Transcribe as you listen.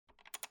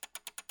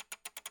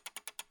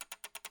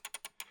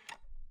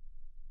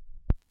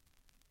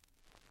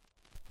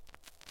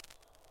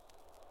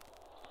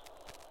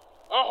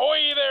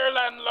Ahoy there,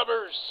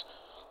 landlubbers!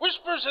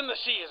 Whispers in the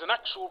Sea is an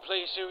actual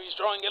play series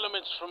drawing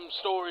elements from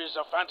stories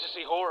of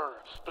fantasy horror,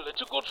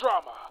 political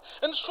drama,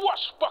 and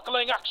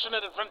swashbuckling action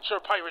and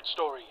adventure pirate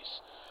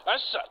stories.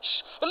 As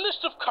such, a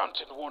list of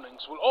content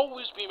warnings will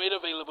always be made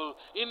available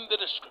in the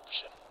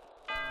description.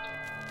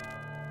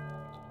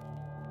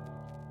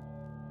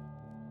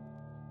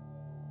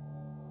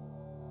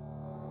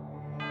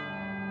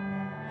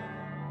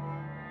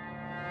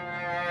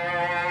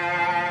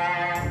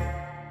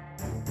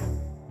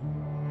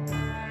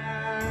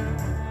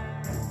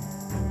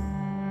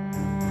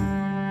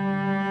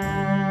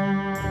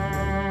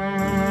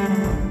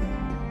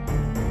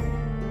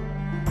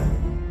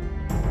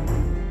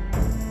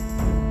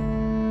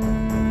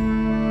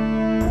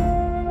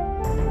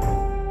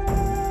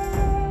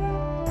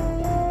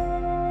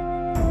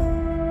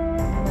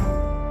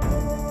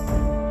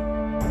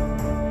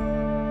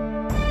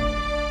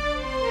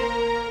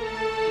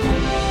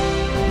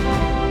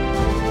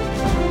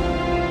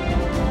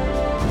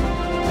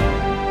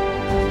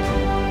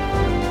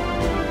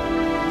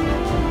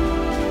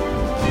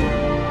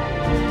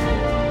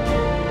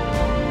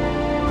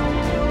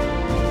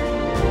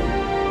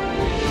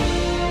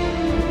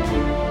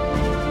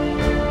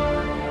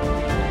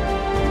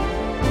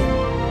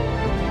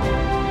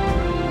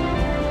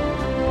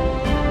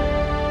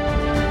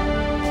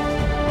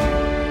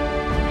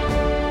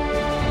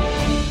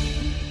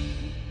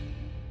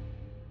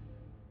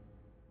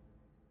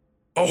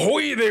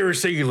 Ahoy there,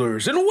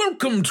 sailors, and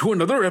welcome to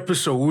another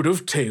episode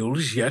of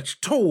Tales Yet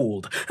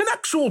Told, an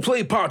actual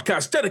play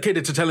podcast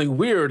dedicated to telling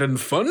weird and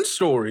fun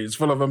stories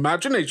full of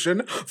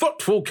imagination,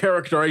 thoughtful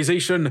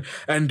characterization,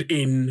 and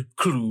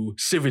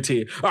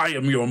inclusivity. I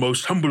am your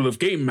most humble of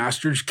game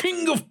masters,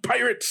 king of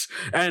pirates,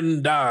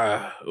 and,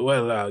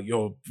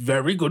 your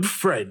very good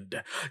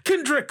friend,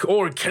 Kendrick,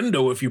 or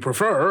Kendo if you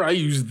prefer. I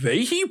use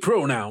they, he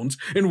pronouns,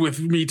 and with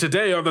me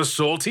today are the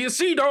saltiest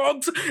sea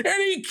dogs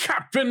any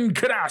captain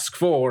could ask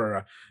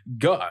for.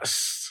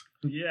 Gus.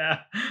 Yeah,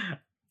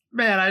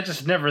 man, I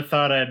just never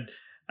thought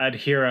I'd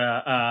hear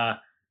a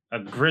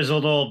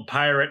grizzled old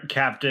pirate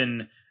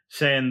captain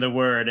saying the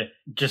word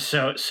just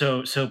so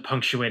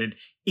punctuated.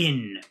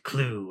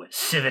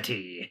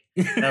 Inclusivity.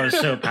 That was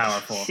so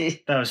powerful.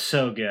 That was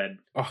so good.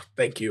 Oh,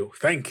 thank you.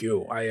 We're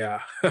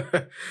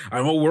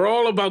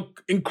all about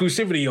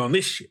inclusivity on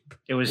this ship.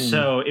 It was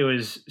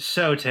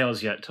so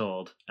Tales Yet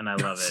Told, and I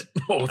love it.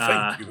 Oh,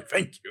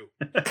 thank you.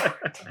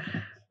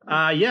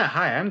 Yeah,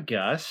 hi, I'm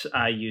Gus.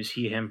 I use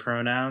he, him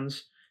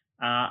pronouns.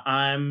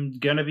 I'm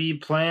gonna be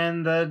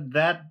playing the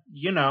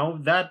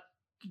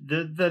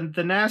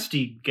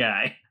nasty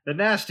guy. The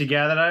nasty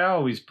guy that I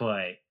always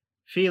play.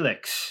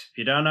 Felix. If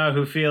you don't know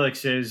who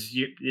Felix is,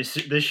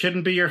 this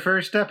shouldn't be your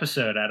first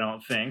episode, I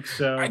don't think,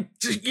 so...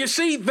 You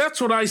see, that's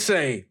what I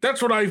say.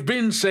 That's what I've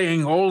been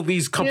saying all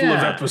these couple of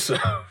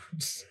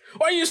episodes.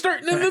 Why are you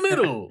starting in the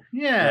middle?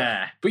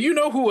 Yeah. But you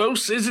know who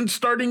else isn't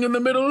starting in the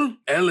middle?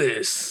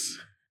 Ellis.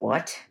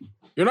 What?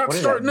 You're not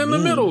starting in the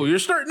middle. You're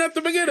starting at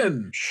the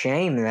beginning.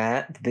 Shame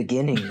that. The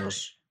beginning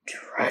was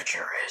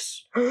treacherous.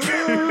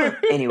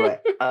 Anyway,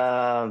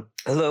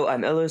 hello,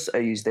 I'm Ellis. I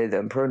use they,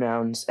 them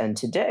pronouns, and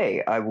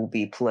today I will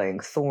be playing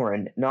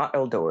Thorin, not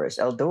Eldoris.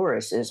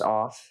 Eldoris is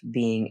off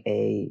being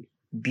a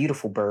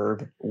beautiful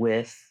burb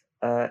with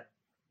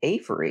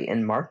Avery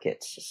and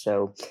Markets,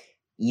 so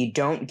you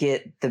don't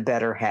get the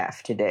better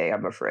half today,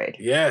 I'm afraid.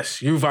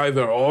 Yes, you've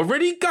either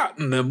already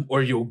gotten them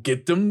or you'll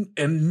get them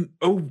in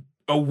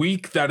a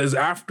week that is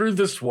after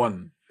this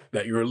one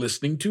that you're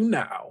listening to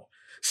now.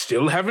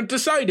 Still haven't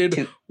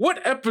decided what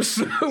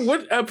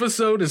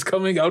episode is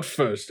coming out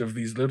first of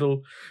these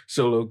little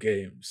solo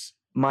games.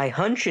 My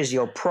hunch is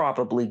you'll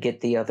probably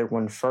get the other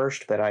one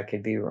first, but I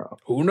could be wrong.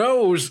 Who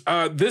knows?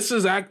 This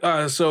is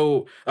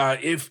okay,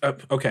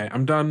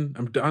 I'm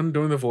done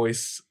doing the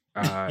voice.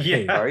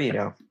 Hey, how are you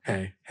now?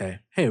 Hey,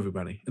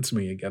 everybody! It's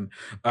me again.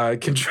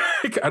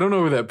 Kendrick, I don't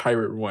know where that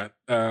pirate went.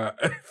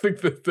 I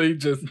think that they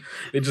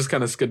just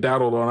kind of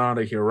skedaddled on out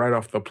of here right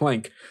off the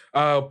plank.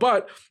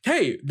 But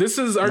hey, this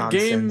is our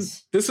game.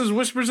 This is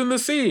Whispers in the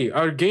Sea,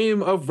 our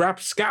game of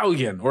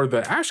Rapscallion, or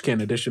the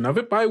Ashcan edition of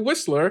it by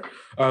Whistler,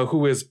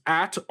 who is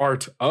at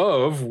Art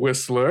of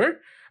Whistler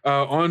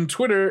on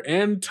Twitter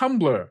and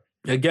Tumblr.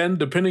 Again,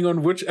 depending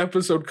on which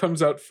episode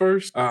comes out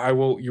first,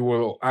 you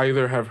will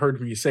either have heard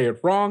me say it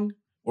wrong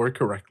or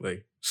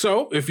correctly.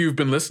 So, if you've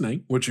been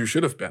listening, which you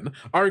should have been,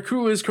 our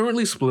crew is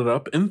currently split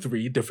up in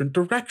 3 different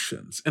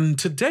directions. And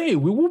today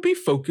we will be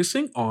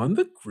focusing on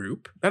the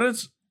group that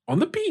is on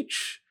the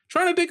beach,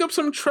 trying to dig up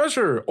some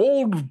treasure,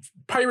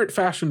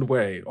 old-fashioned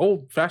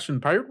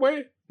pirate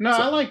way? No,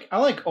 so, I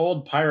like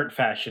old pirate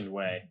fashioned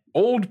way.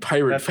 Old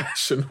pirate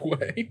fashioned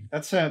way.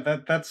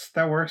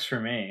 That works for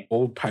me.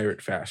 Old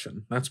pirate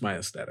fashion. That's my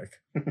aesthetic.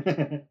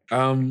 I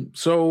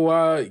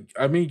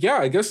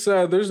guess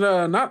there's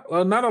not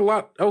a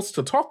lot else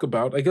to talk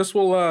about. I guess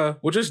we'll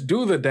just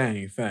do the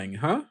dang thing,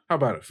 huh? How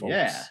about it, folks?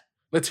 Yeah.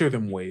 Let's hear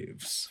them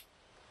waves.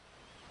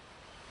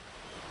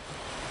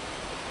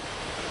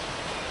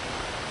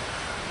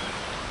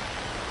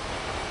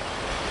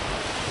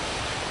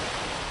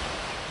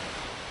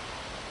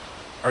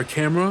 Our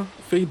camera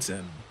fades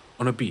in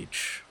on a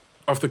beach.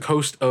 Off the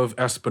coast of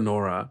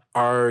Espinora,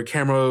 our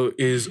camera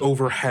is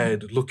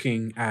overhead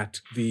looking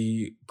at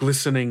the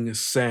glistening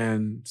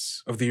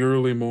sands of the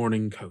early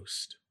morning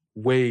coast.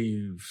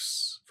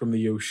 Waves from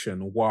the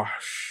ocean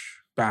wash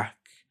back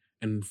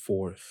and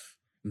forth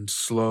in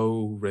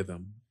slow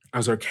rhythm.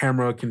 As our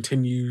camera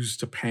continues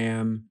to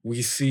pan,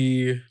 we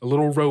see a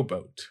little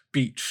rowboat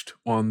beached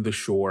on the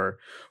shore.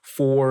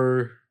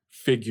 4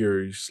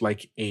 figures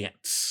like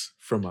ants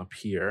from up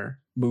here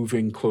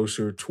moving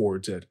closer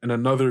towards it, and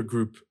another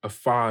group of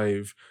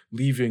 5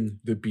 leaving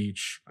the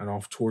beach and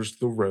off towards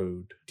the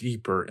road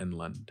deeper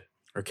inland.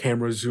 Our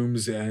camera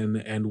zooms in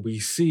and we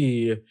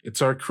see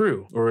it's our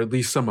crew, or at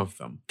least some of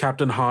them.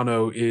 Captain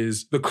Hano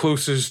is the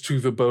closest to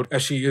the boat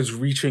as she is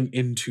reaching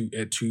into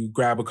it to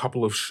grab a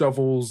couple of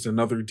shovels and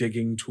other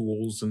digging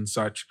tools and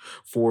such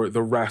for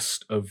the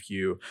rest of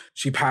you.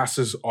 She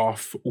passes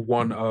off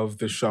one of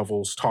the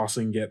shovels,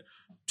 tossing it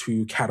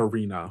to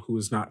Katerina, who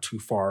is not too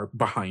far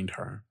behind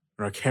her.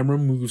 And our camera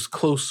moves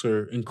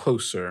closer and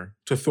closer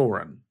to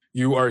Thorin.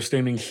 You are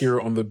standing here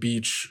on the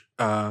beach.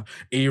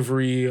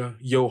 Avery,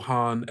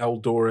 Johan,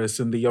 Eldoris,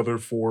 and the other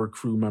 4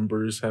 crew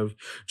members have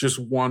just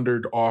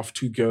wandered off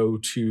to go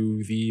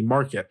to the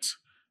market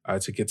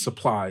to get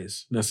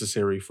supplies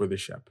necessary for the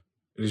ship.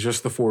 It is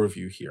just the 4 of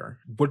you here.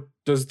 What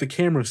does the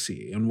camera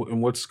see,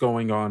 and what's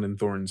going on in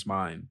Thorin's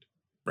mind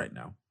right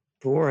now?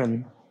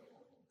 Thorin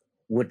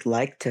would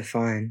like to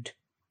find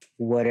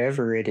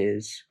whatever it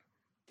is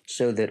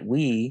so that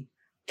we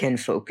can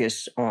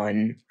focus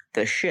on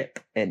the ship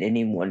and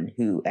anyone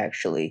who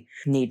actually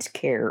needs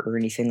care or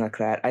anything like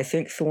that. I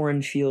think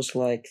Thorin feels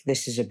like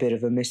this is a bit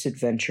of a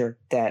misadventure,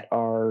 that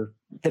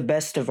the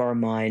best of our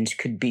minds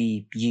could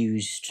be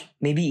used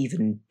maybe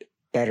even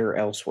better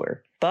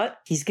elsewhere. But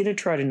he's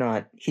trying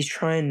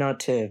not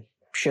to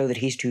show that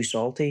he's too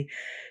salty,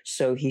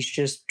 so he's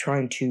just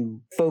trying to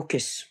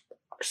focus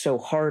so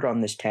hard on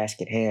this task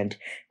at hand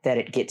that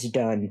it gets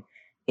done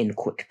in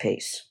quick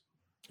pace.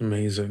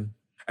 Amazing.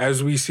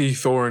 As we see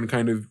Thorin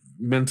kind of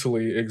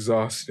mentally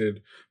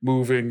exhausted,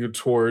 moving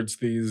towards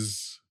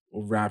these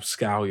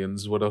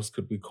rapscallions, what else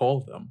could we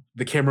call them?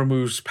 The camera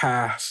moves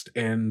past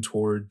and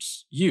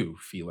towards you,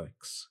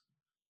 Felix.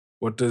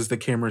 What does the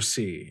camera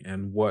see,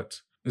 and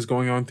what is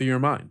going on through your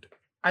mind?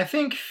 I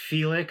think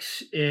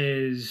Felix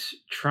is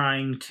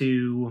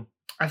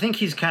I think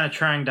he's kind of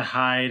trying to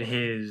hide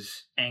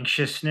his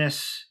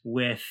anxiousness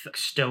with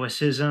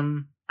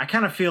stoicism. I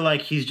kind of feel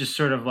like he's just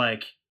sort of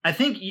like, I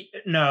think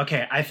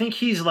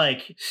he's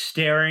like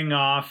staring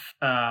off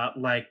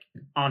like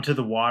onto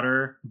the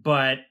water,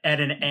 but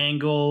at an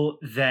angle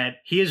that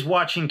he is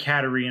watching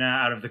Katerina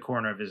out of the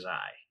corner of his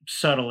eye,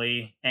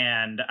 subtly,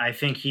 and I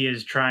think he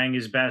is trying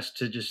his best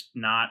to just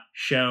not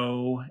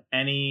show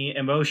any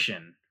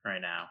emotion right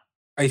now.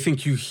 I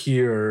think you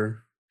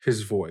hear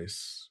his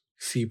voice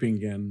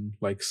seeping in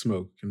like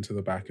smoke into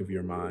the back of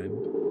your mind.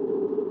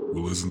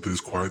 Well, isn't this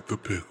quite the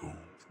pickle?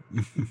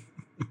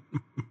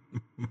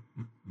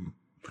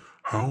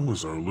 How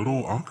is our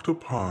little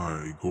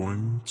octopi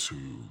going to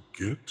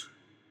get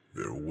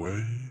their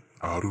way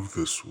out of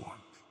this one?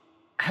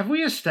 Have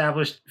we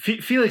established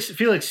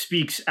Felix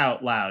speaks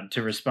out loud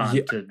to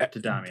respond to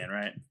Damian,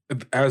 right?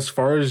 As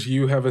far as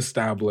you have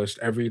established,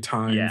 every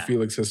time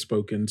Felix has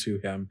spoken to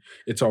him,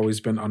 it's always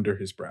been under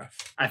his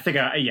breath. I think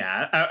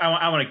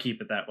I want to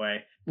keep it that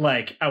way.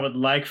 Like, I would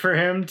like for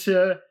him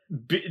to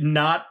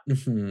not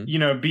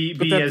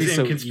be as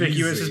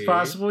inconspicuous as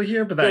possible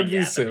here, but that'd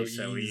be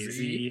so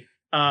easy.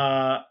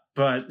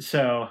 But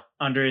so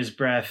under his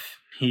breath,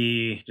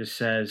 he just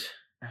says,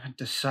 "I haven't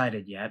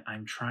decided yet.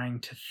 I'm trying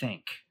to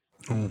think."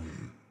 Oh,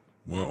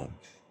 well,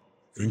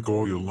 think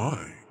all you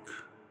like,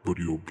 but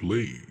your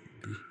blade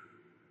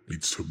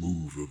needs to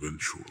move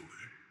eventually.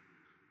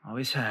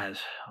 Always has,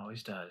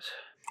 always does.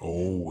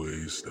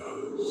 Always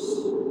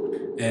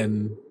does.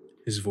 And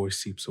his voice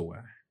seeps away.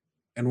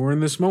 And we're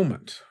in this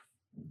moment.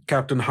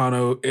 Captain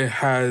Hano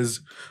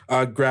has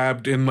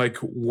grabbed in like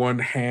one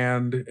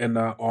hand and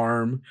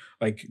arm,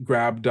 like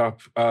grabbed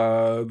up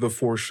the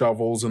 4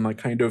 shovels and like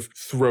kind of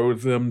throw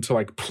them to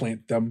like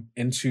plant them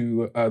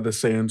into the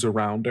sands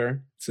around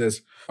her. It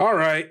says, "All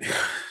right,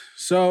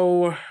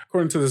 so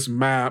according to this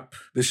map,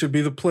 this should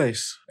be the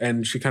place."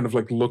 And she kind of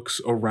like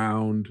looks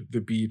around the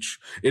beach.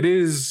 It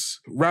is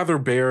rather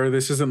bare.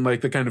 This isn't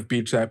like the kind of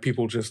beach that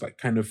people just like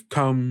kind of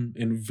come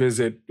and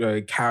visit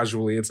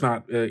casually. It's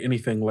not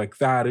anything like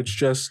that. It's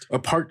just a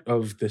part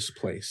of this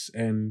place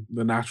and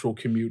the natural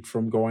commute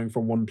from going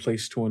from one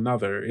place to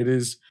another. It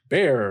is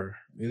bare.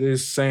 It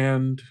is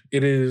sand.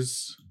 It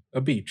is a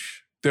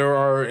beach. There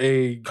are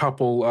a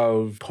couple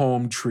of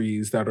palm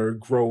trees that are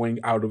growing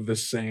out of the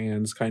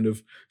sands, kind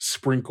of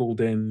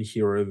sprinkled in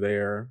here or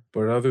there.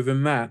 But other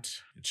than that,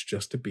 it's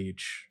just a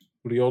beach.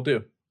 What do y'all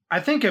do? I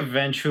think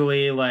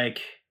eventually,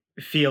 like,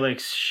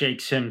 Felix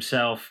shakes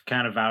himself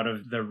kind of out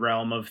of the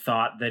realm of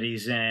thought that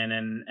he's in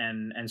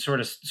and sort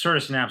of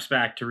snaps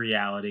back to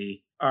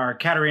reality. Are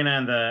Katerina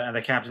and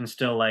the captain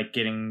still like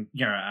getting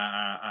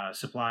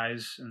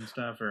supplies and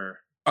stuff, or?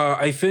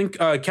 I think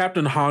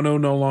Captain Hano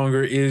no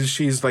longer is.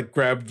 She's like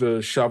grabbed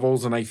the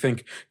shovels, and I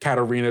think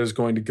Katarina is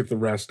going to get the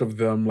rest of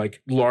them,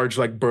 like large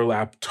like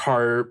burlap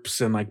tarps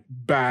and like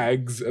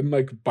bags and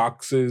like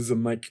boxes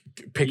and like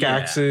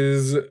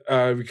pickaxes,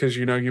 because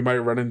you might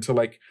run into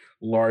like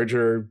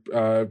larger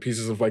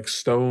pieces of like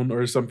stone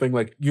or something.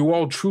 Like you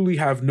all truly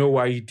have no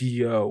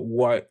idea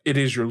what it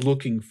is you're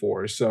looking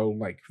for, so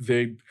like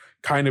they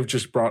kind of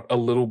just brought a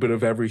little bit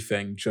of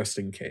everything just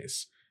in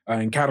case.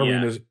 And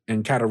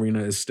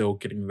Katarina is still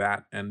getting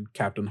that, and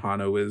Captain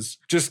Hano is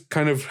just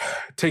kind of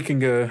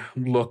taking a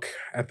look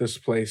at this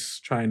place,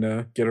 trying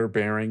to get her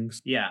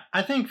bearings. Yeah,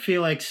 I think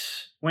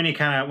Felix, when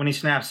he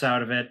snaps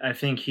out of it, I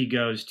think he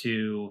goes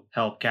to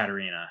help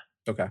Katarina.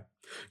 Okay.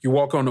 You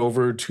walk on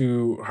over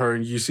to her,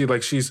 and you see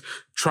like she's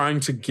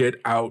trying to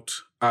get out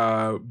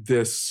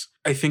this,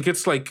 I think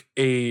it's like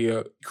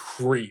a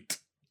crate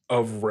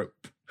of rope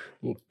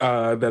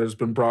that has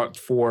been brought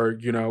for,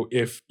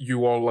 if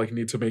you all like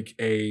need to make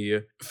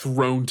a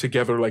thrown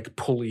together like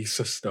pulley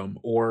system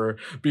or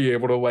be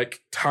able to like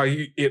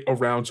tie it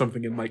around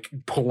something and like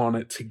pull on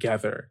it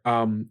together.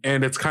 And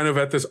it's kind of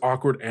at this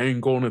awkward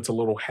angle and it's a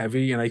little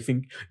heavy. And I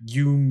think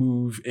you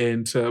move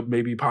in to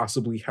maybe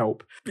possibly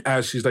help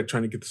as she's like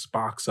trying to get this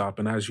box up.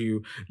 And as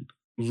you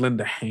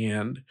lend a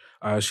hand,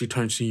 she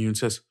turns to you and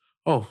says,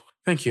 "Oh,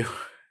 thank you."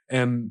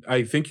 And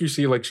I think you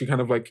see like she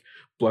kind of like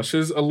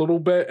blushes a little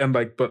bit and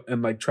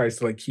tries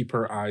to like keep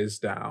her eyes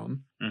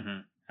down.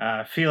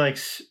 Mm-hmm.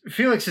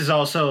 Felix is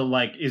also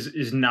like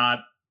is not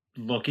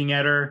looking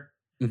at her.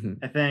 Mm-hmm.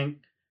 I think.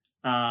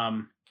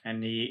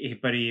 And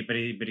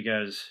he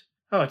goes,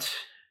 "Oh, it's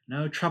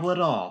no trouble at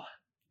all,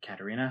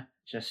 Katarina.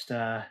 Just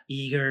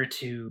eager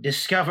to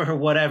discover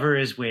whatever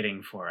is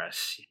waiting for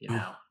us.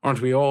 Aren't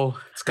we all?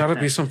 It's got to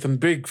be something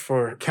big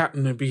for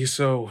Captain to be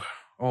so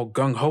all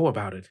gung-ho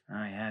about it."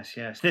 Oh,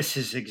 yes. This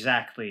is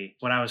exactly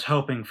what I was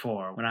hoping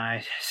for when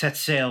I set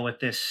sail with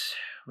this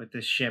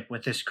ship,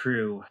 with this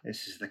crew.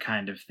 This is the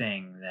kind of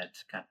thing that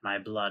got my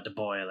blood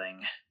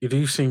boiling. You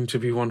do seem to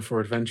be one for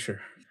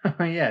adventure.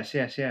 Yes.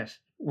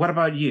 What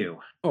about you?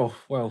 Oh,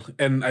 well,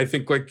 and I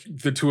think like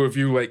the two of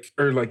you like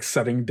are like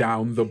setting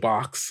down the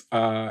box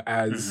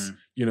as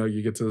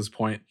you get to this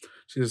point.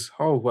 She says,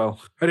 "Oh,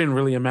 well, I didn't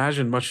really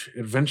imagine much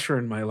adventure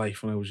in my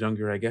life when I was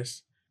younger, I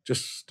guess.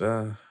 Just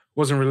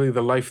wasn't really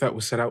the life that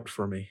was set out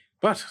for me.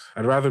 But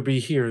I'd rather be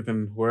here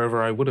than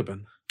wherever I would have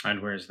been."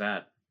 And where's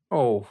that?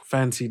 Oh,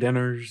 fancy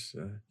dinners,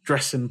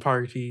 dressing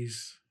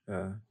parties,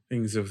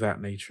 things of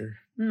that nature.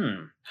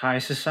 High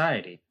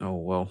society. Oh,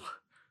 well,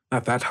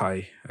 not that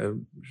high.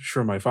 I'm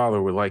sure my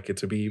father would like it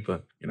to be,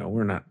 but,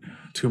 we're not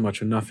too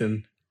much of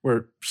nothing. We're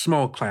a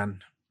small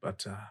clan,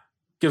 but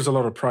gives a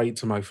lot of pride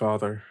to my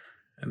father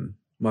and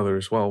mother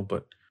as well,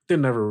 but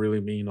didn't ever really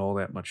mean all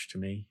that much to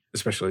me,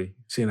 especially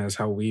seeing as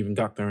how we even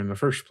got there in the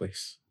first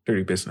place.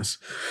 Dirty business.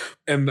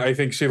 And I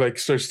think she like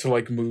starts to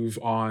like move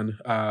on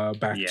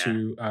back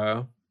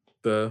to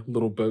the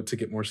little boat to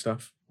get more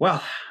stuff.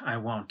 Well, I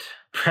won't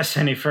press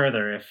any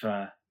further if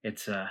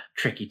it's a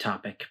tricky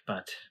topic,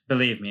 but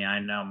believe me, I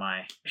know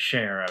my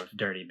share of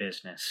dirty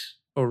business.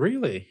 Oh,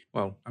 really?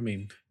 Well, I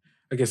mean,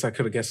 I guess I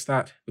could have guessed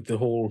that with the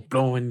whole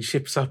blowing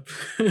ships up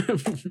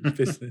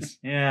business.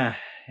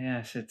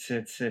 Yes,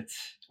 it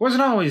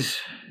wasn't always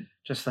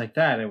just like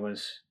that. It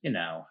was,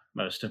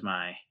 most of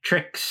my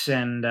tricks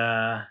and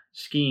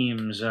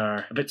schemes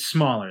are a bit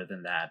smaller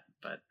than that,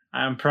 but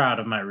I'm proud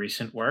of my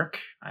recent work,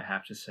 I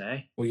have to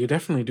say. Well, you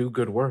definitely do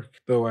good work,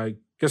 though I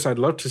guess I'd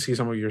love to see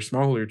some of your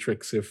smaller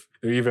tricks if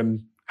they're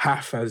even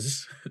half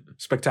as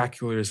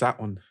spectacular as that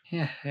one.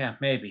 Yeah,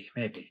 maybe.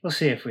 We'll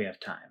see if we have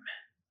time.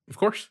 Of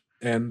course.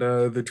 And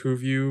the two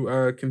of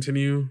you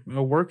continue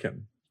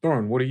working.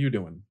 Thorin, what are you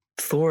doing?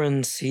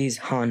 Thorin sees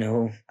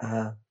Hano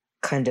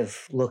kind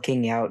of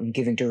looking out and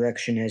giving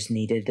direction as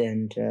needed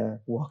and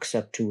walks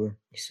up to her.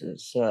 He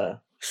says,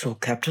 "So,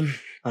 Captain,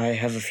 I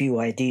have a few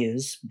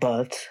ideas,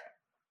 but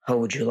how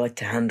would you like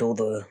to handle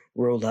the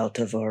rollout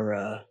of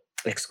our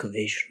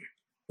excavation?"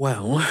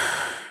 Well,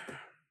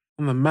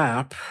 on the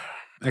map,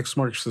 X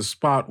marks the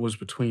spot was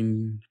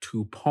between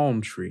two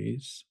palm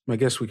trees. I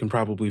guess we can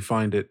probably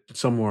find it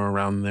somewhere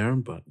around there,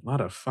 but a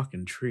lot of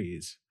fucking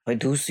trees. I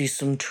do see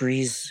some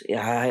trees.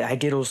 I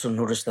did also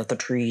notice that the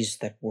trees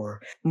that were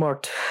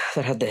marked,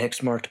 that had the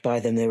hex marked by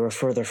them, they were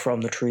further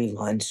from the tree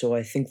line, so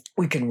I think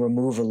we can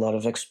remove a lot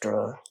of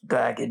extra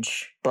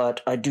baggage.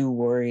 But I do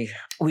worry,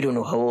 we don't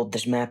know how old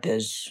this map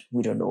is.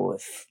 We don't know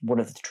if one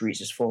of the trees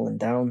has fallen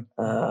down.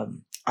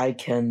 I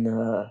can,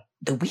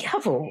 do we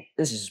have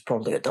this is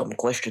probably a dumb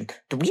question,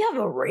 do we have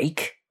a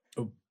rake?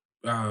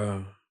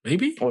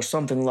 Maybe? Or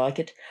something like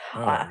it.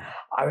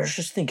 I was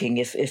just thinking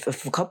if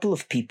a couple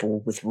of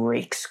people with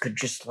rakes could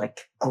just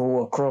like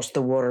go across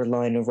the water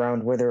line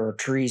around where there are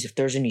trees, if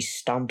there's any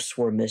stumps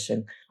we're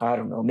missing. I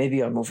don't know,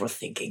 maybe I'm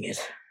overthinking it.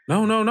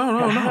 No.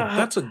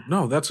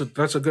 That's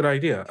a good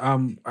idea.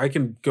 I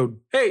can go.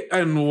 Hey,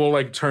 and we'll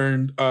like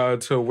turn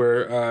to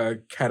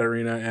where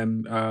Katarina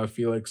and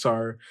Felix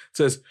are. It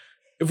says,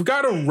 if we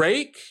got a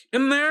rake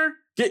in there,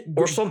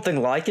 or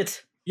something like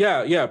it.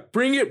 Yeah.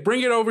 Bring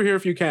it over here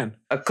if you can.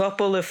 A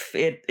couple if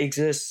it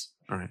exists.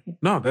 All right.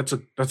 No, that's a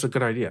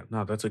good idea.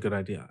 I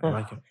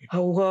like it.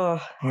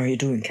 How are you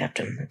doing,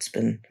 Captain? It's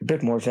been a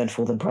bit more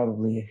eventful than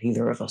probably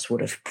either of us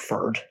would have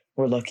preferred.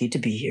 We're lucky to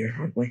be here,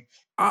 aren't we?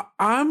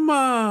 I'm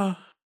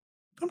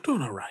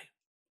doing all right.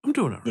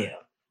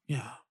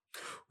 Yeah.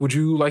 Would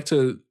you like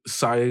to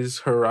size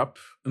her up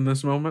in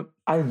this moment?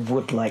 I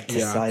would like to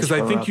size because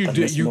her I think up you in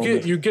do. this You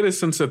moment. get a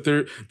sense that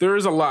there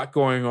is a lot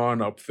going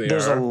on up there.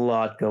 There's a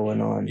lot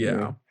going on.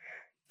 Yeah.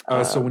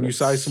 Here. So when you Let's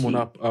size someone see.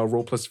 up,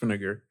 roll plus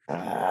vinegar.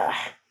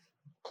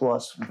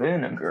 Plus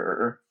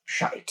vinegar.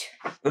 Shite.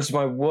 That's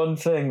my one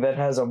thing that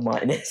has a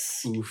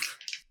minus. Oof.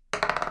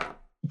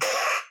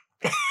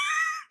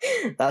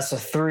 That's a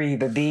 3,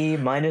 baby.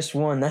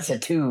 -1. That's a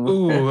 2.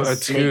 Ooh, a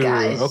Snake 2.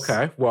 eyes.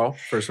 Okay. Well,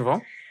 first of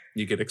all,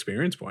 you get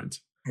experience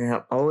points.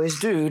 Yeah, always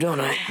do, don't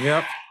I?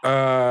 Yep.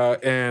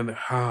 And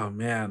oh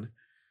man,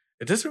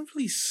 it doesn't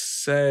really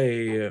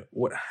say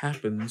what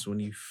happens when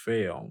you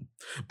fail,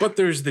 but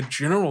there's the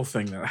general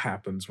thing that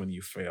happens when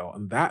you fail,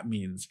 and that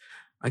means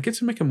I get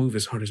to make a move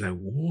as hard as I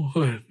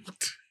want.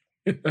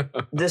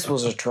 This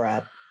was a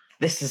trap.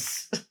 This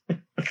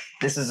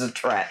is a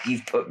trap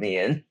you've put me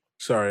in.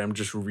 Sorry, I'm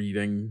just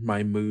reading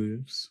my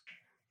moves.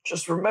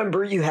 Just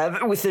remember, you have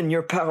it within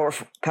your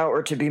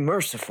power to be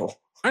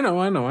merciful. I know.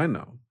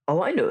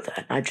 Oh, I know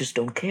that. I just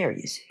don't care,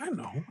 you see. I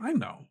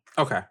know.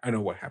 Okay, I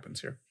know what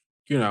happens here.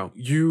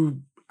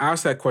 You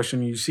ask that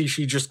question, you see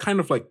she just kind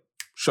of like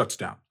shuts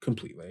down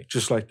completely.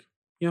 Just like,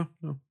 yeah,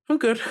 no, I'm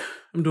good.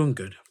 I'm doing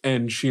good.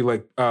 And she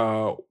like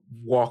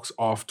walks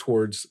off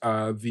towards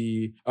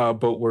the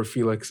boat where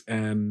Felix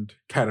and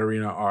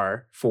Katerina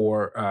are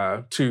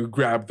to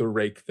grab the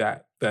rake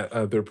that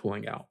they're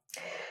pulling out.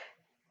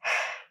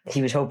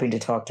 He was hoping to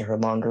talk to her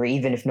longer,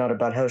 even if not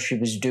about how she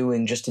was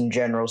doing, just in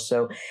general.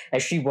 So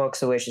as she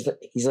walks away,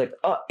 he's like,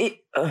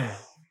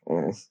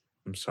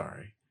 I'm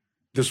sorry.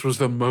 This was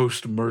the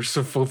most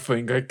merciful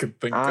thing I could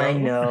think of. I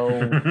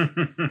know.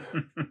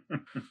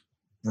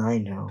 I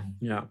know.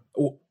 Yeah.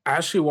 Well,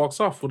 as she walks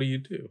off, what do you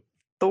do?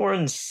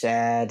 Thorin's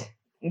sad.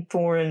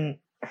 Thorin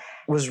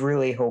was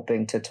really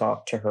hoping to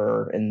talk to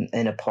her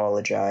and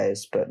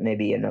apologize, but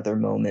maybe another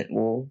moment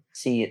will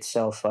see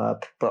itself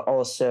up. But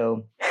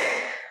also,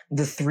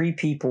 the 3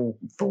 people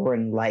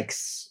Thorin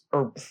likes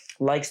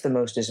the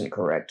most isn't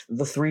correct.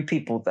 The 3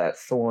 people that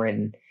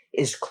Thorin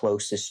is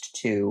closest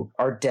to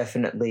are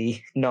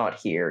definitely not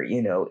here.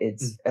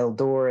 It's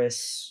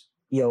Eldoris,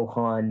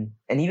 Johan,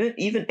 and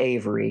even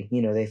Avery.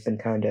 They've been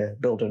kind of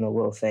building a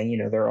little thing.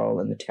 They're all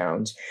in the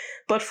towns.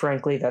 But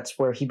frankly, that's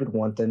where he would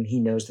want them.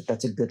 He knows that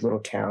that's a good little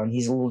town.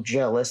 He's a little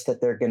jealous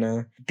that they're going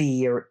to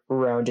be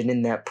around and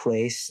in that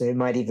place. They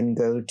might even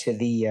go to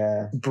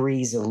the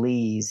Breeze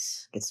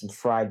Elise, get some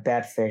fried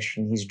batfish,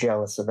 and he's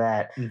jealous of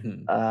that.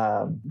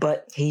 Mm-hmm.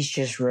 But he's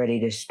just ready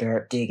to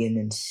start digging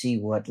and see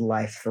what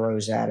life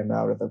throws at him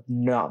out of the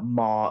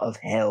maw of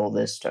hell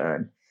this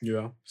time.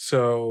 Yeah.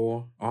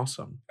 So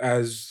awesome.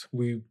 As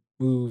we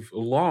move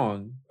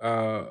along,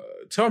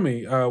 tell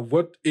me,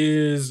 what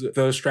is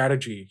the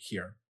strategy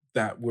here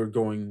that we're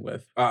going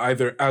with?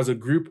 Either as a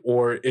group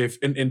or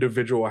if an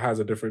individual has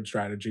a different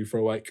strategy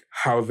for like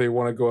how they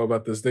want to go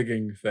about this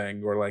digging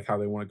thing or like how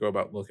they want to go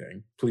about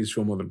looking. Please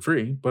feel more than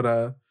free.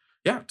 But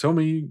yeah, tell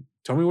me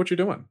what you're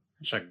doing.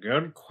 It's a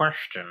good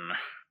question.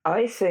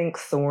 I think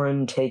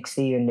Thorin takes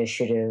the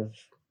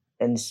initiative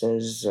and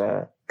says,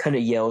 kind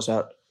of yells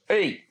out,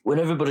 "Hey, when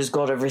everybody's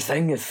got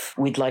everything, if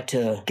we'd like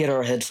to get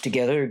our heads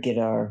together, get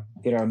our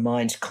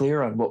minds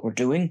clear on what we're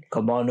doing,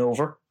 come on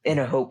over." In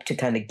a hope to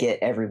kind of get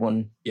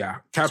everyone.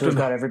 Yeah, So we've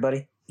got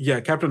everybody? Yeah,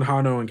 Captain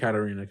Hano and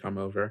Katerina come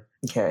over.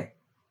 Okay.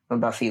 What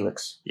about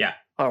Felix? Yeah.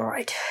 All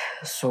right.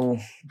 So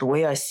the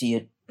way I see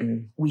it,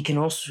 we can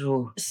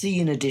also see,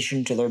 in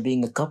addition to there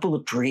being a couple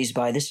of trees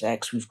by this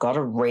X, we've got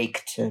a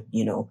rake to,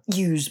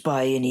 use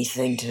by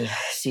anything to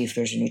see if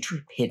there's any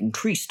hidden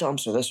tree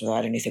stumps or this or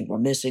that, anything we're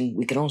missing.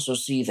 We can also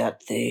see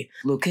that the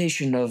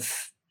location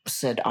of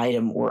said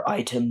item or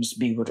items,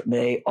 be what it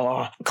may,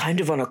 are kind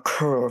of on a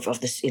curve of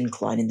this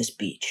incline in this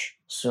beach.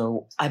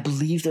 So I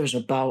believe there's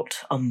about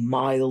a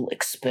mile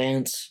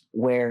expanse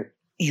where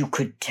you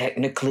could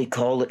technically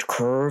call it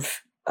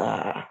curve.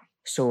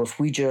 So if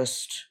we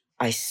just...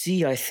 I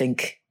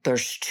think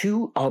there's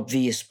 2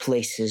 obvious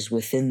places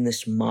within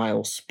this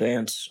mile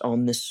span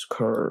on this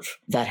curve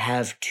that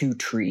have 2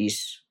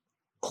 trees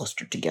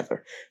clustered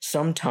together.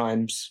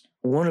 Sometimes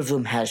one of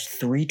them has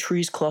 3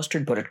 trees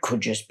clustered, but it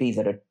could just be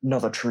that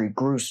another tree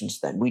grew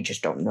since then. We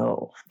just don't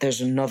know.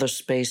 There's another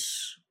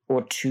space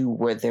or 2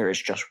 where there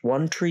is just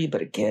 1 tree,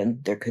 but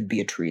again, there could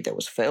be a tree that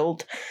was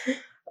felled.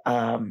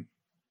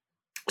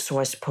 So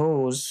I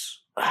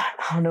suppose, I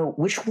don't know,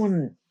 which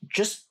one,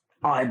 just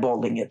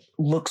eyeballing it,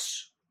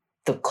 looks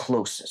the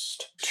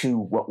closest to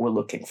what we're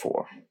looking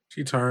for.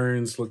 She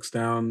turns, looks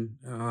down.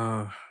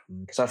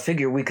 Because I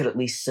figure we could at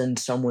least send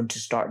someone to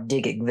start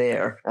digging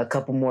there. A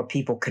couple more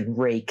people can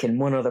rake, and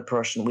one other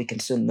person, we can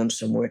send them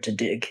somewhere to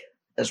dig.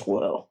 as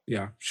well.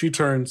 Yeah, she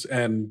turns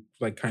and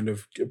like kind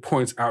of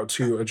points out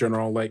to a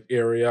general like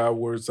area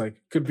where it's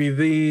like could be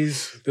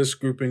this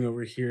grouping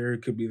over here,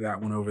 could be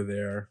that one over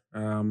there.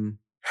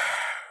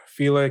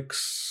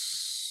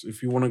 Felix,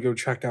 if you want to go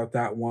check out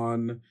that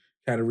one,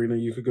 Katerina,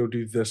 you could go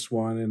do this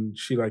one. And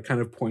she like kind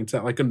of points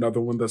at like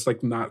another one that's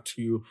like not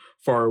too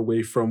far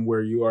away from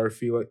where you are,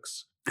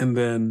 Felix. And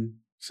then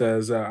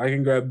says, I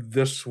can grab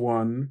this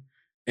one.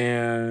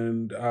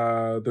 And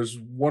there's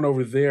one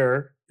over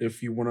there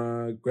if you want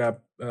to grab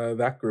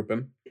that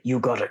grouping. You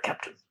got it,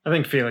 Captain. I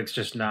think Felix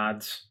just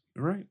nods.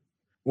 All right.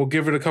 We'll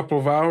give it a couple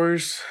of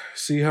hours,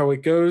 see how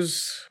it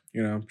goes.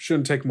 You know,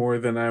 shouldn't take more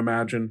than, I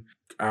imagine,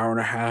 hour and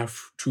a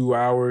half, 2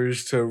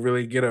 hours to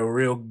really get a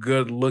real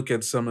good look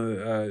at some of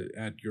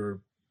at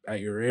your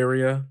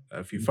area.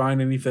 If you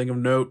find anything of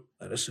note,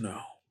 let us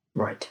know.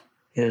 Right.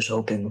 Here's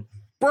hoping.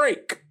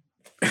 Break.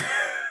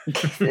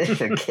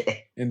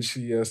 Okay. And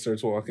she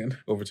starts walking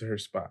over to her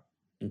spot.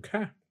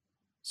 Okay.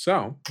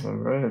 So, All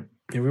right.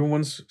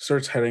 everyone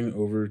starts heading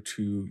over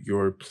to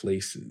your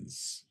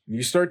places.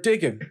 You start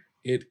digging.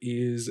 It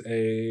is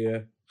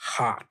a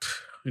hot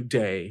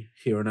day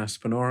here in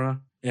Espinora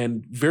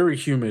and very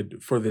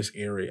humid for this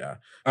area.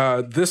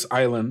 This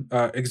island,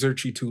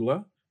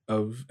 Exercitula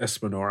of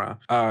Espinora,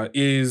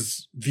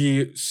 is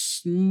the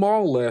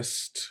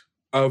smallest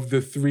of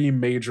the three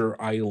major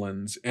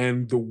islands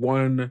and the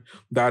one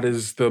that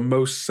is the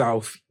most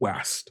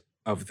southwest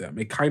of them.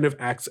 It kind of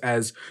acts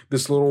as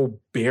this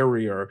little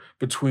barrier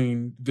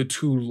between the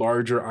two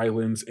larger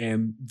islands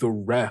and the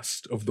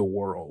rest of the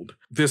world.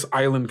 This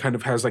island kind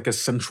of has like a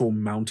central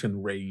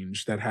mountain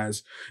range that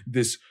has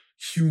this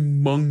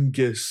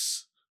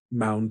humongous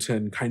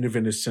mountain kind of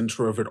in the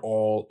center of it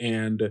all,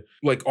 and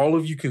like all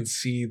of you can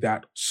see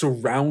that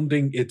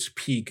surrounding its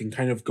peak and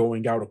kind of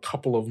going out a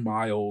couple of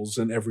miles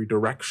in every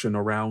direction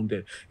around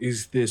it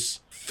is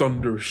this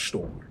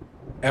thunderstorm,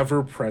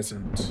 ever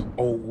present,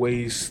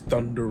 always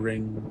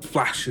thundering,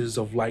 flashes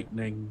of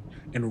lightning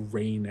and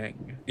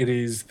raining. It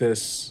is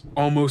this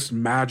almost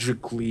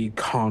magically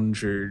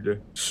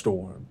conjured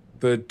storm.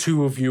 The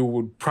two of you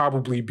would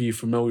probably be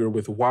familiar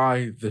with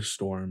why the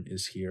storm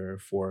is here,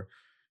 for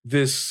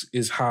this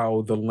is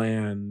how the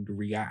land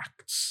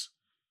reacts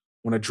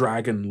when a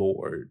dragon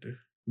lord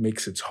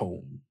makes its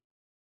home.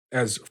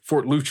 As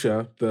Fort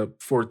Lucia, the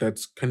fort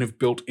that's kind of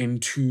built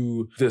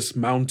into this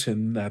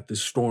mountain that the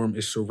storm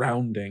is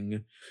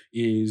surrounding,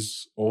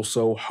 is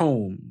also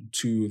home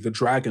to the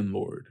dragon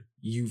lord,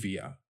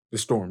 Yuvia, the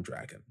storm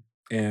dragon.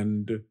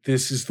 And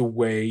this is the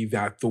way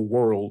that the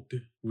world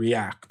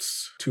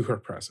reacts to her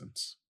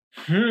presence.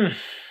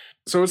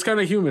 So it's kind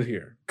of humid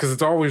here because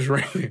it's always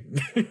raining.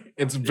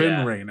 It's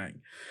been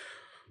raining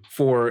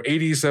for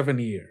 87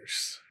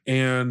 years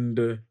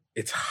and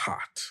it's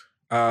hot.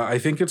 I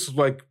think it's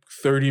like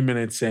 30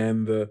 minutes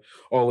in,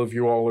 all of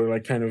you all are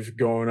like kind of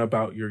going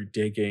about your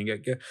digging.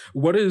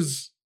 What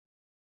is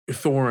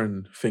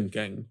Thorin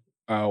thinking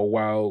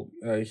while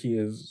he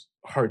is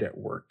hard at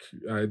work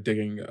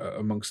digging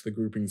amongst the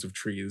groupings of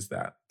trees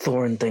that...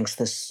 Thorin thinks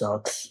this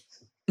sucks.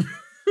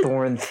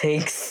 Thorin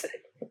thinks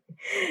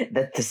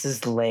that this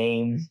is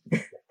lame.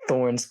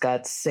 Thorin's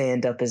got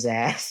sand up his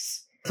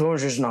ass.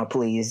 Thorin's just not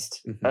pleased.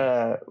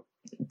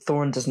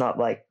 Thorin does not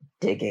like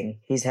digging.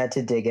 He's had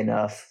to dig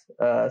enough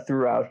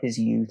throughout his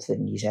youth,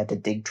 and he's had to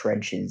dig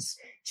trenches.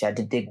 He's had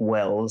to dig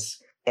wells,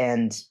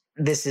 and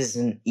this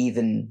isn't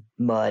even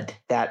mud.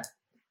 That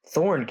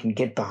Thorin can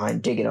get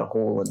behind digging a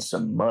hole in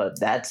some mud.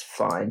 That's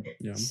fine.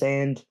 Yeah.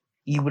 Sand,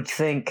 you would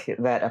think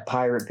that a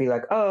pirate would be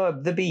like, oh,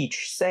 the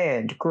beach,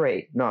 sand,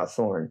 great. Not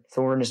Thorin.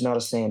 Thorin is not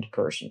a sand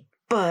person.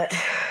 But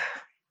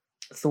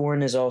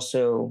Thorin is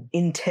also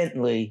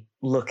intently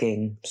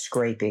looking,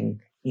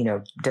 scraping,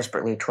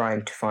 desperately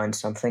trying to find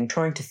something,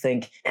 trying to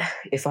think,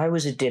 if I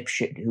was a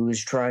dipshit who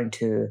was trying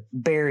to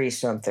bury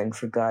something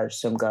for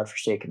some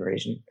godforsaken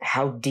reason,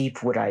 how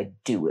deep would I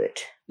do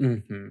it?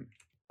 And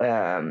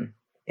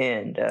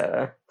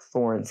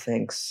Thorin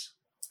thinks,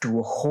 do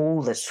a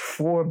hole that's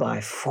 4 by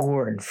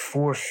 4 and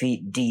 4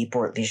 feet deep,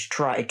 or at least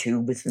try to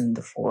within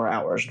the 4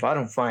 hours. If I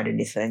don't find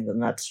anything, then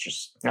that's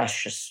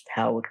just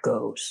how it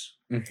goes.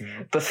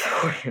 But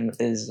Thorin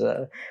is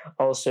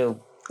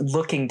also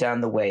looking down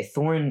the way.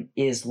 Thorin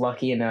is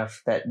lucky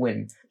enough that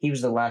when he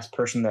was the last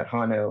person that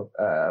Hano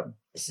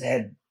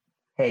said,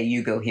 hey,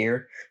 you go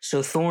here.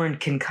 So Thorin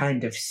can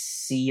kind of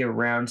see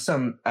around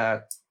some,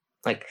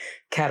 like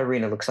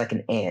Katerina looks like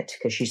an ant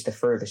because she's the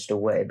furthest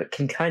away, but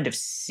can kind of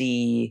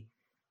see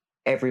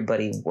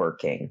everybody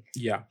working.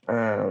 Yeah.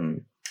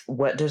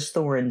 What does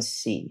Thorin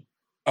see?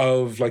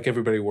 Of like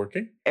everybody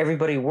working?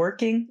 Everybody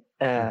working.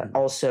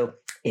 Also,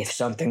 if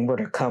something were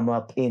to come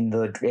up in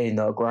the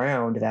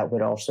ground, that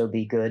would also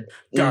be good.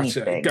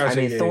 Gotcha. I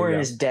mean, Thorin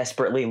is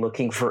desperately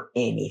looking for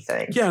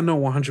anything. Yeah, no,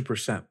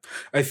 100%.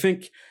 I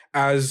think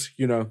as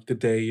the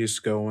day is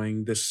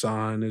going, the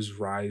sun is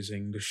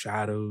rising, the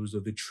shadows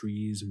of the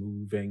trees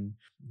moving.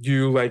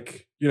 You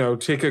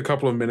take a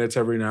couple of minutes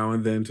every now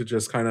and then to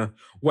just kind of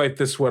wipe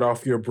the sweat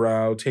off your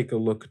brow, take a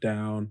look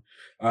down.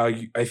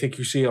 I think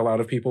you see a lot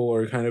of people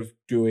are kind of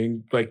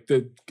doing like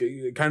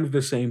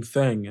the same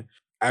thing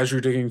as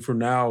you're digging for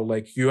now.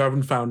 Like, you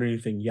haven't found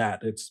anything yet.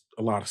 It's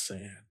a lot of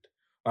sand,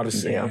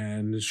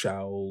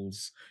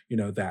 shells,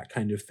 that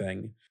kind of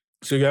thing.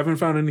 So you haven't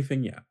found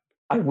anything yet.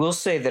 I will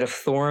say that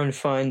if Thorin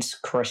finds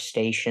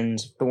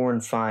crustaceans,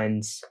 Thorin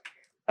finds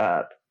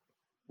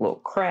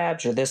little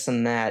crabs or this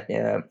and that,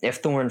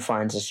 if Thorin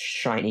finds a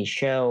shiny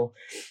shell,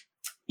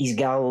 he's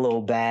got a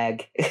little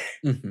bag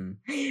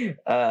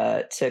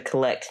to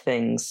collect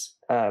things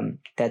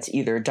that's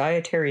either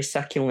dietary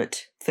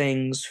succulent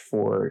things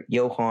for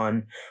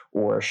Johann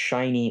or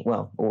shiny,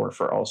 or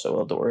for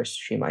also Eldoris.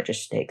 She might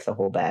just take the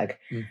whole bag.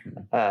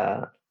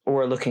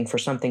 Or looking for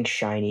something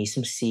shiny,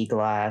 some sea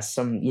glass,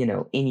 some,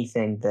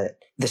 anything that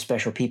the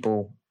special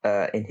people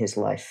in his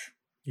life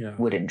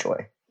would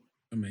enjoy.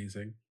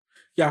 Amazing.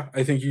 Yeah,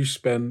 I think you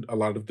spend a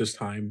lot of this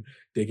time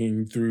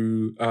digging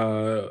through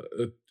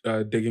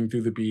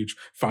the beach,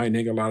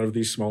 finding a lot of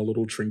these small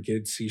little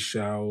trinkets,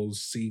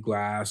 seashells, sea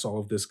glass, all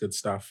of this good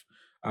stuff.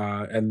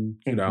 And,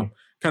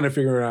 kind of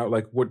figuring out,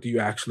 like, what do you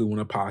actually want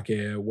to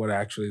pocket? What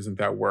actually isn't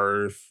that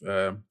worth?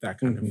 That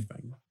kind of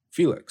thing.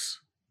 Felix.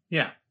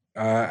 Yeah.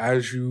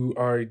 As you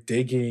are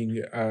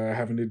digging,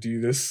 having to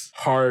do this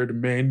hard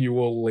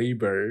manual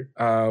labor,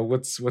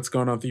 what's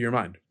going on through your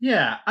mind?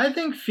 Yeah, I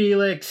think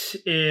Felix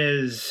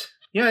is...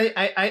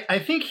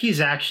 I think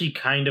he's actually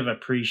kind of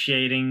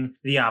appreciating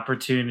the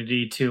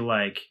opportunity to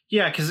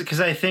because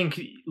I think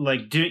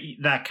do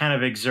that kind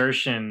of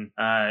exertion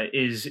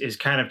is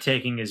kind of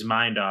taking his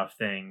mind off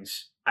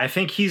things. I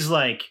think he's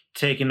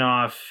taken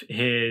off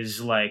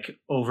his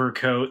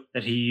overcoat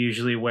that he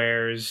usually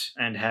wears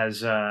and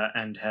has laid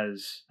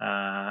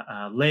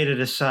it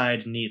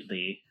aside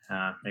neatly,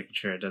 making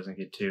sure it doesn't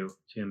get too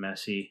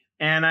messy.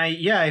 And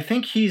I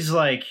think he's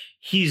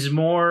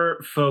more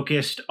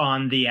focused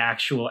on the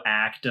actual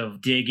act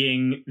of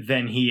digging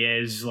than he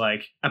is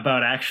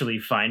about actually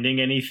finding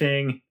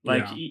anything.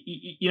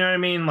 You know what I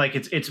mean?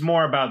 It's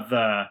more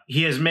about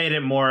he has made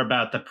it more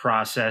about the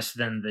process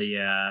than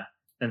the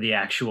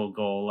actual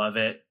goal of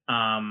it.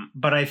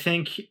 But I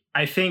think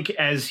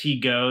as he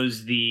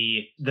goes,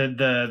 the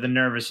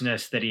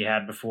nervousness that he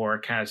had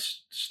before kind of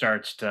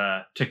starts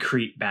to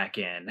creep back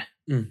in.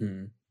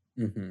 And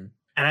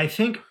I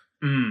think,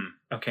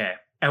 okay.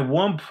 At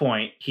one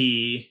point,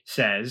 he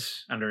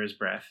says, under his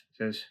breath,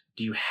 do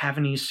you have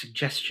any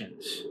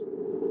suggestions?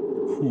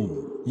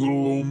 Who?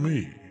 Little old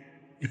me.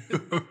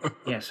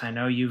 Yes, I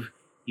know you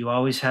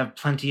always have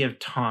plenty of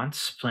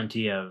taunts,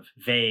 plenty of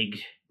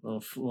vague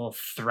little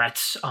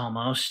threats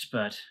almost,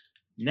 but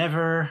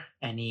never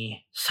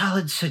any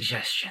solid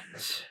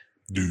suggestions.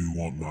 Do you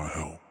want my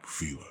help,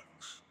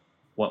 Felix?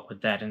 What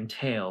would that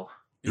entail?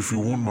 If you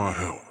want my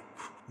help,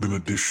 in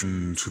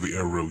addition to the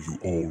arrow you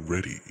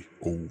already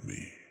owe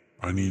me,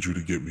 I need you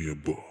to get me a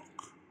book.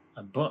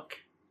 A book?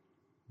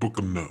 Book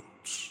of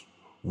notes.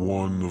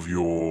 One of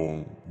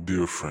your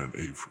dear friend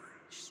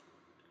Avery's.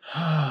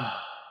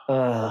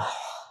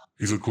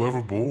 He's a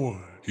clever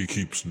boy. He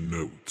keeps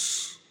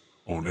notes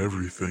on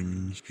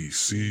everything he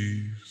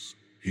sees,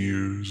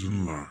 hears,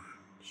 and learns.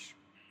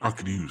 I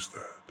could use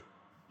that.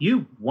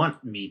 You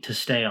want me to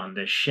stay on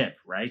this ship,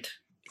 right?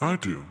 I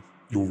do.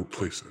 You'll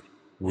replace it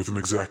with an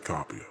exact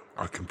copy.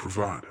 I can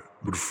provide it.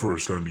 But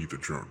first I need the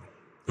journal.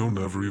 You'll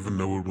never even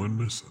know it went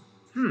missing.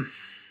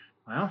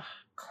 Well,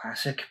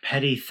 classic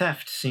petty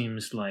theft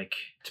seems like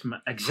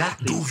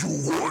exactly... Do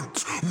you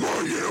want my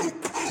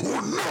help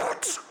or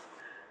not?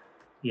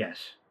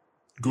 Yes.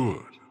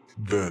 Good.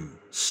 Then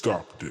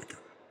stop digging.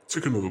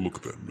 Take another look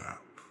at that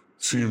map.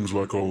 Seems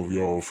like all of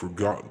y'all have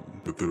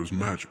forgotten that there's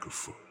magic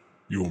afoot.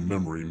 Your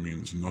memory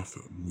means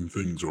nothing when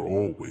things are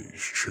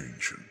always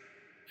changing.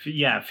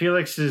 Yeah,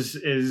 Felix is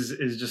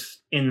just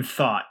in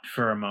thought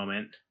for a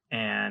moment,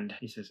 and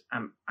he says,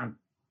 I'm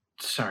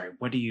sorry,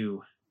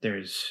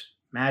 there's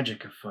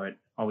magic afoot,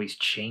 always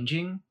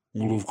changing?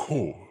 Well, of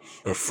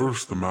course. At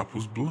first the map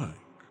was blank.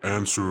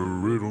 Answer a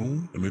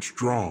riddle, and it's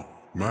drawn.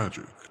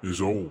 Magic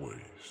is always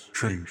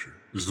changing.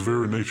 It's the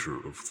very nature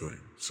of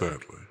things,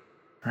 sadly.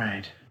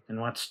 Right. And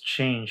what's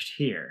changed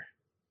here?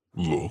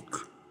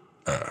 Look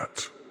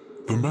at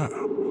the map.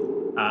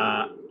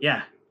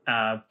 Yeah.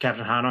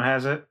 Captain Hano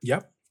has it?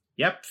 Yep.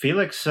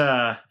 Felix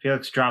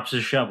drops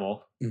his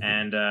shovel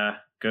and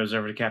goes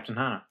over to Captain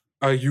Hano.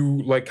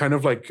 You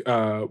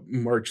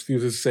march through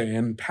the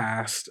sand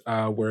past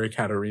where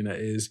Katarina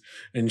is,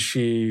 and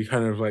she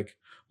kind of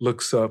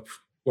looks up,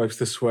 wipes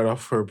the sweat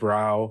off her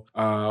brow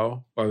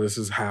while this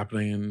is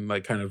happening,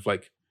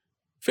 and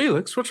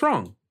Felix, what's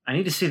wrong? I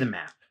need to see the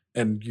map.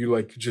 And you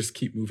just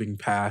keep moving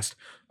past.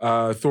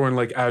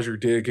 Thorin, as you're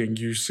digging,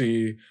 you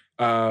see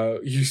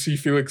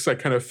Felix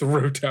kind of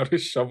throw down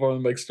his shovel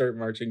and start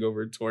marching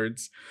over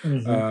towards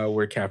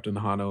where Captain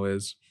Hano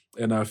is.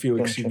 And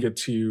Felix, you get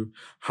to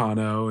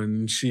Hano,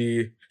 and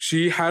she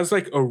She has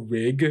like a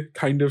rig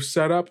kind of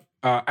set up.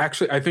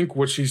 Actually, I think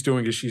what she's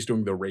doing is she's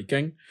doing the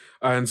raking.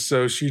 And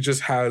so she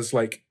just has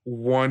like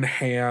one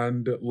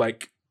hand,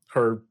 like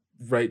her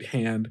right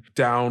hand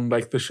down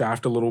like the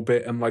shaft a little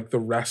bit, and like the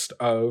rest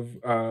of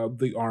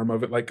the arm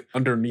of it like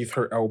underneath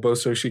her elbow,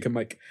 so she can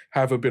like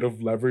have a bit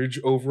of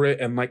leverage over it,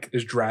 and like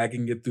is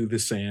dragging it through the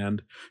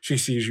sand. She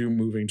sees you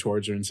moving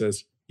towards her and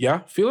says,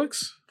 "Yeah,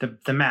 Felix?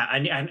 The map.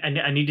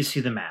 I need to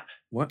see the map.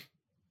 What?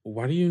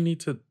 Why do you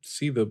need to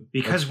see the...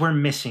 Because we're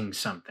missing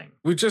something.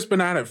 We've just been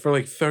at it for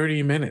like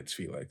 30 minutes,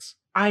 Felix.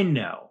 I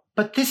know,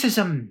 but this is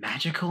a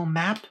magical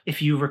map,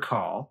 if you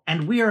recall,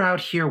 and we are out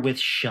here with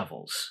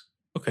shovels.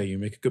 Okay, you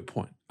make a good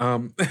point.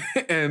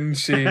 And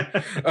she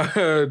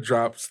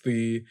drops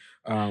the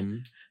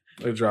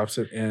drops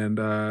it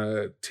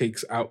and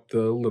takes out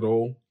the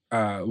little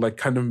like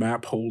kind of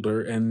map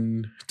holder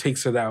and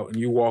takes it out, and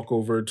you walk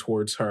over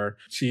towards her.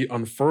 She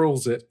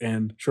unfurls it,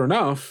 and sure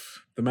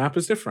enough, the map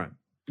is different.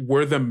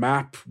 Where the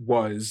map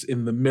was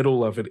in the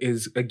middle of it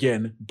is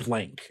again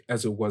blank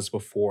as it was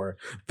before.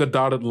 The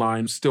dotted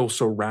line still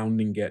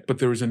surrounding it, but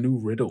there is a new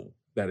riddle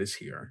that is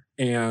here.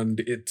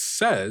 And it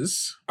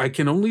says, "I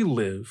can only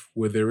live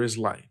where there is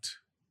light,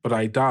 but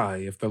I die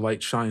if the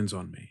light shines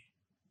on me.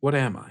 What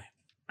am I?"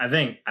 I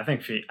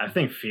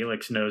think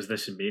Felix knows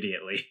this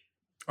immediately.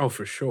 Oh,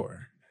 for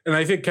sure. And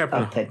I think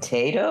Captain... A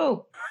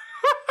potato?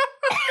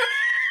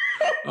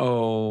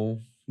 Oh,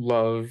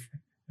 love.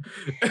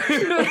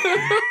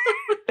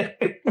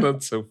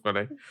 That's so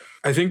funny.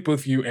 I think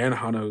both you and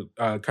Hano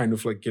kind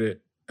of like get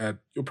it at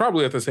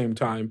probably at the same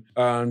time,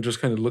 and just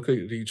kind of look at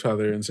each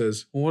other and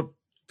says, what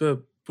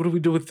do we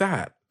do with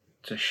that?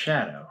 It's a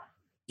shadow.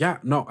 Yeah,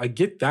 no, I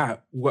get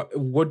that.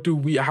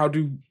 How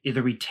do...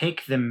 Either we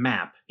take the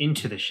map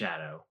into the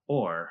shadow,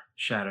 or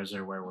shadows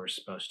are where we're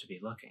supposed to be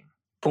looking.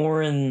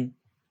 Thorin,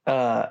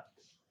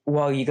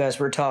 while you guys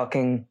were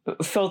talking,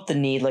 felt the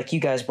need, like you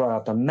guys brought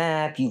out the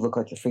map, you look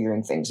like you're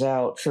figuring things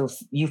out, so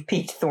you've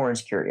piqued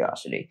Thorin's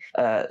curiosity.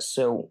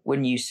 So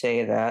when you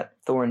say that,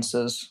 Thorin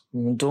says,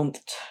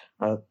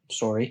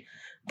 sorry,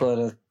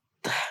 but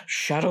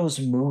shadows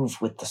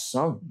move with the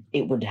sun.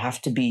 It would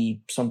have to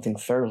be something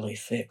fairly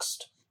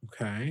fixed.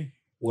 Okay.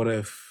 What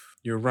if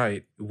you're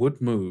right? It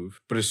would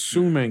move, but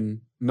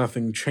assuming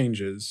nothing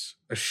changes,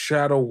 a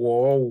shadow will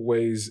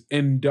always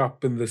end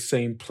up in the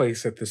same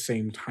place at the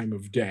same time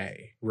of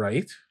day,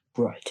 right?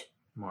 Right.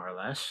 More or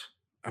less.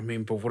 I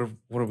mean, but what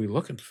are we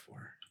looking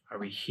for? Are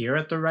we here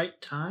at the right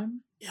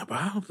time? Yeah, but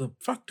how the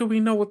fuck do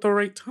we know what the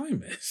right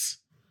time is?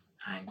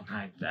 I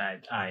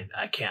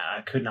can't.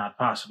 I could not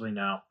possibly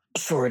know.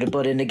 Sorry to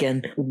butt in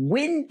again.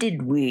 When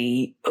did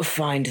we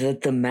find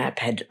that the map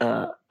had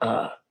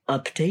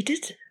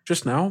updated?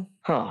 Just now.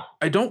 Huh.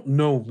 I don't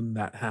know when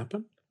that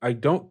happened.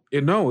 It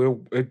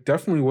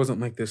definitely wasn't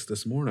like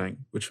this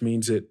morning, which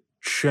means it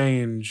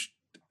changed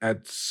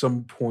at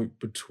some point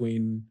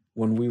between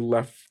when we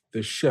left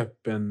the ship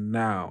and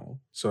now.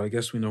 So I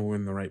guess we know we're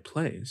in the right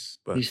place.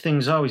 But these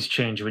things always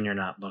change when you're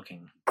not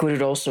looking. Could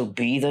it also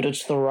be that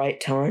it's the right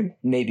time?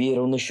 Maybe it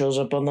only shows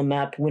up on the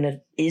map when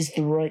it is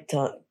the right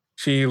time.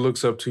 She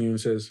looks up to you and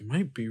says, "You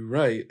might be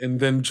right," and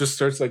then just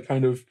starts like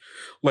kind of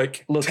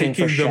like Looking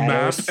taking for the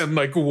map shadows. and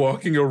like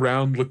walking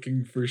around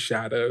looking for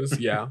shadows.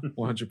 Yeah,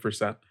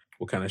 100%.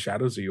 What kind of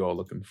shadows are you all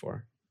looking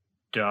for?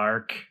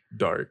 Dark.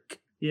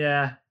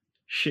 Yeah.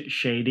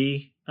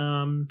 Shady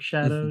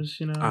shadows,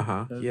 you know?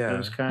 Uh-huh.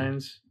 Those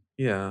kinds.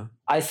 Yeah.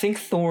 I think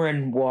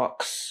Thorin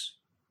walks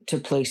to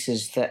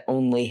places that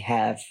only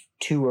have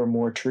 2 or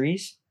more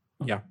trees.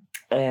 Yeah.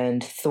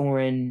 And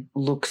Thorin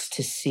looks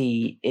to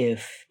see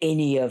if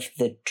any of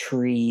the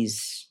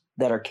trees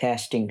that are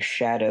casting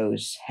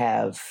shadows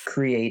have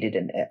created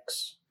an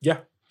X.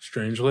 Yeah.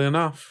 Strangely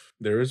enough,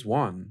 there is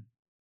one.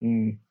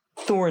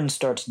 Thorin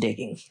starts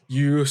digging.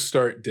 You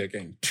start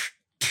digging.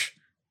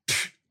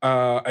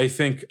 I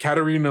think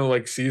Katarina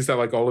like sees that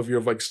like all of you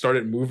have like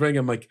started moving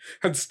and like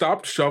had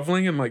stopped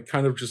shoveling and like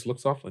kind of just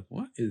looks off like,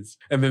 what is,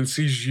 and then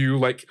sees you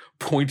like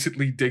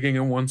pointedly digging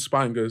in one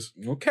spot and goes,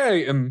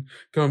 okay, and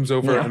comes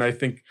over and I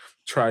think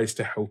tries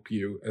to help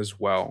you as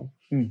well.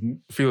 Mm-hmm.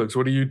 Felix,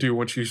 what do you do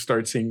once you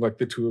start seeing like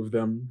the two of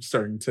them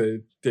starting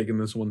to dig in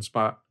this one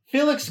spot?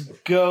 Felix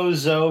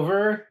goes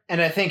over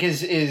and I think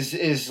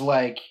is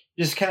like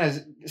just kind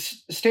of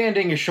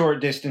standing a short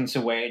distance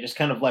away, just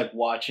kind of like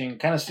watching,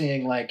 kind of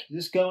seeing like, is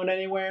this going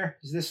anywhere?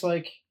 Is this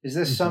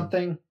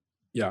something?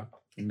 Yeah,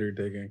 and they're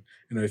digging.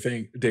 And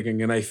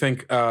I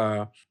think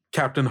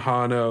Captain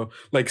Hano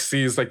like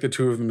sees like the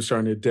two of them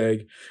starting to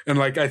dig, and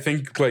like I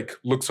think like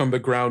looks on the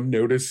ground,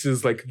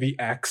 notices like the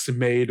X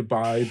made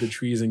by the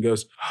trees and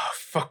goes, oh,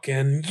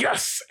 fucking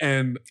yes,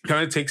 and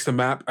kind of takes the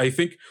map. I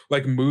think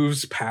like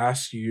moves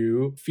past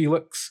you,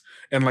 Felix,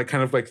 and like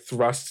kind of like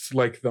thrusts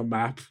like the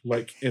map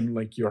like in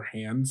like your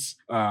hands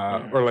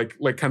or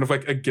like kind of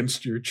like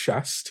against your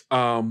chest,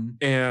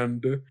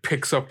 and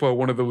picks up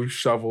one of the loose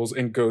shovels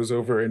and goes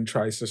over and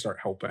tries to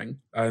start helping.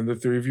 And the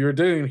 3 of you are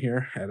digging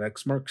here at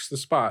X marks the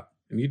spot.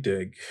 And you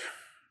dig.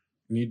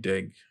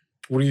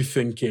 What are you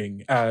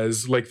thinking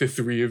as like the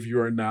 3 of you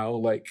are now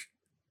like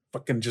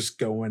fucking just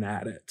going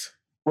at it.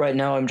 Right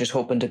now, I'm just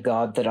hoping to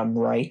God that I'm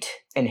right,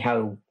 and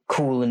how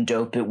cool and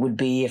dope it would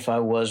be if I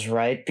was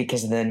right,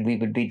 because then we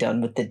would be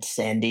done with the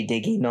sandy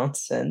diggy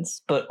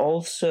nonsense. But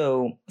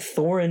also,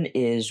 Thorin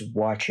is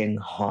watching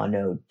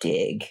Hano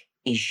dig.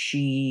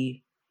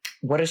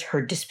 What is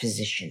her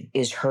disposition?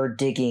 Is her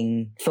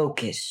digging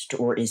focused,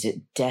 or is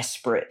it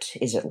desperate?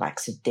 Is it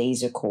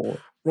lackadaisical?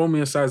 Roll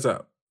me a size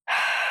up.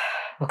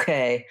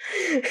 Okay.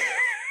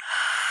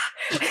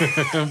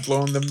 I'm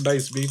blowing them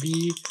dice,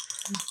 baby.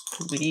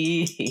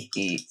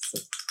 Please.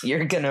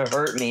 You're gonna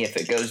hurt me if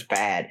it goes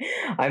bad.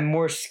 I'm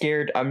more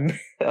scared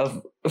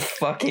of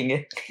fucking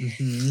it.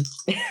 Mm-hmm.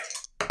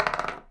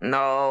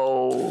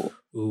 No.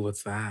 Ooh,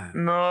 what's that?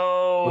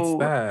 No. What's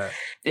that?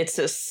 It's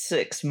a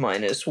 6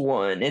 minus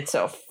 1. It's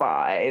a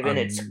 5, and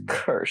it's a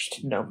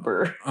cursed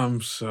number.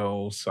 I'm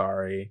so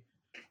sorry.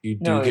 You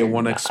do No, get you're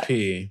 1 not.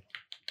 XP.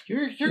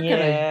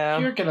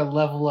 You're gonna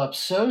level up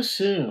so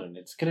soon.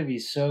 It's gonna be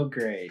so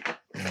great.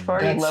 I've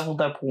already That's-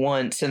 leveled up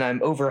once, and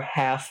I'm over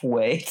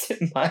halfway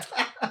to my...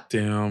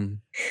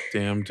 Damn.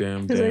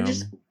 Because I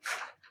just...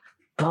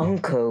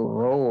 Bunko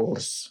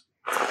rolls.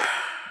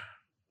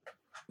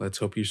 Let's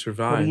hope you What do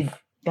survive. you...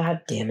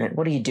 God damn it.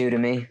 What do you do to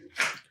me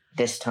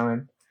this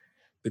time?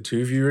 The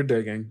 2 of you are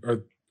digging,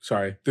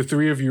 the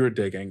 3 of you are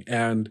digging,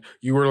 and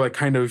you were like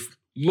kind of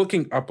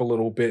looking up a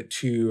little bit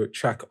to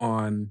check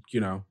on,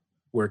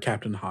 where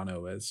Captain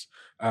Hano is,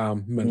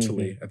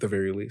 mentally at the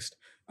very least.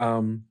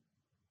 And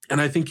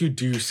I think you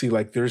do see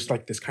like there's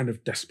like this kind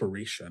of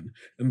desperation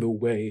in the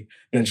way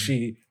that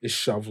she is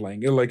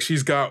shoveling. And like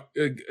she's got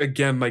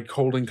again like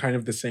holding kind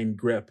of the same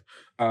grip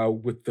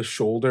with the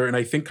shoulder, and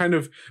I think kind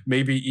of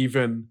maybe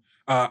even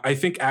I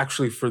think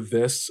actually for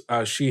this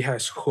she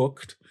has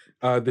hooked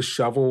the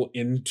shovel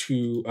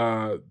into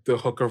the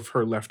hook of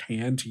her left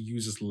hand to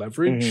use as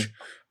leverage.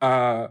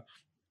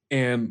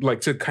 And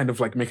like to kind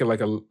of like make it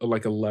like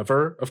a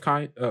lever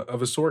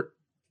of a sort.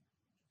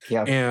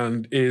 Yeah.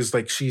 And is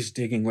like she's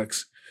digging like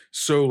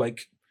so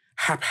like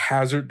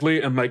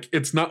haphazardly, and like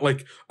it's not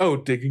like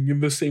digging in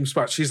the same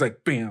spot. She's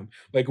like bam,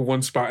 like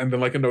one spot and then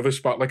like another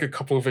spot like a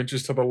couple of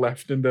inches to the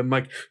left, and then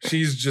like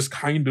she's just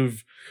kind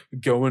of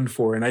going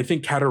for it. And I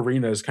think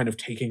Katarina is kind of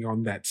taking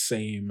on that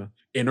same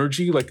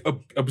energy, like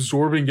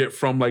absorbing it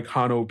from like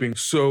Hano being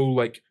so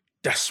like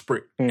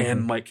desperate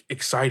and like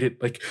excited,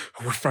 like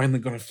we're finally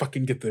gonna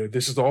fucking get there,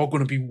 this is all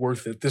gonna be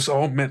worth it, this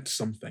all meant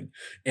something.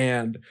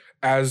 And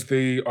as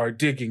they are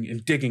digging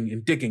and digging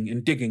and digging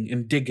and digging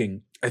and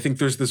digging, I think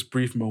there's this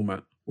brief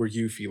moment where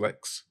you,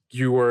 Felix,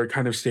 you are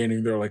kind of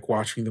standing there like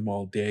watching them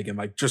all dig, and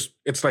like just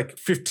it's like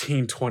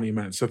 15-20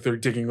 minutes that they're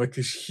digging like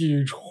this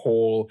huge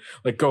hole,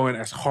 like going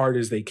as hard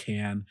as they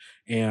can.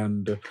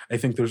 And I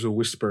think there's a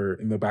whisper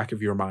in the back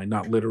of your mind,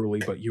 not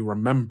literally, but you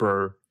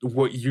remember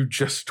what you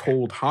just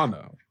told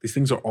Hano. These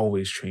things are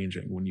always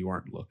changing when you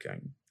aren't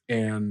looking.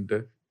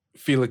 And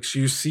Felix,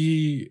 you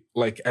see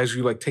like as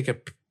you like take a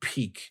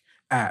peek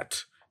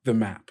at the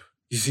map,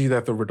 you see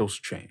that the riddle's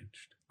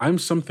changed. I'm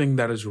something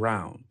that is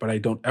round, but I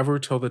don't ever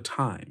tell the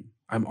time.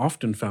 I'm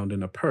often found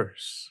in a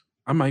purse.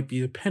 I might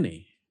be a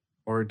penny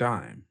or a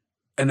dime.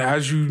 And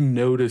as you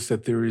notice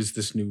that there is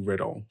this new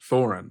riddle,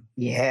 Thorin,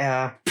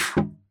 Yeah.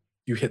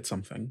 you hit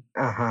something.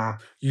 Uh-huh.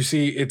 You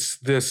see it's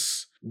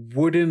this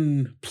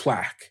wooden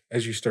plaque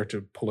as you start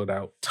to pull it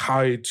out,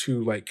 tied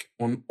to like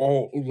on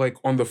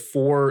the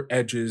 4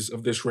 edges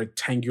of this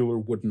rectangular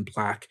wooden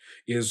plaque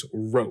is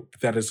rope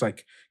that is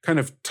like kind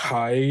of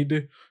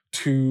tied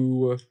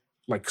to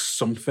like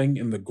something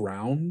in the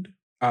ground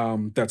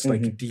that's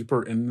like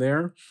deeper in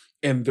there,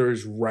 and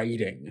there's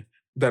writing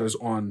that is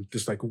on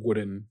this like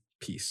wooden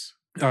piece.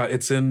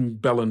 It's in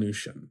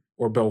Belanutian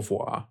or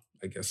Belvoir,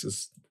 I guess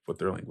is what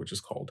their language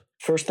is called.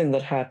 First thing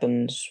that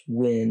happens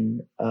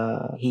when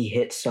he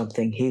hits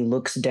something, he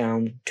looks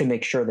down to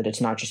make sure that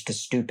it's not just a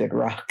stupid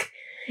rock,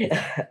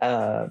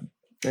 and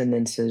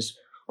then says,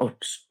 "Oh,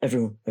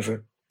 everyone."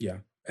 Yeah.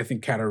 I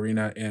think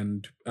Katarina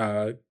and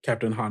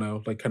Captain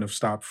Hano like kind of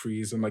stop,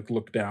 freeze, and like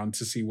look down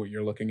to see what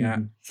you're looking at.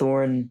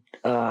 Thorin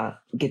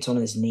gets on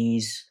his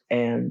knees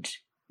and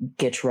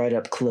gets right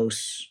up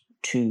close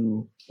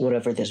to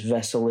whatever this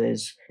vessel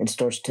is and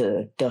starts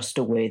to dust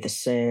away the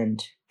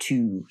sand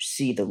to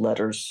see the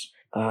letters.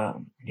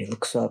 And he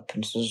looks up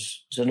and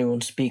says, "Does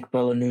anyone speak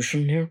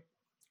Belanutian here?"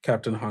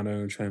 Captain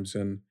Hano chimes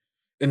in.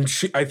 And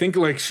I think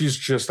like she's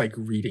just like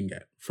reading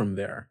it from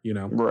there,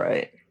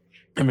 Right.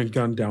 I'm in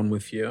Gun Down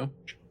with You.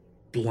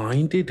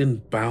 Blinded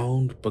and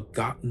bound,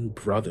 begotten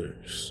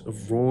brothers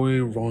of Roy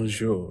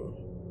Rongeur,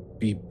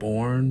 be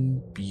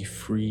born, be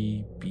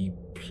free, be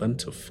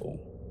plentiful.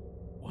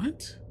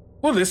 What?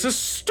 Well, this is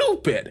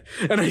stupid.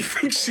 And I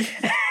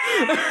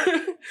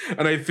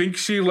think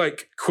she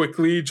like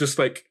quickly just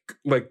like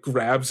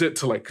grabs it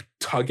to like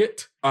tug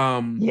it.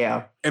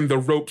 Yeah. And the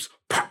ropes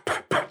pop,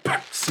 pop, pop,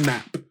 pop,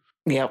 snap.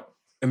 Yep.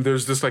 And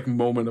there's this like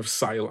moment of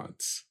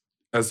silence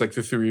as like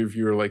the 3 of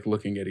you are like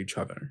looking at each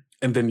other.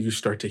 And then you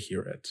start to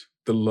hear it.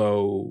 The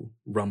low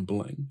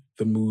rumbling,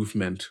 the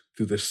movement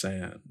through the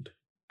sand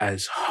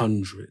as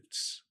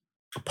hundreds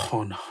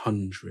upon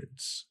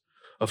hundreds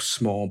of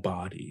small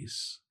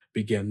bodies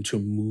begin to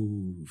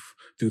move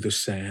through the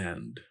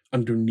sand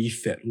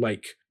underneath it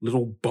like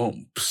little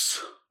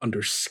bumps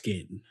under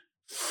skin,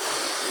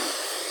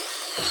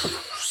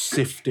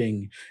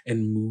 sifting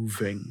and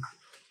moving.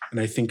 And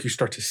I think you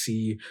start to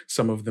see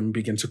some of them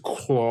begin to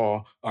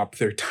claw up,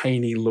 their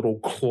tiny little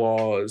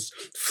claws,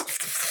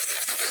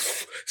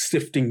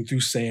 sifting through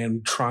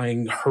sand,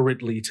 trying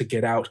hurriedly to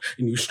get out.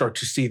 And you start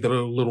to see their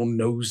little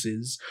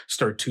noses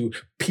start to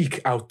peek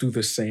out through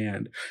the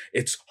sand.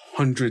 It's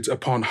hundreds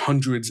upon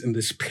hundreds in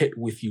this pit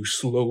with you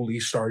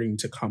slowly starting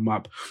to come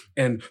up.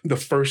 And the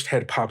first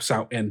head pops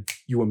out and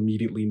you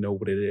immediately know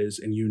what it is.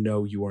 And you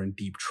know you are in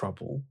deep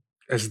trouble,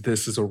 as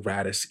this is a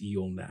Rattus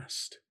eel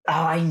nest. Oh,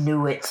 I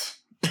knew it.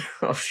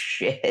 Oh,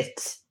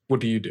 shit. What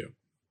do?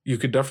 You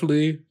could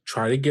definitely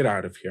try to get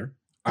out of here.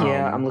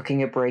 Yeah, I'm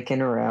looking at breaking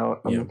her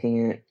out. I'm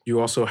looking at...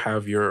 You also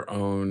have your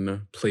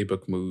own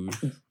playbook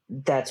move.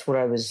 That's what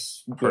I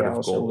was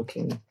also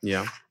looking.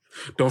 Yeah.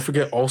 Don't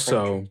forget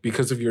also,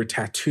 because of your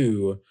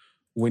tattoo,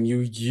 when you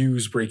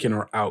use breaking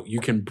her out, you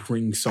can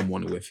bring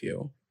someone with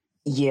you.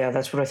 Yeah,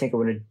 that's what I think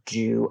I'm going to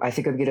do. I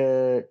think I'm going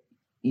to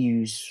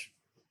use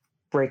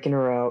breaking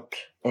her out,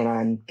 and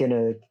I'm going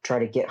to try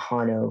to get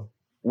Hano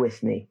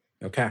with me.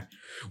 Okay.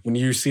 When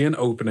you see an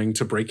opening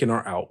to break in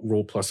or out,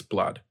 roll plus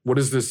blood. What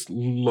does this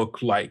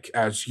look like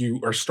as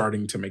you are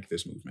starting to make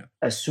this movement?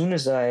 As soon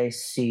as I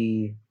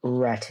see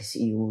Rattus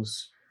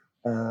eels,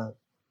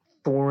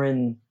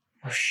 Thorin...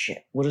 Oh,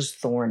 shit. What does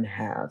Thorin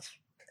have?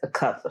 A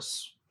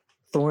cutlass.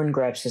 Thorin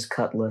grabs his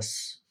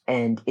cutlass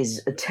and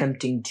is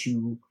attempting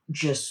to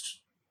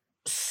just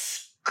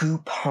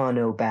scoop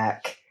Hano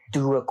back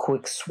through a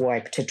quick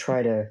swipe to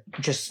try to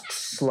just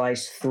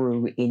slice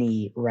through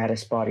any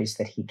Rattus bodies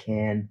that he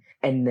can,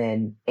 and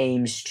then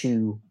aims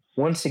to,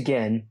 once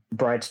again,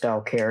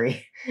 Bride-style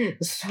carry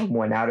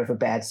someone out of a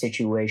bad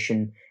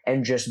situation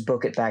and just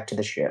book it back to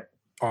the ship.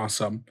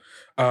 Awesome.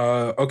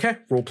 Okay,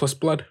 roll plus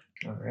blood.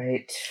 All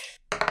right.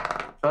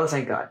 Oh,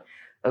 thank God.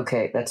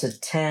 Okay, that's a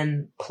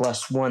 10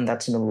 plus 1.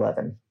 That's an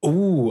 11.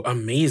 Ooh,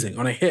 amazing.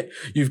 On a hit,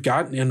 you've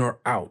gotten in or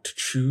out.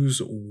 Choose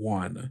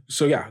one.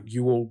 So yeah,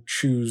 you will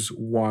choose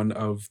one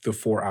of the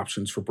 4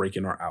 options for break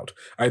in or out.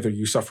 Either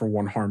you suffer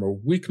 1 harm or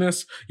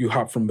weakness, you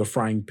hop from the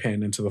frying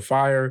pan into the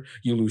fire,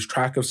 you lose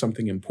track of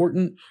something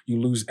important, you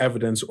lose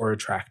evidence or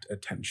attract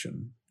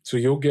attention. So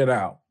you'll get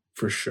out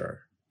for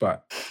sure.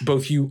 But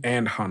both you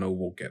and Hano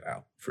will get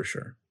out for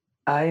sure.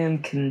 I am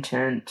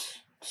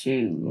content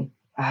to...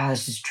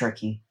 this is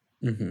tricky.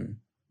 Mm-hmm.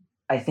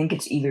 I think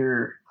it's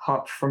either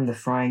hop from the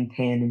frying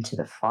pan into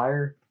the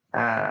fire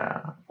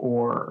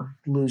or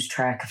lose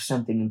track of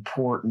something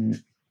important.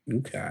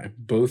 Okay.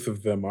 Both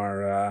of them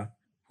are a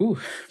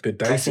bit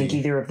dicey. I think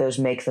either of those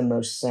make the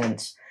most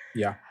sense.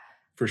 Yeah,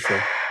 for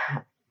sure.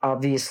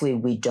 Obviously,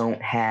 we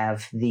don't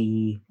have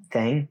the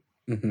thing.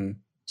 Mm-hmm.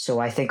 So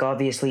I think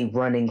obviously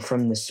running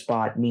from the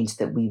spot means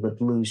that we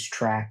would lose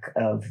track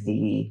of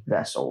the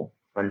vessel.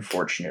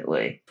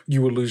 Unfortunately.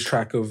 You will lose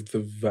track of the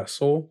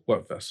vessel?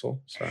 What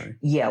vessel? Sorry.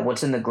 Yeah,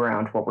 what's in the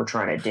ground, what we're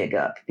trying to dig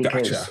up.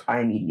 Because Gotcha.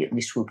 I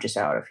immediately swooped us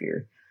out of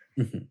here.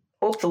 Mm-hmm.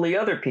 Hopefully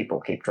other people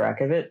keep track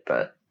of it,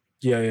 but...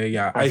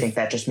 Yeah. I think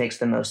that just makes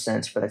the most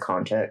sense for the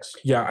context.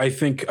 Yeah, I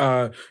think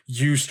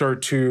you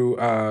start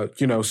to,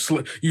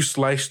 you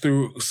slice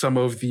through some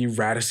of the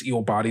Rattus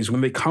eel bodies.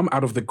 When they come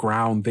out of the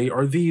ground, they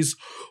are these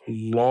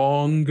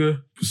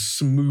long,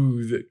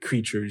 smooth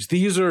creatures.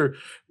 These are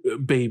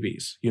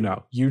babies,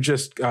 you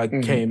just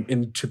came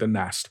into the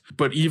nest.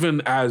 But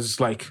even as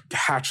like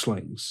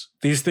hatchlings,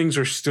 these things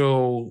are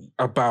still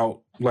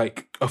about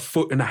like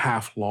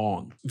 1.5 feet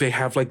long. They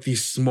have like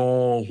these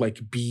small,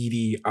 like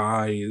beady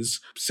eyes,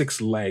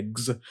 6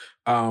 legs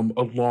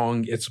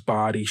along its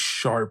body,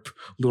 sharp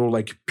little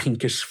like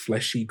pinkish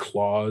fleshy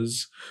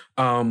claws,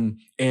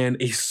 and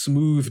a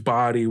smooth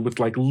body with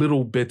like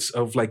little bits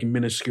of like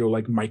minuscule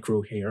like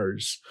micro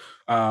hairs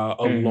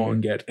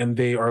along it. And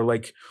they are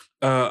like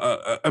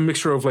a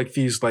mixture of like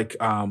these like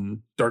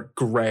dark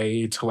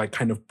gray to like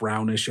kind of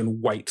brownish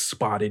and white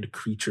spotted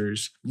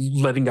creatures,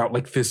 letting out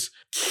like this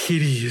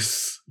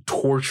hideous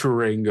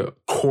torturing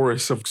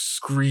chorus of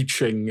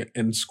screeching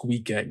and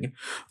squeaking.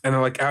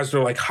 And like as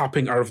they're like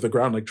hopping out of the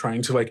ground, like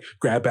trying to like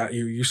grab at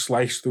you, you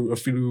slice through a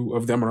few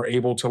of them and are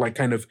able to like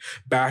kind of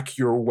back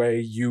your way,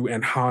 you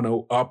and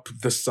Hano, up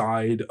the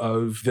side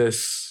of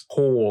this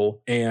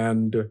hole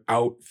and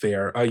out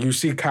there. You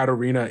see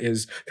Katarina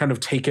is kind of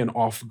taken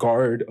off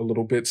guard a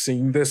little bit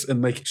seeing this,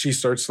 and like she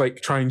starts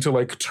like trying to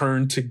like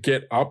turn to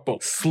get up,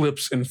 but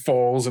slips and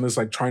falls and is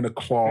like trying to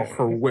claw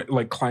her way,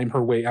 like climb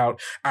her way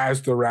out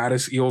as the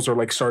Rattus eels are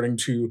like starting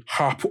to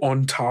hop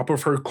on top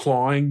of her,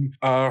 clawing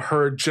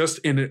her just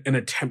in an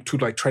attempt to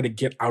like try to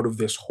get out of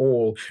this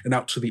hole and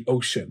out to the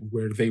ocean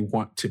where they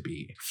want to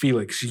be.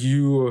 Felix,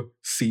 you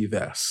see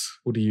this.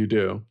 What do you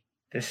do?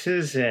 This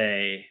is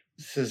a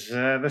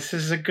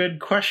good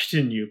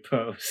question you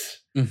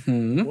pose.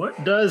 Mm-hmm.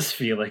 What does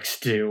Felix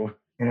do?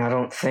 And I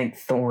don't think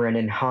Thorin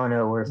and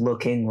Hano are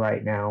looking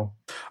right now.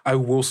 I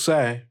will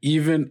say,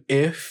 even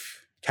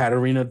if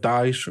Katarina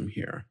dies from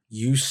here,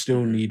 you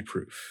still need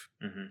proof.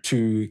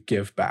 to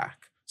give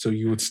back. So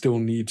you would still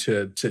need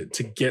to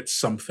get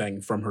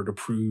something from her to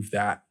prove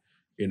that,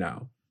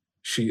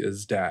 she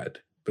is dead.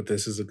 But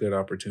this is a good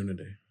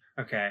opportunity.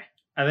 Okay.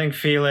 I think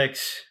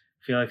Felix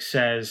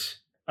says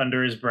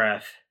under his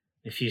breath,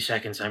 in a few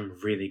seconds, I'm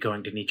really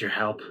going to need your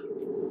help.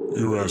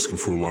 You're asking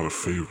for a lot of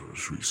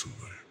favors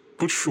recently,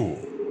 but sure.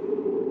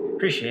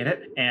 Appreciate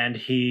it. And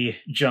he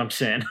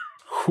jumps in.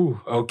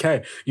 Whew,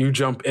 okay. You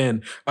jump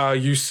in.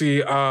 You see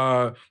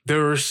there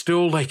are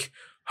still like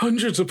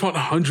hundreds upon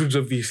hundreds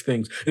of these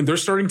things, and they're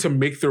starting to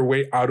make their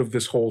way out of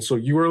this hole. So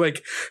you are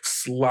like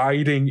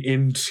sliding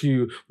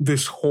into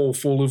this hole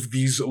full of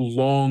these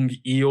long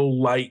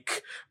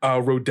eel-like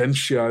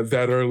rodentia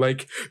that are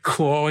like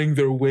clawing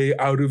their way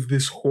out of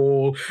this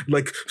hole,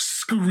 like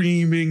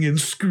screaming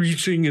and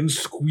screeching and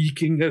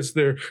squeaking as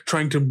they're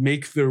trying to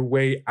make their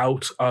way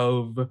out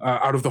of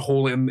the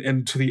hole and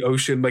into the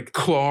ocean, like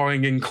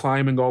clawing and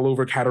climbing all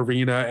over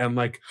Katarina, and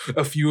like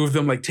a few of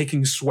them like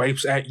taking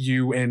swipes at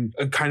you, and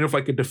kind of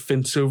like a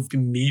defensive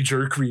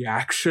knee-jerk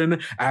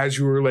reaction as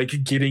you were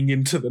like getting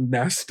into the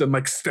nest and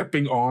like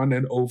stepping on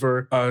and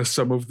over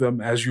some of them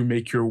as you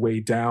make your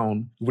way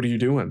down. What are you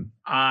doing?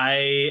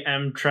 I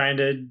am trying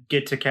to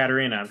get to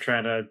Katarina. I'm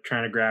trying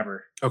to grab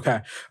her.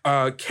 Okay.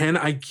 Can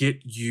I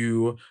get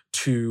you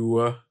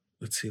to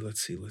let's see. What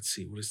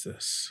is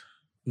this?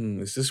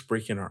 Is this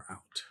breaking her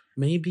out?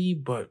 Maybe,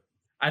 but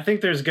I think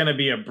there's going to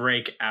be a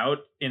breakout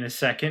in a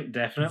second,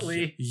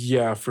 definitely.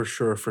 Yeah, for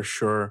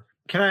sure.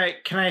 Can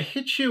I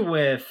hit you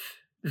with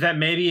that?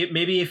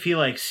 Maybe if he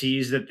like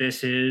sees that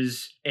this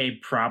is a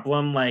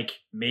problem, like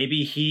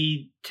maybe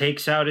he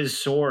takes out his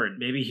sword.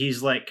 Maybe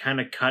he's like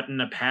kind of cutting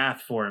a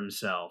path for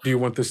himself. Do you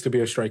want this to be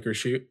a strike or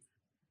shoot?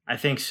 I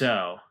think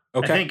so.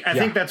 Okay. I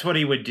think that's what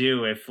he would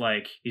do if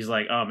like he's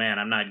like, oh man,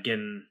 I'm not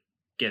getting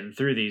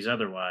through these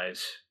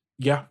otherwise.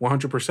 Yeah,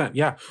 100%.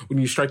 Yeah. When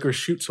you strike or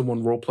shoot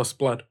someone, roll plus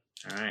blood.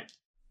 All right.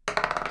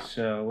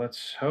 So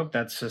let's hope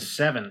that's a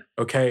 7.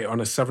 Okay, on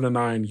a 7 to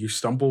 9, you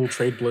stumble,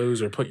 trade blows,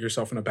 or put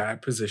yourself in a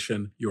bad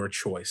position. Your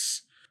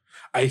choice.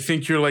 I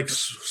think you're like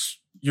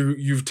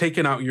you've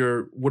taken out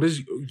you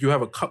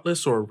have a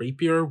cutlass or a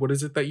rapier? What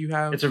is it that you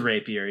have? It's a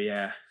rapier,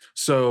 yeah.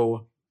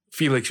 So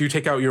Felix, you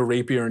take out your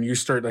rapier and you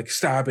start like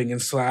stabbing and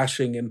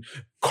slashing and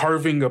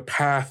carving a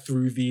path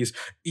through these.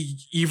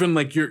 Even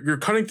like you're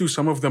cutting through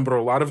some of them, but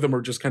a lot of them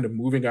are just kind of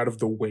moving out of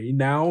the way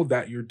now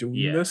that you're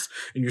doing this,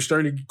 and you're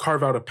starting to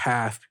carve out a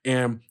path,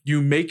 and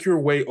you make your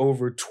way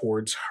over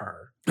towards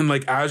her. And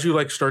like as you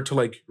like start to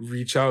like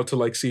reach out to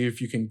like see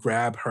if you can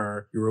grab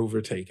her, you're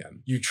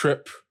overtaken. You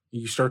trip,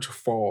 you start to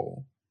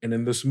fall, and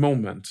in this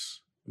moment,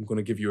 I'm going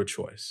to give you a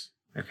choice.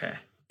 Okay.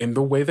 In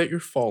the way that you're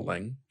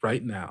falling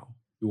right now,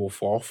 you will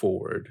fall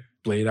forward,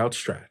 blade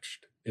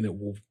outstretched, and it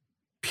will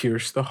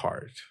pierce the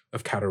heart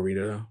of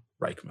Katarina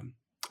Reichman.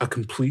 A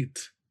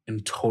complete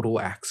and total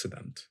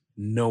accident.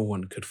 No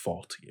one could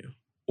fault you.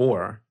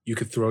 Or you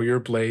could throw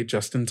your blade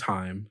just in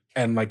time,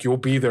 and like you'll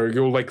be there.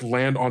 You'll like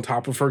land on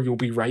top of her. You'll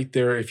be right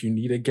there. If you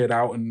need to get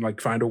out and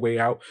like find a way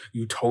out,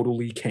 you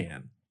totally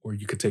can. Or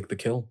you could take the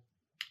kill.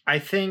 I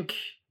think.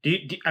 Do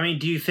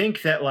you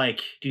think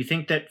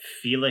that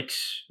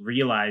Felix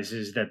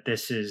realizes that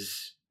this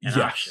is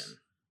an option?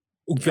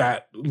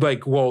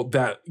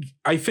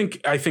 I think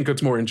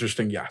it's more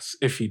interesting, yes,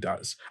 if he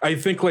does. I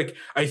think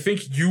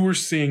you were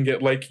seeing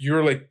it like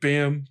you're like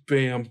bam,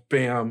 bam,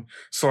 bam,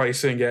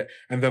 slicing it,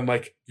 and then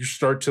like you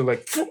start to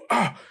like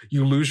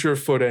you lose your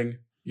footing,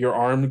 your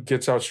arm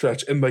gets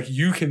outstretched, and like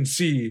you can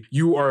see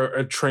you are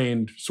a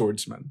trained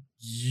swordsman.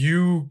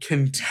 You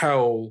can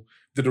tell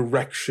the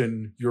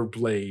direction your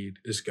blade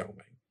is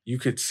going. You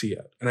could see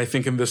it. And I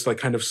think in this like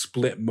kind of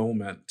split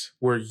moment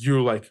where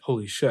you're like,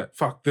 holy shit,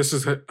 fuck, this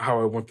is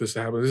how I want this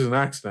to happen. This is an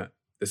accident.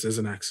 This is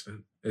an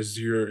accident. As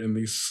you're in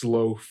the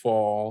slow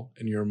fall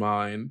in your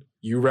mind,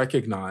 you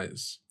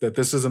recognize that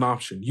this is an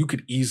option. You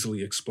could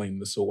easily explain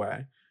this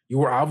away. You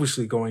were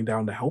obviously going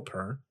down to help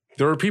her.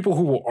 There are people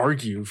who will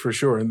argue for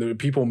sure, and the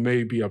people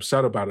may be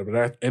upset about it, but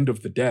at the end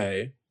of the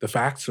day, the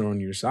facts are on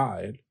your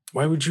side.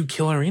 Why would you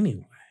kill her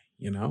anyway?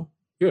 You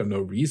have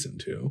no reason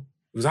to.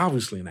 It was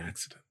obviously an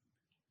accident.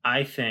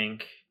 I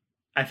think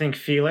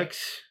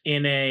Felix,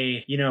 in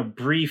a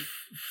brief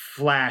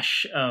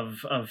flash of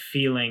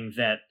feeling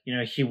that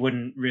he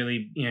wouldn't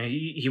really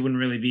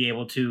be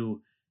able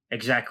to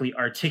exactly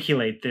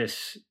articulate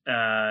this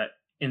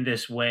in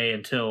this way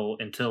until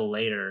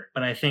later.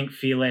 But I think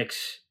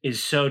Felix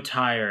is so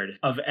tired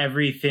of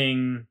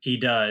everything he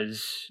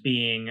does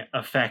being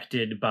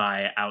affected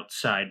by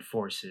outside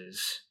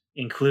forces,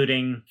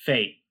 including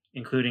fate,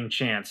 including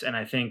chance. And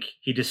I think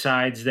he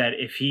decides that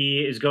if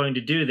he is going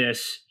to do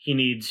this, he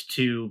needs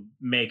to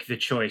make the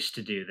choice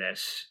to do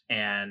this.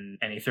 And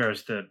he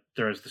throws the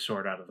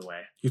sword out of the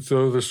way. You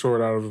throw the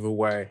sword out of the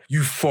way.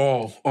 You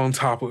fall on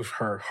top of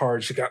her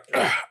hard. She got,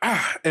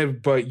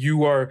 but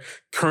you are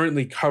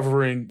currently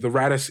covering the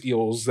Radis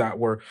eels that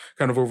were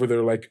kind of over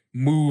there, like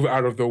move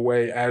out of the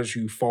way as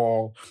you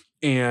fall.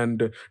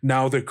 and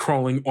now they're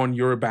crawling on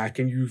your back,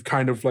 and you've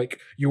kind of like,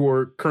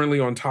 you're currently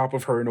on top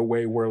of her in a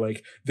way where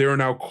like they're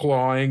now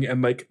clawing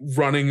and like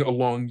running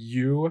along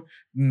you,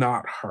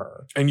 not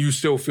her. And you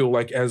still feel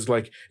like, as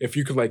like, if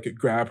you could like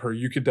grab her,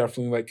 you could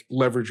definitely like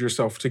leverage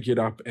yourself to get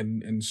up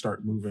and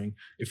start moving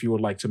if you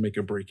would like to make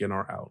a break in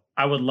or out.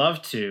 I would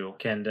love to,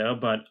 Kendo,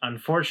 but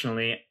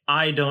unfortunately,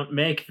 I don't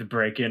make the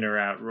break in or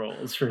out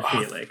rolls for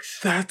Felix.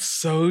 That's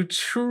so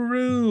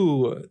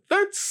true.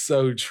 That's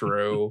so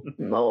true.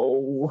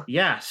 No.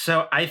 Yeah,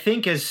 so I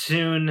think as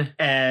soon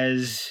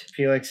as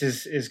Felix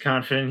is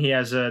confident he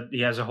has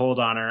a hold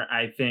on her,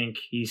 I think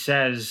he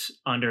says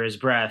under his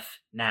breath,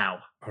 "Now."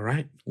 All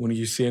right. When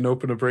you see an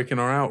open, a break in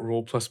or out,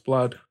 roll plus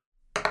blood.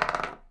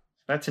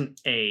 That's an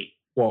 8.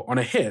 Well, on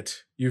a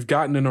hit, you've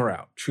gotten in or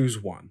out.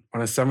 Choose one.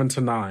 On a 7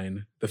 to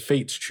 9, the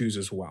fates choose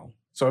as well.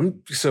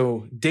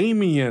 So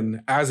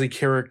Damien as a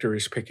character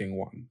is picking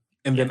one,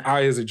 and then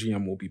I as a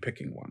GM will be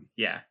picking one.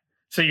 Yeah.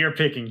 So you're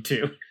picking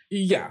 2.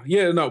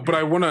 Yeah, no, but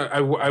I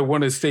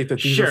wanna state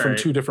that these are from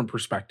 2 different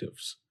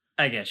perspectives.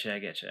 I get you.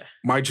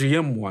 My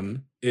GM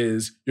one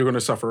is you're gonna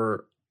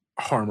suffer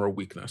harm or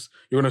weakness.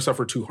 You're gonna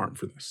suffer 2 harm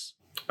for this.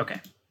 Okay.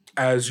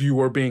 As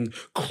you are being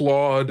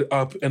clawed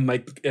up and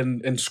like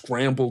and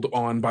scrambled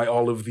on by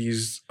all of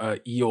these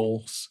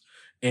eels.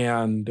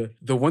 And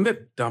the one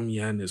that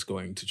Damien is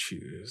going to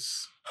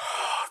choose,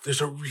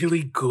 there's a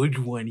really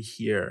good one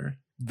here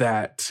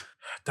that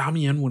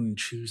Damien wouldn't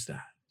choose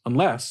that.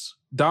 Unless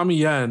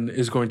Damien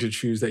is going to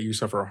choose that you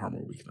suffer a harm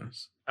or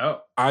weakness.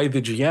 Oh. I,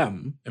 the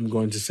GM, am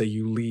going to say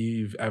you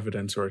leave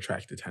evidence or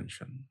attract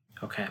attention.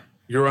 Okay.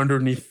 You're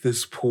underneath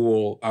this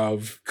pool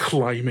of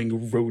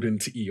climbing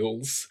rodent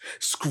eels,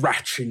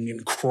 scratching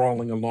and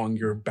crawling along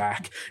your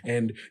back,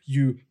 and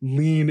you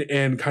lean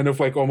in, kind of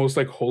like almost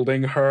like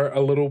holding her a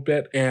little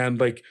bit, and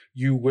like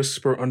you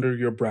whisper under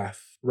your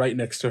breath right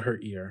next to her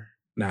ear,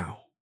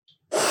 "Now."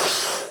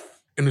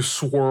 In a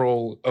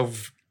swirl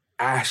of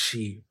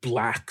ashy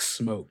black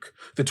smoke,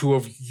 the 2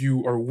 of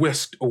you are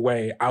whisked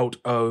away out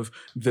of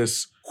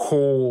this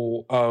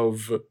hole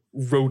of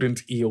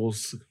rodent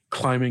eels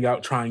climbing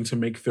out, trying to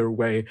make their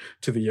way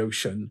to the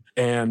ocean.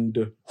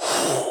 And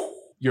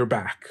you're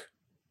back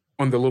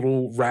on the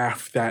little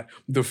raft that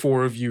the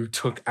 4 of you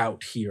took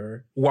out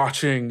here,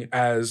 watching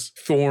as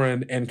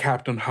Thorin and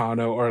Captain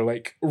Hano are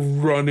like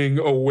running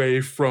away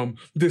from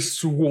this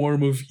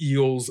swarm of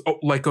eels,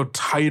 like a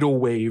tidal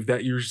wave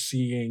that you're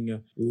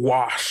seeing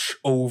wash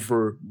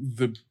over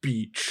the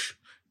beach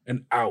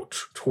and out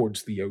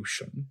towards the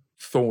ocean.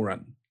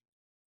 Thorin,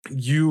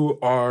 you're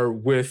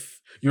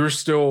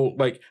still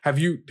like, have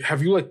you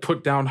like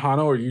put down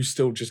Hano, or are you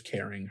still just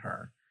carrying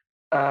her?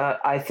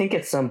 I think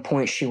at some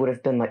point she would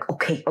have been like,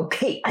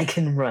 okay, I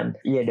can run,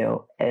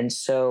 And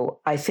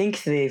so I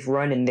think they've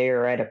run, and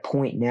they're at a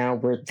point now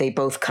where they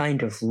both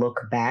kind of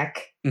look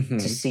back to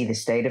see the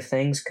state of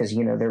things, because,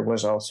 there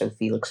was also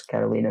Felix and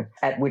Catalina.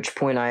 At which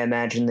point I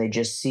imagine they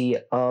just see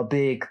a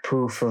big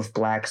poof of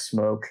black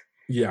smoke.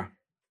 Yeah.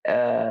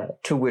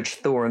 To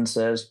which Thorin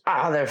says,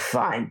 they're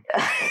fine.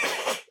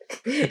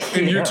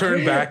 And you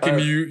turn back and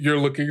you're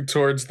looking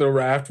towards the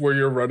raft where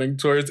you're running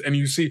towards, and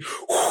you see,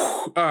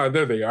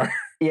 there they are.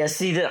 Yeah,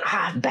 see the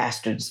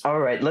bastards. All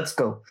right, let's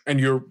go. And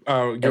you're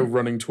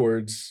running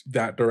towards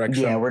that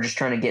direction. Yeah, we're just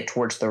trying to get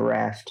towards the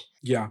raft.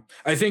 Yeah,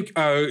 I think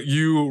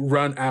you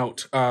run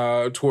out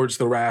towards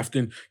the raft,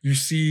 and you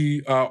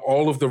see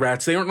all of the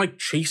rats. They aren't like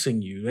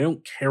chasing you. They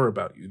don't care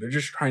about you. They're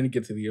just trying to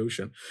get to the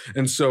ocean.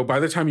 And so by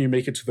the time you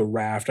make it to the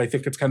raft, I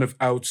think it's kind of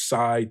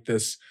outside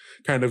this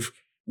kind of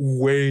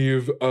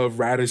wave of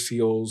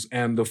radiseals,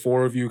 and the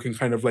 4 of you can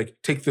kind of like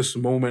take this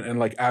moment, and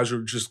like as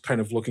you're just kind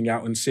of looking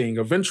out and seeing,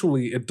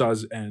 eventually it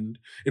does end.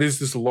 It is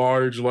this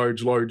large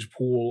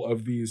pool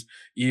of these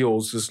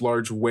eels, this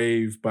large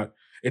wave, but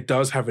it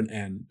does have an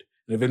end.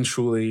 And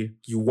eventually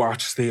you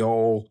watch they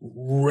all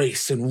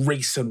race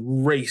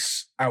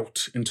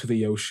out into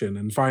the ocean.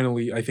 And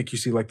finally, I think you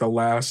see like the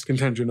last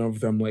contingent of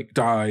them like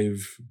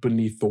dive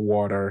beneath the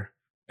water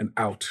and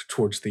out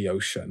towards the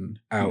ocean,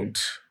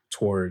 out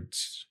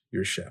towards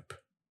your ship.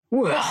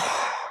 Well,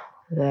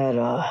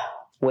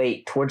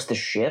 wait, towards the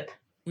ship?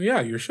 Well,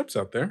 yeah, your ship's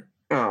out there.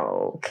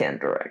 Oh,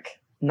 Kendrick.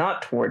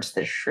 Not towards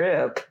the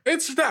ship.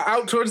 It's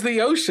out towards the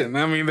ocean.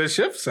 I mean, the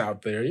ship's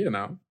out there,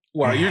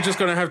 Well, you're just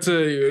going to have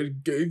to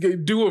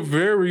do a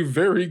very,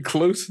 very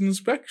close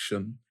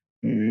inspection.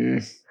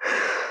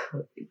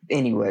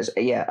 Anyways,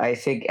 yeah, I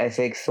think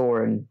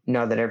Thorin,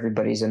 now that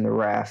everybody's in the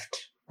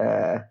raft,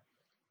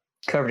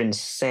 covered in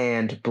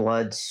sand,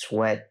 blood,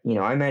 sweat,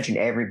 I imagine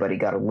everybody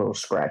got a little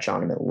scratch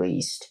on him at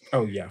least.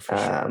 Oh, yeah, for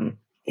sure.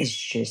 It's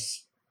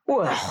just,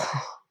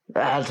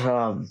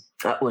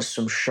 that was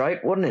some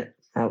shite, wasn't it?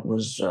 That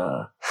was,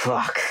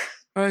 fuck.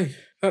 And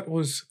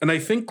I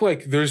think,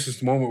 like, there's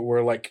this moment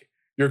where, like,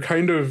 you're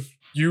kind of,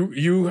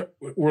 you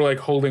were, like,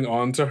 holding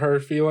on to her,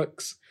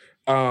 Felix.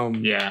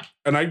 Yeah.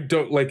 And I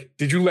don't, like,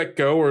 did you let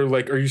go, or,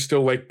 like, are you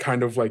still, like,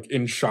 kind of, like,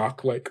 in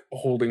shock, like,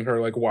 holding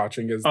her, like,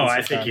 watching as this I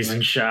is think he's in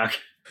happening? shock.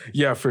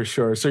 Yeah, for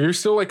sure. So you're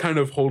still like kind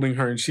of holding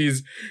her and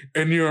she's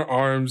in your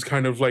arms,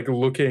 kind of like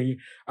looking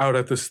out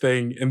at this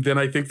thing. And then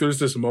I think there's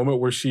this moment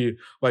where she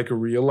like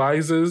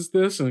realizes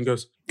this and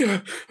goes,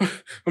 yeah,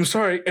 I'm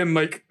sorry. And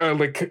like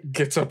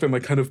gets up and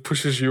like kind of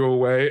pushes you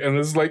away and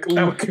is like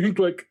looking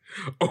like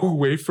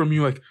away from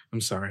you. Like,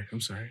 I'm sorry.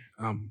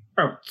 Don't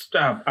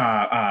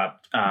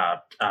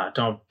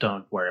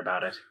worry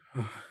about it.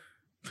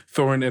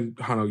 Thorin and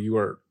Hano, you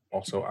are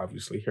also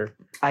obviously here.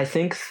 I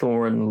think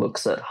Thorin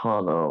looks at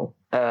Hano,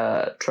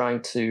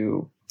 trying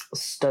to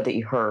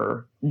study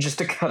her just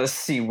to kind of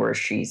see where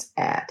she's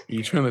at.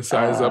 You trying to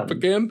size up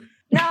again?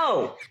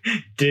 No!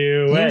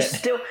 Do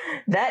it.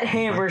 That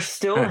hammer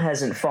still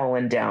hasn't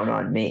fallen down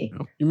on me.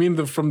 You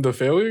mean from the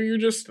failure you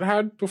just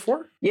had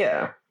before?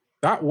 Yeah.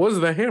 That was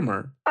the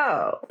hammer.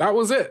 Oh. That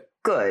was it.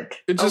 Good.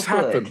 It just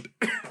happened.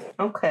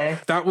 Okay.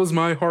 That was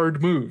my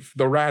hard move,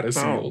 the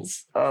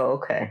Radaseals. Oh,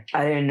 okay.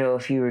 I didn't know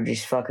if you were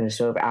just fucking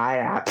us over.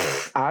 I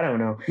don't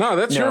know. No,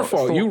 that's your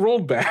fault. You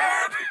rolled bad.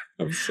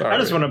 I'm sorry. I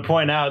just want to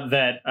point out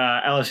that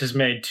Ellis has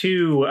made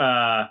 2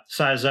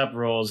 size up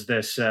rolls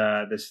this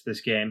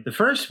game. The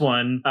first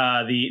one,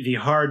 the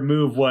hard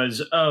move was,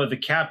 the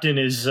captain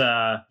is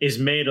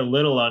made a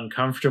little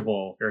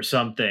uncomfortable or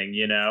something,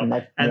 you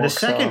know. And the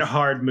second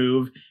hard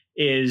move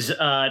is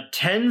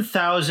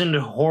 10,000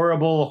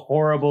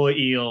 horrible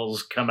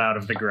eels come out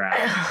of the ground.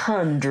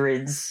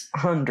 Hundreds.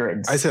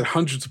 I said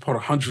hundreds upon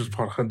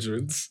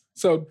hundreds.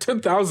 So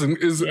 10,000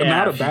 is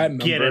not a bad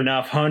number. Get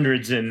enough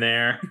hundreds in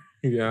there.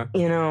 Yeah.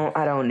 You know,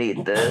 I don't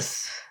need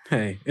this.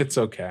 Hey, it's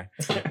okay.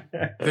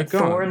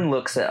 Thorin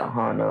looks at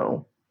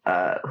Hano,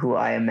 who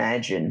I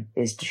imagine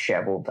is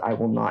disheveled. I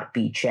will not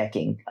be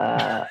checking.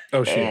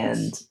 She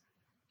is.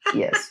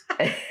 Yes.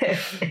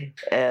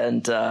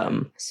 And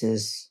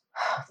says,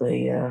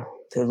 they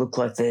look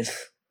like they've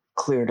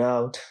cleared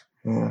out.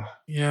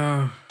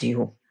 Yeah. Do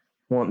you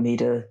want me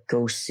to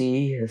go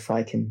see if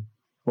I can?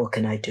 What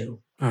can I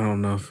do? I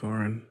don't know,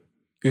 Thorin.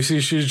 You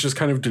see, she's just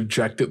kind of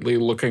dejectedly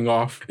looking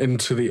off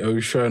into the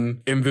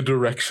ocean in the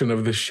direction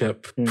of the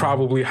ship,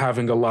 probably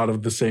having a lot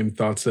of the same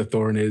thoughts that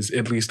Thorin is,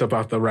 at least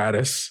about the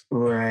Radis.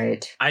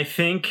 Right. I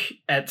think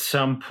at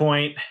some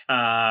point,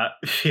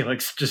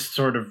 Felix just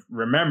sort of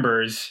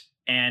remembers,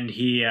 and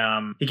he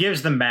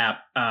gives the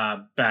map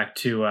back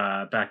to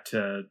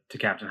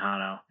Captain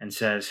Hano and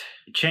says,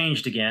 "It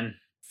changed again."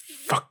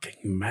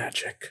 Fucking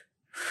magic.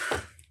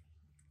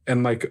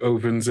 And like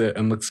opens it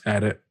and looks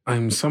at it.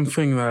 I'm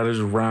something that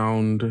is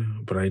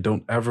round, but I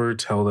don't ever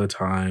tell the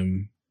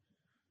time.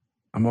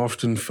 I'm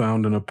often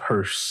found in a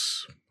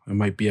purse. It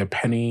might be a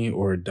penny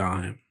or a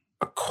dime.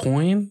 A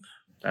coin?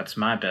 That's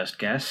my best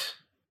guess.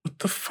 What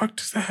the fuck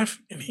does that have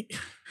any?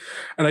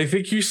 And I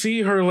think you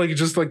see her like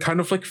just like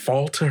kind of like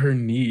fall to her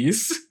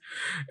knees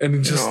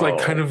and just like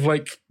kind of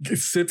like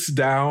sits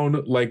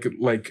down like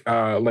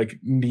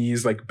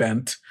knees like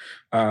bent,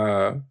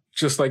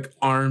 just like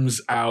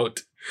arms out.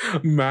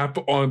 Map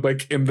on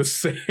like in the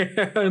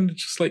sand,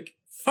 just like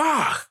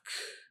fuck.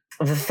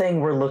 The thing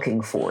we're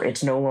looking for,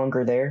 it's no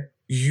longer there.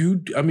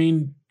 I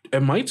mean, it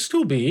might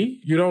still be.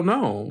 You don't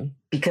know.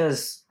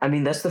 Because, I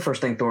mean, that's the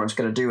first thing Thorin's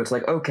going to do. It's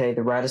like, okay,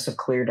 the Radis have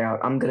cleared out.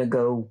 I'm going to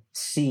go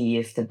see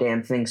if the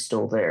damn thing's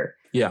still there.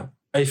 Yeah.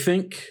 I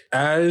think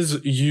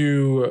as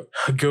you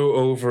go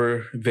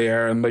over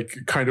there and like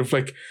kind of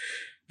like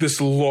this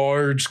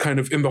large kind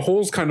of, and the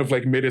hole's kind of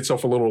like made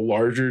itself a little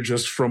larger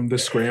just from the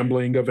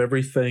scrambling of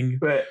everything.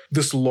 Right.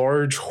 This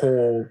large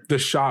hole, the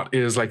shot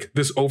is like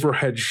this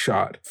overhead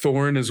shot.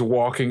 Thorin is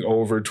walking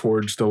over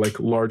towards the like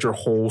larger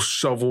hole.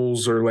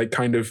 Shovels are like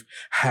kind of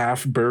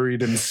half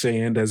buried in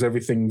sand as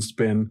everything's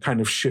been kind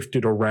of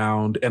shifted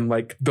around, and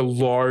like the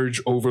large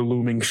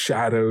overlooming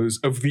shadows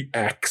of the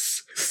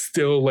X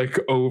still like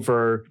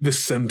over the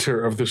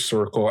center of the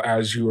circle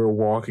as you are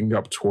walking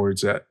up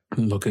towards it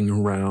and looking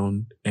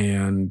around.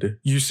 And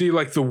you see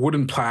like the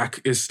wooden plaque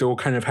is still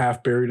kind of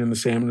half buried in the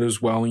sand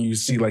as well. And you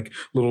see like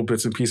little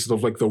bits and pieces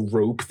of like the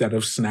rope that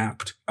have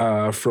snapped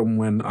from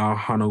when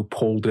Hano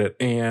pulled it.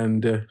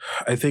 And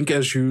I think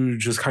as you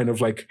just kind of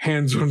like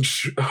hands on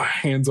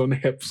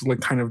hips,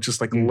 like kind of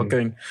just like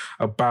looking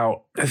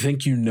about, I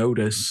think you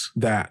notice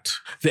that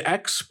the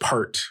X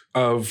part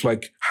of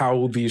like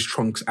how these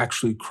trunks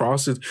actually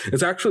cross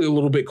it's actually a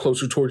little bit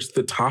closer towards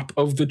the top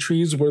of the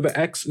trees where the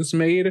X is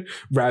made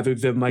rather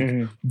than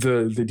like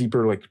the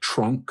deeper like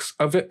trunks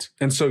of it.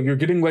 And so you're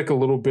getting like a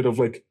little bit of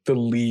like the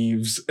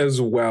leaves as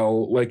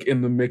well, like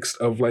in the mix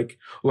of like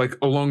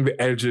along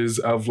the edges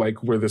of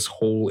like where this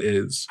hole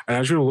is. And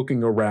as you're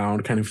looking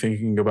around, kind of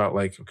thinking about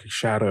like, okay,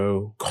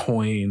 shadow,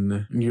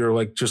 coin, and you're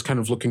like just kind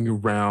of looking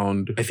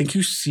around, I think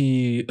you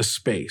see a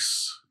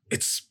space.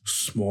 It's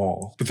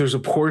small, but there's a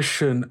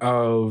portion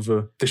of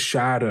the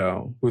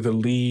shadow where the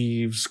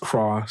leaves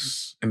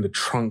cross and the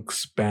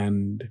trunks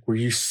bend, where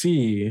you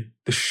see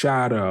the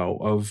shadow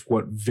of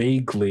what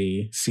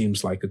vaguely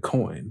seems like a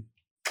coin.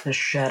 A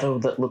shadow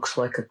that looks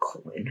like a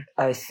coin.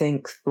 I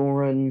think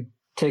Thorin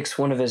takes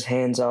one of his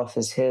hands off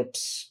his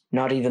hips,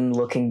 not even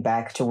looking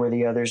back to where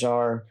the others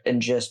are,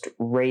 and just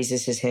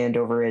raises his hand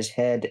over his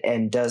head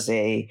and does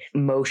a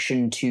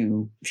motion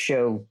to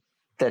show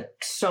that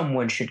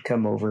someone should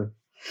come over.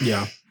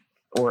 Yeah.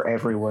 Or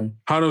everyone.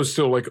 Hano's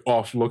still like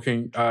off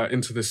looking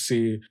into the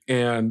sea,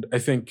 and I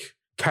think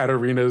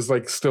Katarina's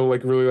like still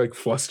like really like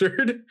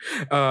flustered,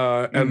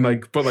 and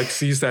like but like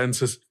sees that and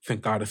says,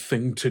 "Thank God, a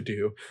thing to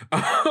do,"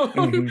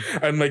 and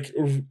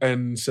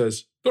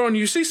says, "Thorin,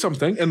 you see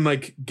something?" and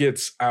like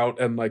gets out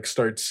and like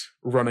starts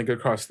running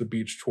across the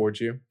beach towards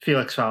you.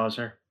 Felix follows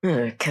her.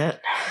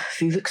 Cat,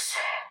 Felix,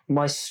 am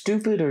I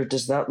stupid, or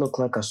does that look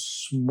like a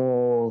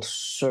small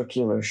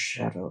circular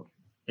shadow?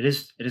 It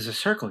is a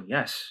circle,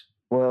 yes.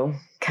 Well,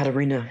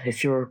 Katarina,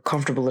 if you're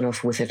comfortable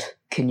enough with it,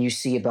 can you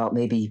see about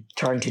maybe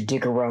trying to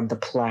dig around the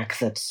plaque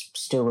that's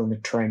still in the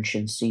trench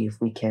and see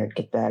if we can't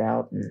get that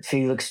out? And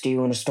Felix, do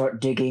you want to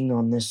start digging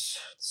on this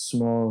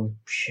small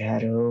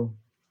shadow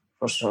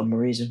for some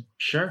reason?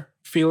 Sure.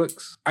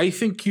 Felix, I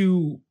think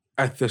you,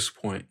 at this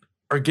point,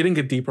 are getting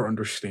a deeper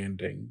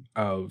understanding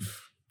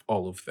of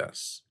all of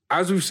this.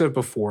 As we've said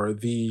before,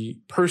 the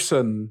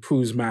person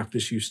whose map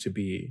this used to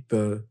be,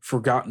 the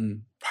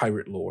Forgotten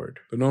Pirate Lord,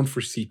 but known for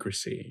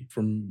secrecy,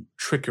 from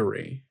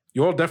trickery,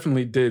 you all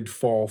definitely did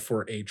fall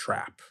for a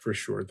trap, for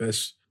sure. The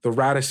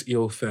Radis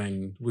eel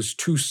thing was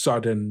too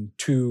sudden,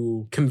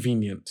 too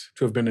convenient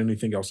to have been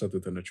anything else other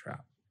than a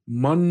trap.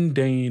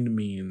 Mundane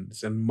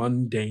means and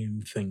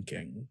mundane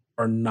thinking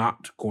are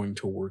not going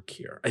to work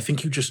here. I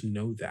think you just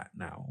know that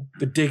now.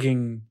 The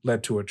digging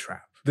led to a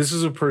trap. This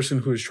is a person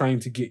who is trying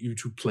to get you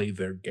to play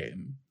their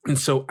game. And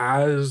so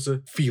as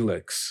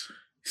Felix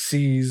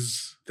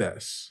sees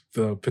this,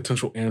 the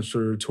potential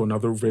answer to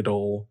another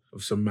riddle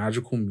of some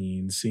magical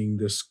means, seeing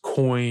this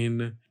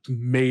coin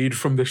made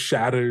from the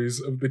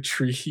shadows of the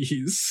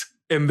trees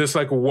in this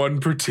like one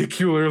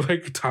particular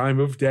like time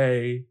of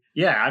day.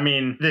 Yeah, I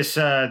mean, this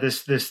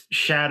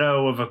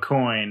shadow of a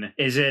coin,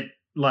 is it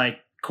like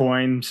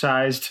coin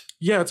sized?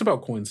 Yeah, it's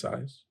about coin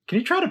size. Can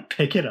you try to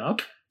pick it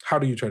up? How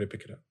do you try to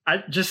pick it up?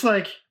 I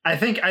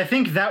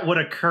think that would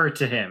occur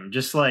to him.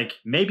 Just like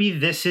maybe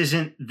this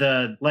isn't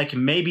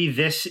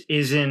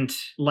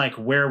like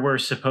where we're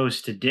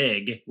supposed to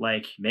dig.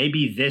 Like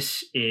maybe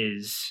this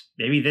is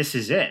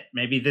it.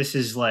 Maybe this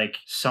is like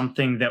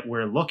something that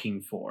we're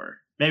looking for.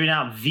 Maybe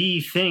not the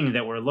thing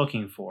that we're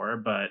looking for,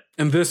 but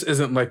and this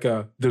isn't like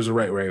there's a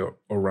right way or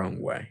a wrong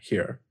way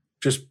here.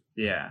 Just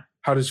yeah.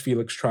 How does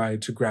Felix try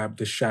to grab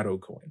the shadow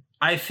coin?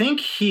 I think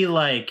he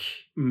like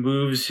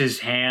moves his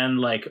hand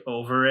like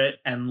over it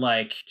and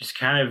like just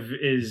kind of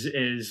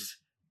is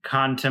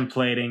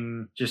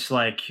contemplating just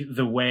like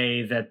the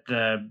way that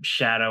the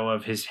shadow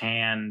of his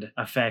hand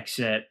affects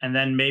it, and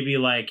then maybe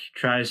like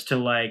tries to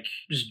like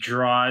just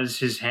draws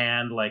his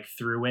hand like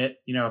through it,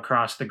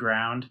 across the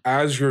ground.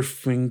 As your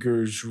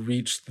fingers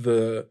reach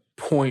the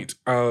point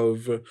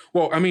of,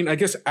 I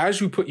guess as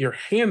you put your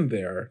hand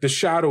there, the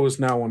shadow is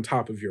now on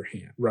top of your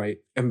hand, right?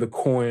 And the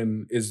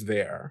coin is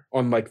there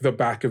on like the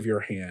back of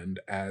your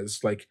hand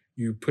as like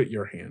you put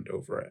your hand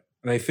over it.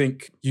 And I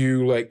think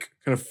you like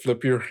kind of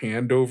flip your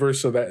hand over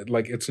so that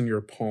like it's in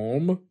your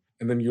palm,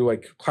 and then you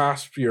like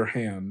clasp your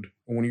hand.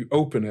 And when you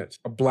open it,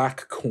 a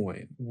black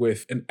coin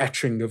with an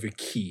etching of a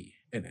key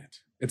in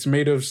it. It's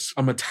made of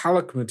a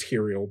metallic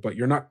material, but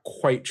you're not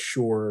quite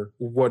sure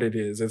what it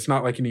is. It's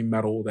not like any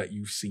metal that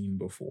you've seen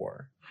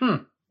before.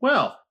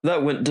 Well,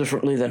 that went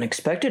differently than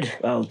expected.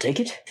 I'll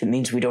take it. If it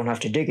means we don't have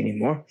to dig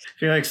anymore.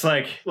 Felix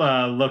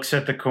looks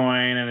at the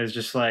coin and is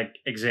just like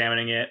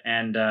examining it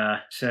and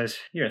says,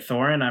 "Here,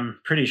 Thorin,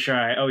 I'm pretty sure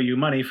I owe you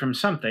money from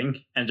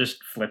something," and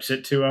just flips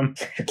it to him.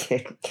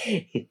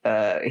 Okay.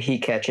 He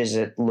catches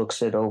it,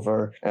 looks it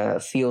over,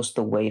 feels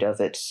the weight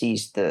of it,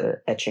 sees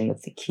the etching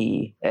of the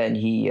key, and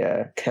he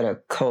kind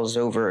of calls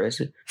over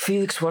as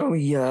Felix, why don't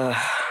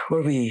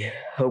we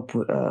hope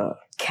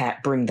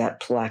Cat bring that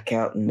plaque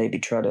out and maybe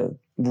try to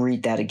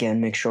read that again,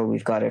 make sure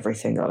we've got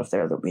everything out of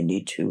there that we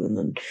need to, and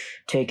then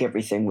take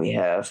everything we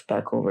have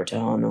back over to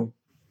Hano.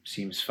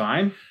 Seems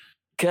fine.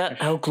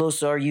 Cat, how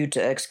close are you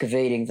to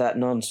excavating that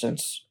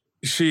nonsense?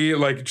 She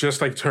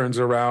just turns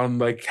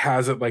around,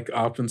 has it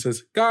up and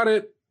says, "Got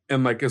it,"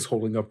 and is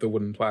holding up the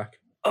wooden plaque.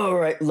 All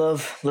right,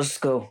 love, let's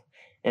go.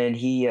 And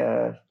he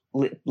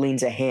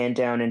leans a hand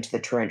down into the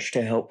trench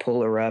to help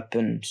pull her up,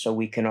 and so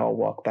we can all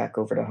walk back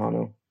over to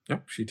Hano.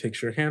 Yep, she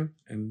takes your hand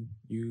and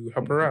you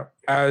help her out.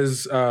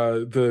 As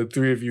the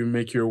three of you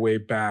make your way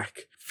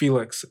back,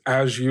 Felix,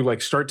 as you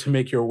start to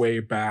make your way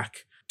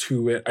back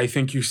to it, I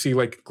think you see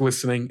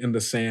glistening in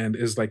the sand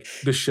is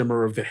the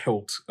shimmer of the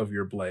hilt of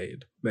your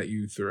blade that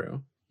you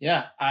threw.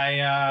 Yeah,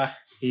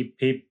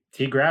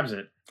 he grabs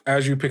it.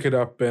 As you pick it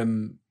up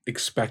and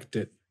expect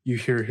it, you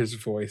hear his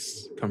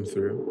voice come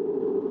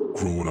through.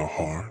 Growing a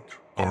heart,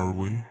 are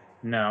we?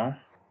 No.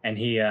 And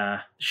he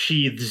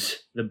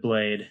sheathes the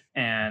blade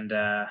and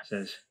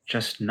says,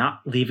 "Just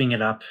not leaving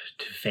it up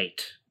to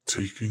fate.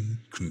 Taking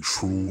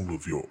control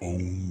of your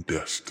own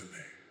destiny."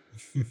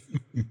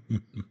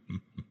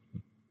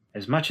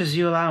 As much as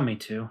you allow me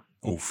to.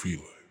 Oh,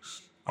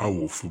 Felix, I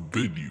will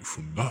forbid you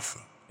from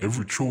nothing.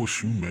 Every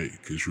choice you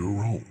make is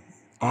your own.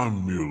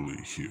 I'm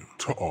merely here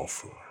to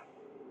offer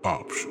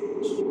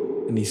options.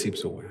 And he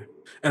seeps away.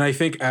 And I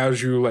think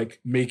as you like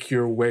make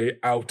your way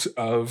out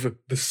of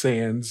the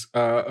sands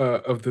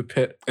of the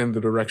pit in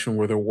the direction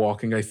where they're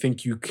walking, I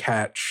think you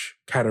catch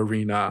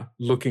Katarina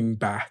looking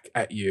back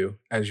at you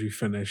as you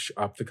finish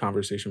up the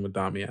conversation with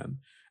Damian.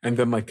 And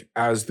then like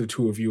as the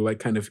two of you like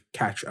kind of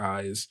catch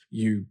eyes,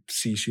 you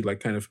see she like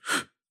kind of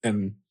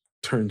and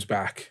turns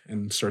back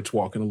and starts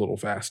walking a little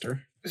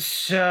faster.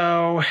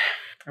 So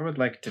I would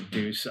like to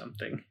do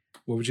something.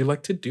 What would you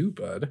like to do,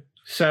 bud?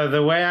 So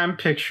the way I'm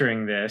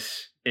picturing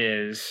this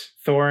is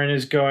Thorin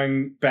is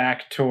going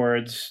back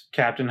towards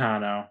Captain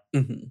Hano.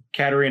 Mm-hmm.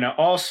 Katarina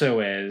also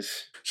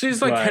is.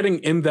 She's like heading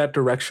in that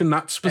direction,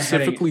 not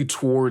specifically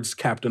towards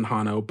Captain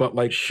Hano, but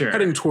like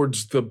heading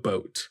towards the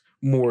boat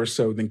more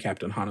so than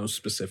Captain Hano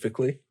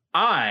specifically.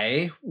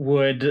 I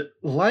would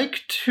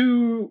like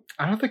to,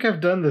 I don't think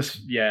I've done this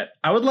yet.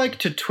 I would like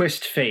to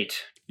twist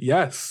fate.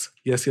 Yes.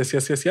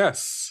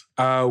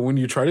 When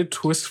you try to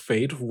twist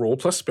fate, roll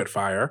plus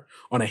Spitfire.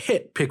 On a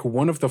hit, pick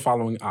one of the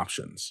following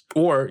options.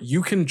 Or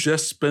you can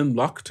just spend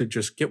luck to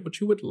just get what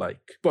you would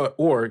like.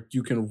 Or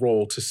you can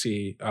roll to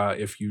see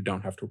if you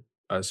don't have to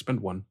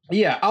spend one.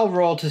 Yeah, I'll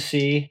roll to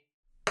see.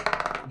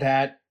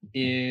 That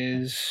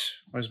is,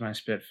 where's my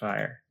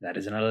Spitfire? That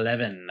is an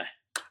 11.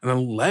 An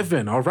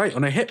 11. All right.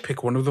 On a hit,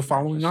 pick one of the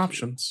following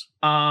options.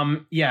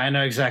 Yeah, I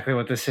know exactly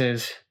what this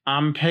is.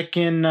 I'm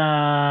picking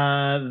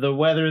the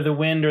weather, the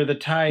wind, or the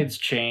tides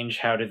change.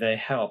 How do they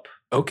help?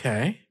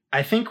 Okay.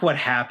 I think what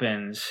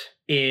happens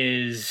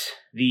is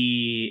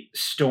the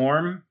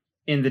storm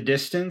in the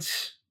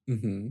distance.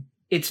 Mm-hmm.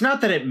 It's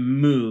not that it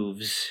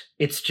moves.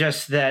 It's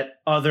just that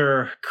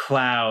other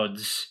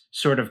clouds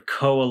sort of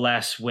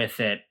coalesce with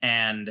it,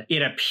 and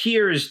it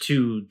appears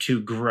to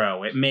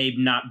grow. It may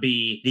not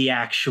be the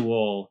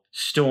actual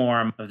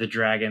storm of the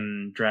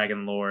Dragon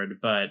Lord,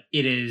 but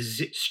it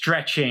is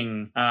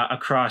stretching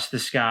across the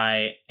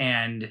sky,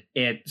 and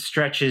it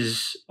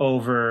stretches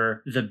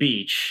over the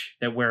beach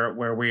that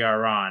where we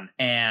are on,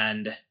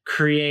 and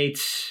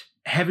creates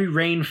heavy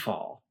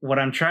rainfall. What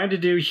I'm trying to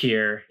do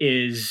here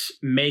is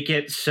make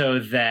it so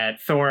that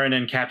Thorin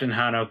and Captain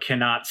Hano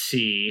cannot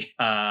see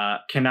or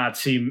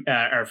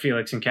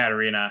Felix and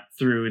Katarina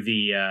through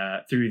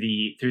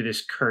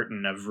this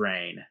curtain of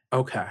rain.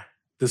 Okay.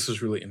 This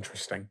is really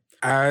interesting.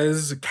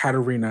 As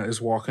Katarina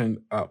is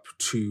walking up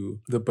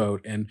to the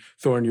boat, and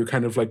Thorin, you're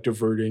kind of like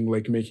diverting,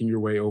 like making your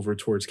way over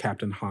towards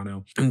Captain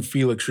Hano. And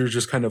Felix, you're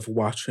just kind of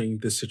watching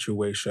the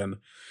situation.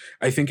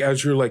 I think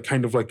as you're like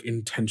kind of like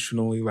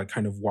intentionally like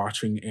kind of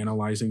watching,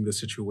 analyzing the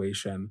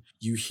situation,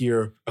 you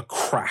hear a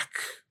crack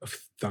of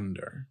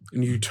thunder.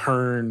 And you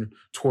turn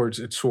towards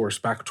its source,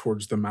 back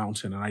towards the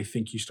mountain. And I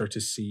think you start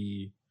to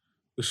see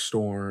the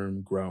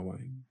storm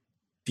growing.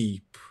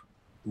 Deep,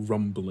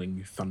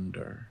 rumbling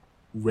thunder.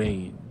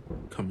 Rain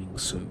coming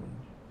soon.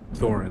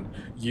 Thorin,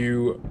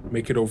 you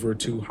make it over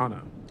to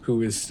Hana,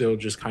 who is still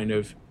just kind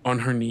of on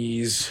her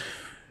knees,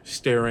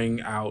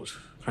 staring out,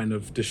 kind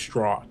of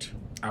distraught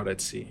out at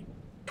sea.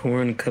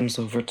 Thorin comes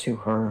over to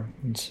her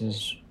and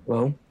says,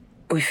 well,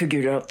 we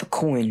figured out the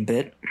coin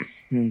bit,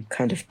 and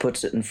kind of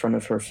puts it in front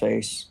of her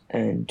face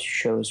and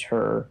shows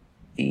her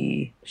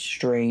the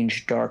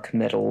strange dark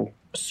metal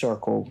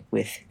circle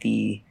with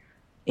the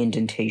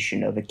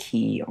indentation of a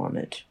key on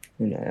it.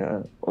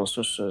 And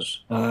also says,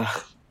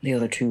 the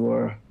other two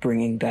are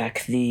bringing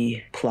back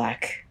the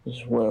plaque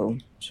as well.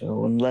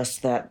 So unless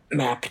that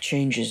map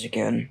changes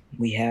again,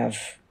 we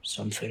have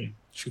something.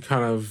 She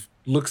kind of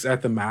looks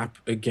at the map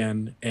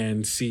again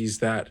and sees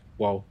that,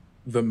 well,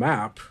 the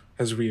map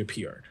has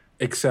reappeared,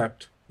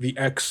 except the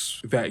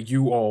X that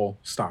you all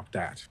stopped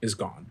at is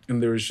gone.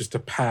 And there is just a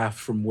path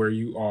from where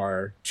you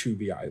are to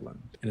the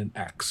island, and an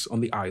X on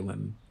the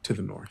island to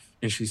the north.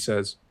 And she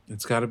says,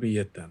 it's got to be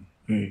it then.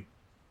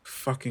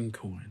 Fucking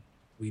coin.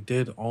 We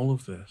did all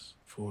of this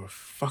for a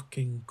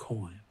fucking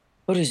coin.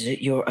 What is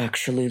it you're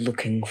actually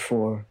looking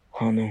for,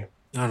 Hano?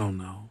 I don't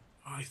know.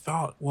 I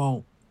thought,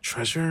 well,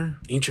 treasure,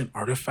 ancient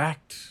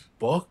artifact,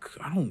 book?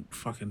 I don't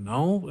fucking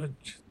know.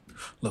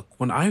 Look,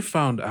 when I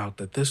found out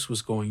that this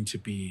was going to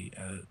be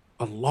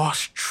a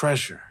lost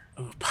treasure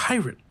of a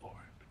pirate lord,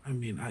 I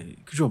mean,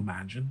 could you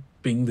imagine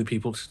being the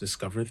people to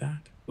discover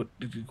that?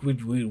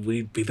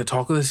 We'd be the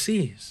talk of the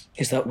seas.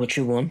 Is that what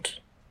you want?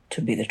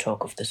 To be the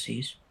talk of the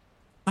seas?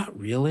 Not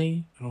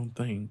really, I don't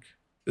think.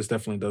 This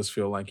definitely does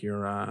feel like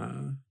you're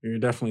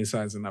definitely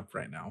sizing up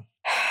right now.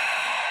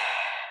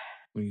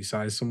 When you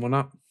size someone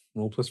up,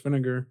 roll plus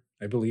vinegar.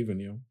 I believe in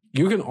you.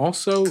 You can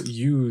also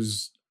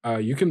use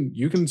you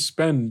can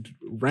spend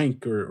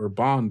rank or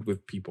bond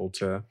with people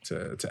to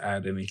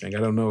add anything. I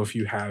don't know if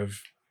you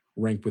have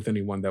rank with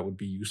anyone that would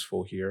be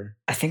useful here.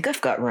 I think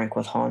I've got rank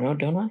with Hano,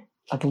 don't I?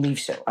 I believe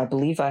so. I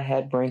believe I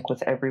had rank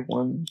with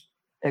everyone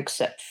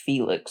except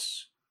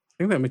Felix.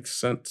 I think that makes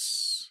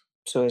sense.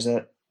 So is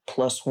that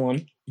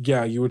 +1?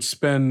 Yeah, you would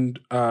spend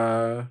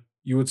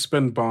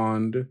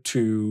bond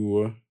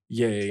to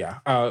Yeah.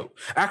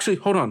 Actually,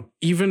 hold on.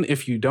 Even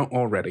if you don't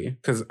already,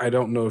 because I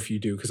don't know if you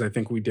do, because I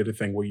think we did a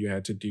thing where you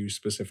had to do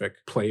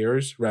specific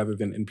players rather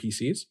than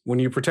NPCs. When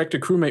you protect a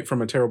crewmate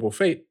from a terrible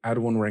fate, add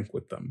 1 rank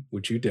with them,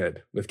 which you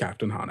did with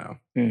Captain Hano.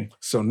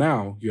 So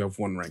now you have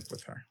 1 rank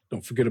with her.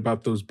 Don't forget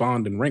about those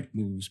bond and rank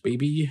moves,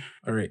 baby.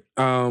 All right.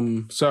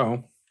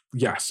 So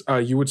yes,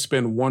 you would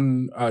spend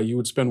one. You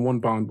would spend 1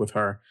 bond with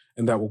her,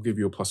 and that will give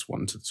you a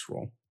 +1 to this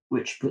roll.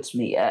 Which puts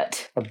me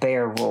at a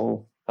bear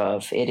roll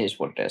of it is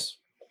what it is.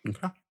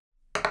 Okay.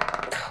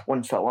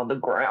 1 fell on the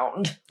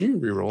ground. You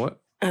can reroll it.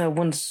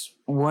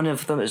 One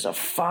of them is a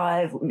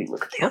 5. Let me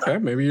look at the other.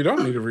 Okay, maybe you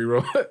don't need to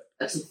reroll it.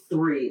 That's a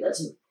 3. That's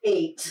an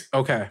 8.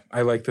 Okay,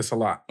 I like this a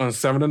lot. On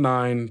 7 to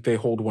 9, they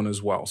hold 1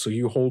 as well. So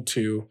you hold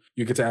 2.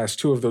 You get to ask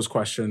 2 of those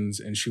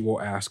questions, and she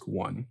will ask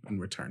 1 in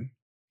return.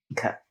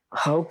 Okay.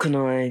 How can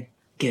I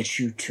get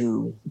you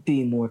to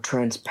be more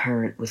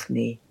transparent with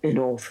me in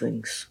all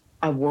things?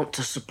 I want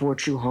to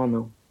support you,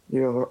 Hano.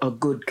 You're a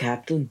good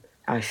captain.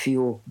 I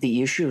feel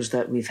the issues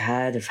that we've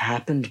had have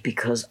happened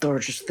because there are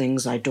just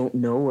things I don't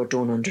know or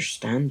don't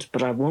understand,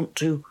 but I want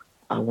to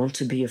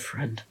be a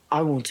friend.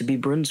 I want to be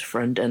Bryn's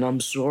friend, and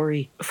I'm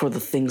sorry for the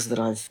things that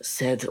I've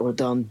said or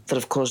done that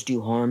have caused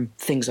you harm,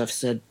 things I've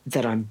said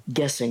that I'm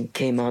guessing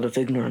came out of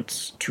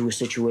ignorance to a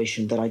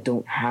situation that I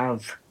don't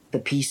have the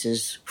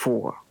pieces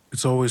for.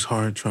 It's always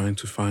hard trying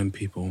to find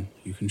people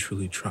you can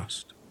truly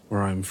trust.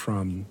 Where I'm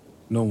from,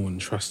 no one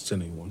trusts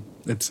anyone.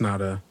 It's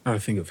not a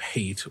thing of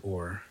hate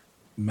or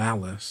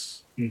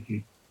malice. Mm-hmm.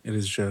 It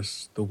is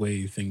just the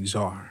way things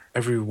are.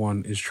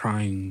 Everyone is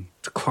trying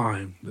to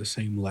climb the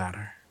same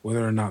ladder.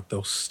 Whether or not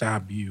they'll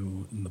stab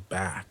you in the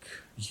back,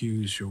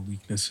 use your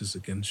weaknesses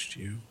against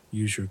you,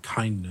 use your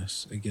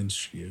kindness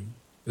against you,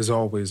 is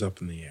always up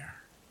in the air.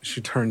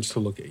 She turns to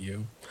look at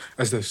you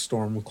as the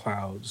storm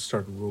clouds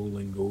start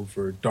rolling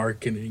over,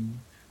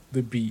 darkening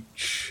the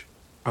beach.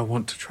 I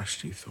want to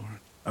trust you, Thorin.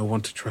 I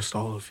want to trust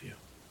all of you.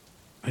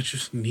 I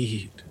just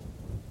need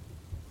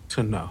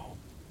to know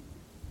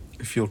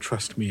if you'll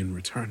trust me in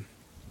return.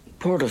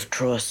 Part of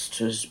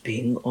trust is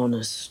being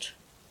honest.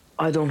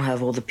 I don't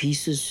have all the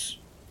pieces.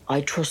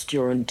 I trust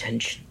your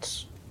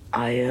intentions.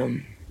 I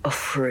am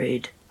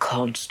afraid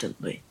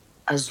constantly.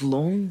 As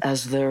long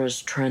as there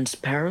is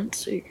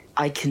transparency,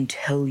 I can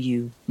tell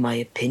you my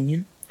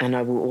opinion, and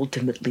I will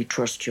ultimately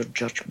trust your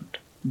judgment.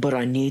 But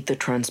I need the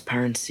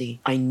transparency.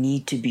 I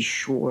need to be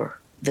sure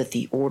that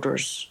the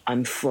orders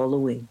I'm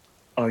following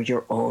are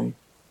your own.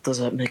 Does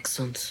that make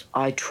sense?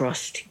 I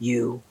trust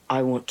you.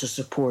 I want to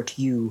support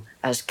you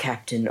as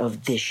captain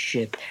of this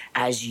ship,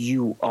 as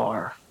you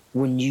are.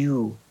 When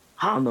you,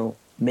 Hano,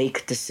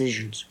 make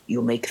decisions,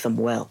 you make them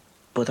well.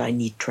 But I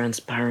need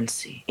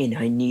transparency, and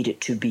I need it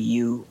to be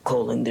you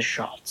calling the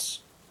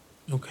shots.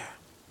 Okay.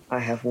 I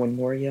have 1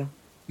 more, yeah?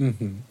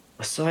 Mm-hmm.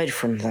 Aside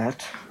from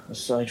that,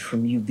 aside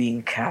from you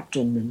being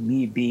captain and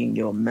me being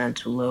your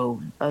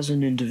mantelo as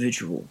an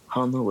individual,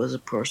 Hano as a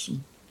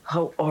person,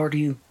 how are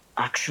you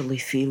actually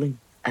feeling?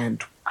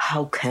 And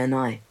how can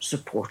I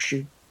support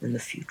you in the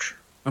future?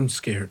 I'm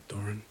scared,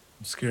 Thorin.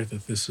 I'm scared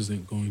that this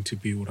isn't going to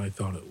be what I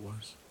thought it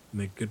was,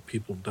 and that good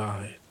people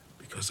died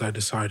because I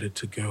decided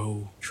to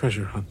go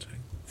treasure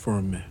hunting for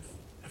a myth.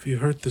 Have you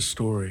heard the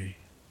story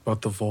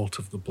about the Vault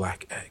of the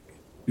Black Egg?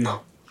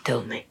 No,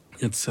 tell me.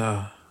 It's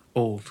a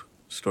old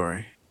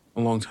story.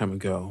 A long time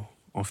ago,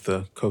 off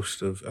the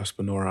coast of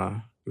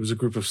Espinora, there was a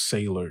group of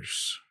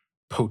sailors,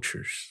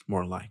 poachers,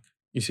 more like.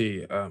 You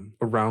see,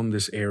 around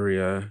this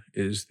area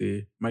is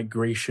the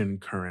migration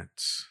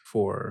currents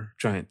for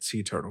giant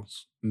sea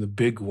turtles. And the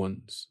big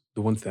ones,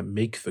 the ones that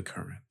make the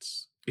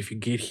currents, if you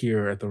get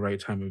here at the right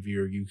time of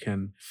year, you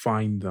can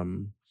find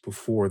them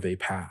before they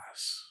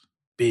pass.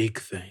 Big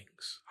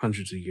things,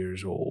 hundreds of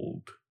years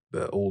old,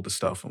 the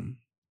oldest of them.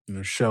 And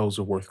their shells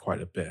are worth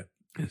quite a bit.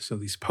 And so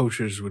these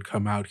poachers would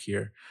come out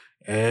here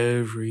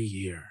every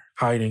year,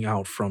 hiding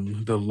out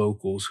from the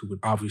locals who would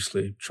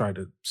obviously try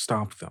to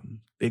stop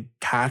them. They'd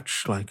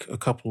catch like a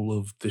couple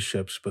of the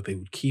ships, but they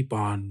would keep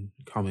on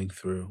coming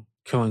through,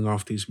 killing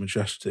off these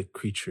majestic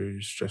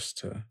creatures just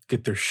to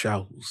get their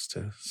shells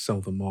to sell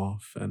them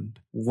off. And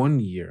one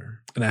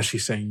year, and as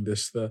she's saying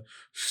this, the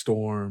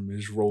storm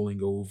is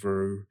rolling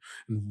over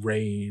and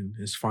rain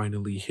is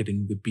finally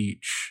hitting the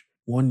beach.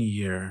 One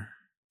year,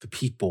 the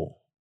people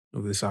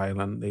of this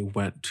island, they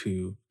went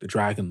to the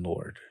Dragon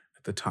Lord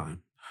at the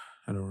time.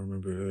 I don't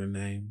remember their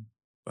name,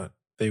 but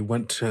they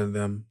went to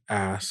them,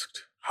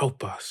 asked,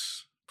 "Help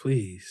us,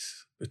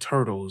 please. The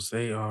turtles,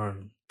 they are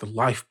the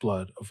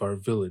lifeblood of our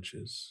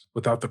villages.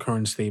 Without the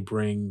currents they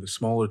bring, the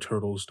smaller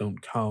turtles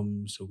don't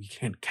come, so we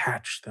can't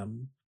catch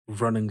them. We're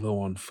running low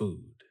on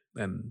food."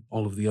 And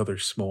all of the other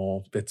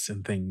small bits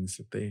and things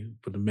that they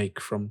would make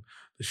from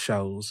the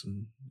shells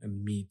and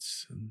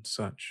meats and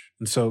such.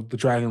 And so the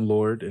Dragon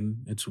Lord,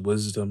 in its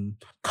wisdom,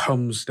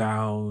 comes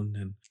down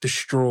and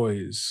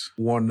destroys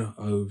one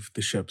of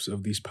the ships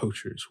of these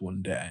poachers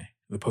one day.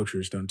 The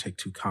poachers don't take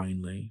too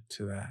kindly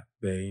to that.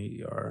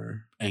 They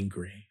are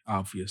angry,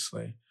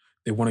 obviously.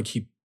 They want to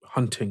keep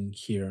hunting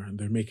here, and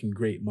they're making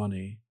great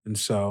money. And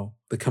so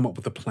they come up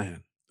with a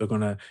plan. They're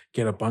going to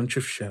get a bunch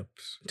of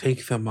ships,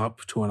 take them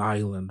up to an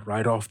island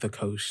right off the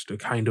coast,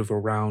 kind of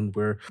around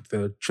where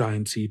the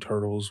giant sea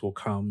turtles will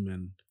come,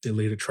 and they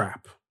laid a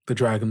trap. The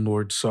Dragon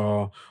Lord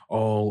saw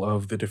all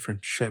of the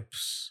different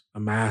ships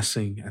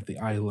amassing at the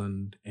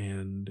island,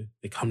 and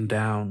they come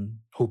down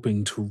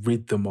hoping to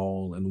rid them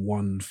all in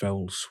one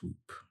fell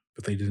swoop.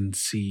 But they didn't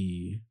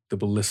see the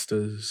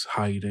ballistas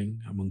hiding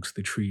amongst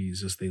the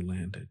trees as they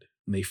landed,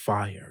 and they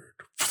fired,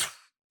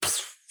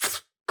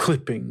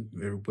 clipping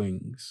their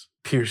wings,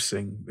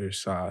 piercing their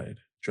side.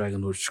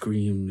 Dragon Lord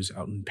screams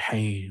out in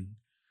pain,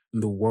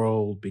 and the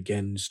world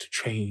begins to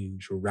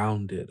change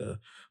around it. A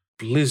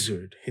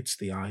blizzard hits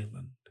the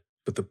island.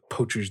 But the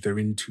poachers, they're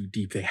in too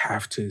deep. They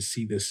have to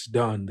see this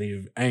done. They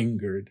have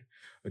angered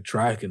a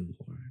Dragon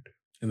Lord.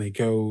 And they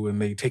go and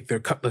they take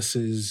their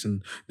cutlasses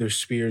and their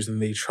spears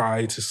and they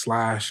try to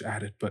slash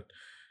at it, but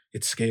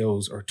its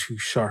scales are too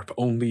sharp.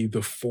 Only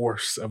the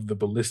force of the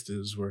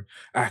ballistas were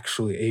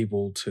actually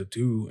able to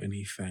do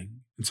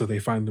anything. And so they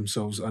find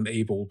themselves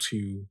unable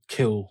to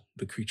kill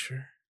the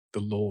creature, the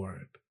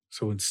Lord.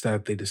 So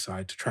instead, they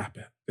decide to trap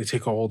it. They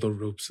take all the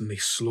ropes and they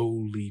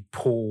slowly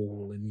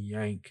pull and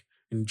yank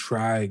and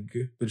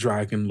drag the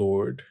Dragon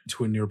Lord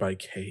to a nearby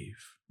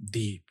cave,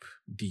 deep,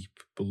 deep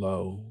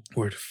below,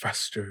 where it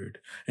festered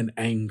and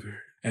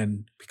angered.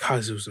 And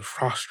because it was a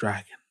frost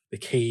dragon, the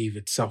cave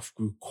itself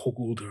grew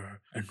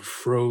colder and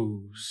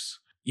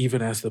froze,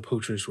 even as the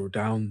poachers were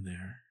down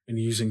there. And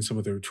using some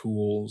of their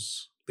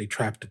tools, they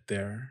trapped it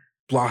there,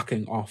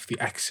 blocking off the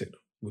exit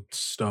with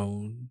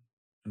stone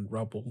and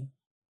rubble.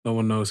 No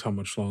one knows how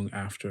much long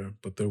after,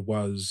 but there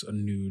was a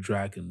new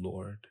Dragon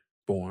Lord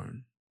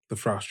born. The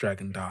frost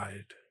dragon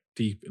died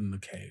deep in the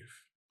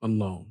cave,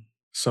 alone.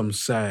 Some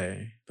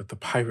say that the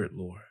pirate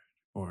lord,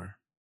 or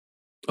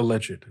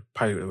alleged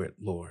pirate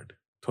lord,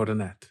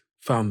 Tordanet,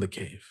 found the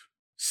cave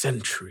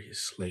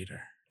centuries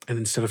later. And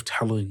instead of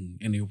telling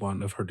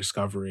anyone of her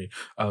discovery,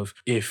 of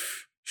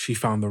if she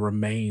found the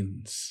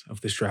remains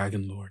of this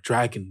Dragon Lord,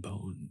 dragon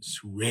bones,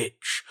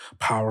 rich,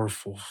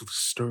 powerful,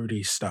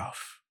 sturdy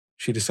stuff,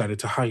 she decided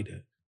to hide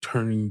it,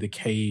 turning the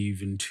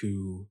cave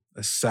into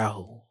a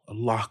cell, a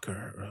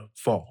locker, a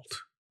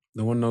vault.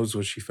 No one knows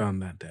what she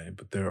found that day,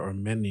 but there are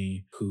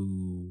many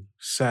who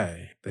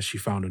say that she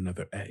found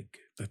another egg,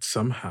 that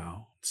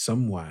somehow,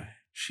 some way,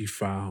 she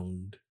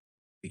found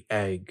the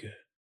egg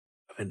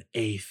of an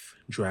 8th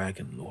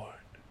Dragon Lord,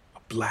 a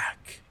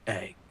black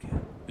egg.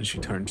 And she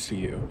turns to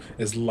you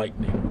as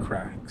lightning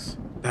cracks.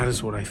 That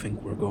is what I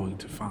think we're going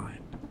to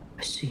find.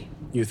 I see.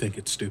 You think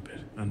it's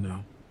stupid, I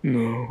know.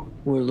 No,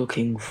 we're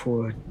looking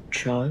for a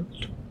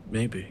child?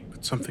 Maybe,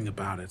 but something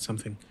about it,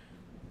 something...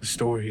 The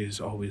story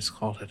has always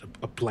called it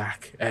a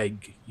black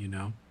egg, you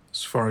know?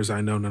 As far as I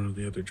know, none of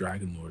the other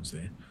Dragon Lords,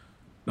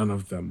 none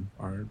of them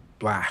are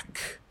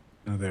black.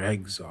 None of their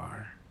eggs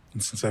are.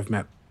 And since I've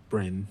met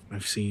Bryn,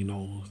 I've seen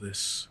all of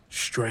this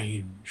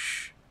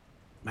strange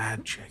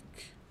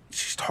magic.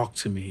 She's talked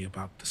to me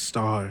about the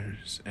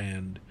stars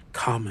and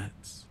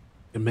comets.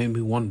 It made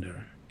me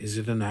wonder, is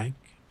it an egg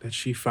that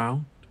she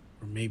found?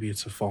 Or maybe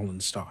it's a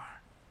fallen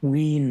star?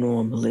 We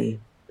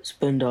normally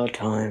spend our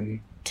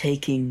time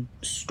taking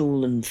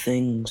stolen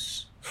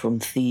things from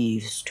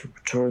thieves to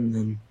return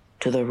them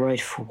to their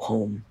rightful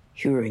home.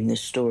 Hearing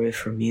this story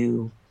from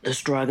you,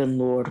 this Dragon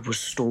Lord was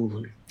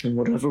stolen, and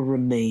whatever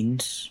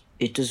remains,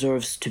 it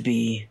deserves to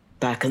be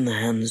back in the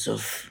hands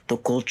of the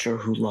culture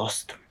who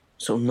lost them.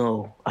 So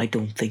no, I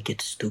don't think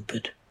it's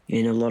stupid.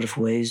 In a lot of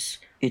ways,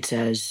 it's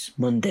as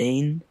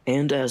mundane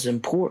and as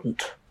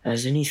important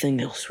as anything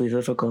else we've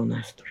ever gone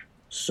after.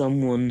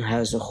 Someone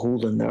has a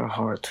hole in their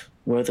heart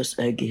where this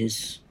egg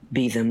is.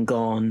 Be them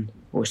gone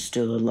or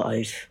still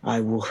alive, I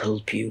will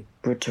help you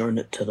return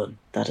it to them.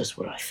 That is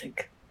what I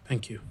think.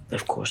 Thank you.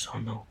 Of course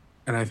I'll know.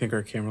 And I think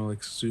our camera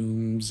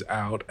zooms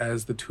out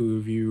as the two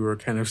of you are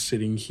kind of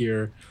sitting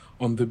here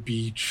on the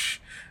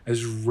beach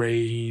as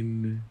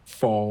rain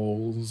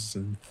falls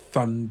and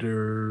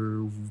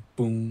thunder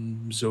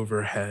booms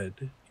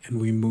overhead. And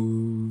we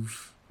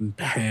move and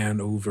pan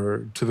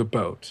over to the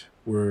boat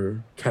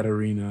where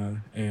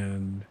Katerina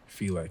and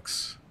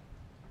Felix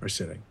are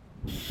sitting.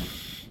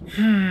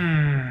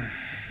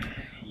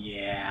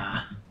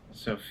 Yeah.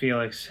 So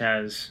Felix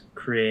has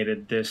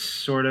created this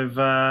sort of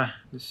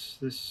this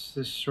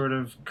sort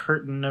of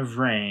curtain of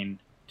rain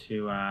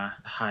to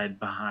hide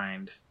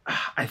behind.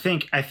 I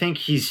think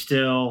he's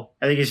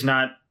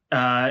not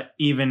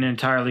even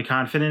entirely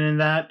confident in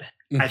that.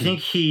 Mm-hmm. I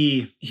think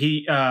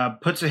he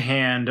puts a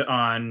hand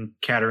on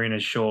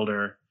Katerina's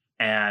shoulder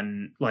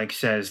and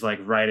says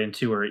right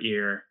into her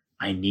ear,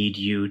 "I need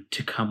you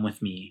to come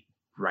with me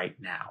right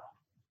now."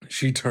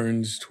 She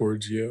turns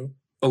towards you,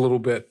 a little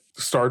bit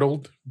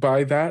startled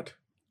by that.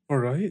 All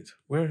right,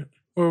 where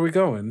are we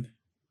going?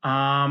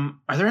 Are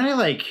there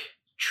any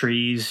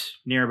trees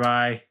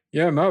nearby?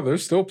 Yeah, no,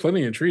 there's still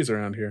plenty of trees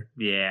around here.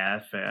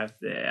 Yeah,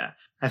 yeah.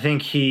 I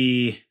think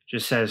he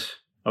just says,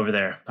 "Over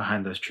there,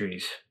 behind those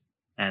trees,"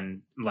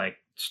 and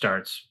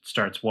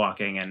starts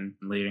walking and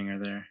leading her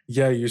there.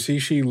 Yeah, you see,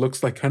 she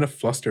looks kind of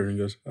flustered and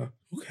goes,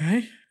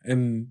 "Okay."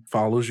 and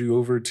follows you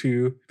over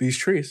to these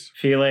trees.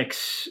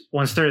 Felix,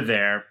 once they're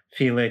there,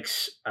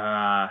 Felix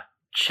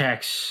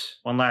checks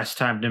one last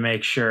time to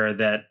make sure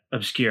that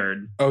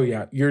obscured. Oh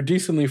yeah, you're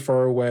decently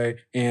far away,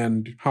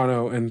 and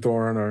Hano and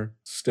Thorin are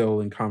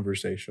still in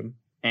conversation.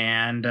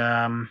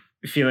 And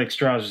Felix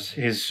draws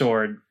his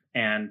sword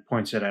and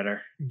points it at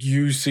her.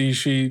 You see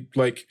she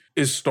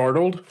is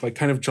startled,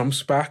 kind of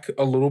jumps back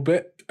a little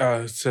bit,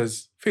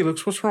 says,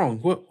 Felix, what's wrong?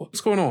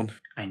 What's going on?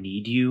 I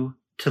need you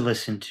to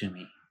listen to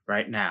me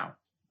right now,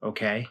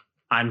 okay?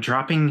 I'm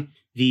dropping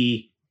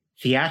the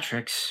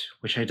theatrics,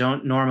 which I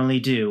don't normally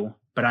do,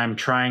 but I'm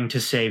trying to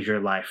save your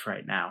life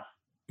right now.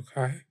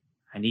 Okay.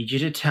 I need you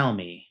to tell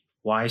me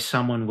why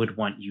someone would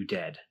want you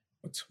dead.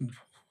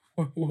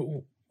 What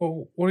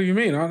do you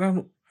mean? I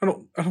don't.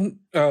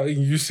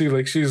 You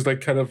see, she's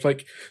kind of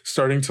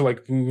starting to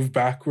move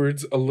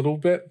backwards a little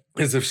bit,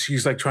 as if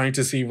she's trying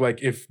to see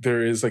if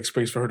there is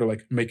space for her to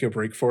make a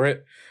break for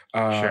it,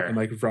 Sure.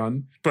 and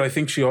run. But I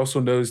think she also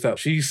knows that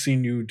she's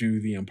seen you do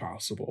the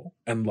impossible,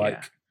 and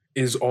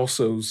is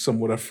also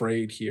somewhat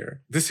afraid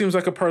here. This seems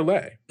like a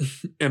parlay,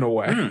 in a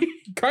way,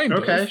 kind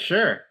of. Okay,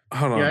 sure.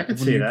 Hold on. Yeah, I can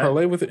when see you that.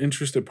 parlay with an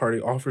interested party,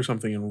 offer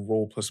something and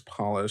roll plus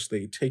polish.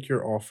 They take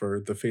your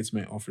offer. The fates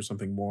may offer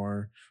something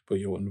more, but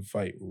you'll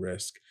invite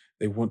risk.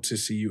 They want to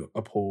see you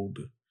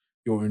uphold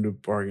your end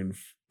of bargain.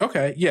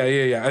 Okay,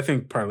 yeah. I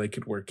think parlay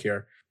could work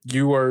here.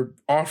 You are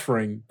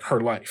offering her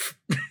life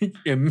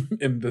in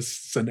this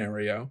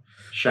scenario.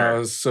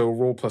 Sure. So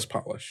roll plus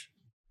polish.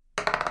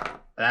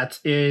 That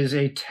is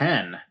a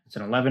 10. It's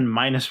an 11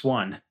 minus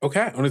 1.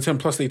 Okay, on a 10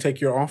 plus, they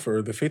take your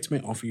offer. The fates may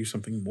offer you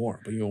something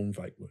more, but you'll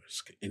invite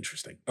risk.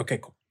 Interesting. Okay,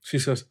 cool. She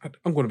says,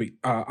 I'm going to be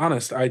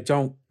honest. I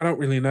don't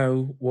really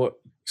know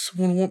what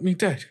someone want me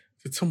dead.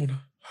 Did someone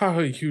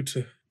hire you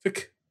to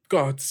the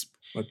gods?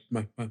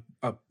 My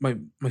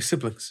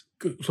siblings.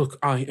 Look,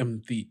 I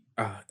am the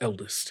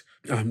eldest.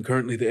 I'm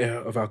currently the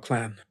heir of our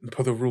clan. And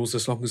per the rules,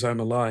 as long as I'm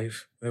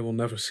alive, they will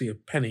never see a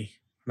penny.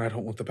 And I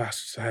don't want the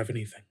bastards to have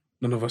anything.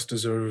 None of us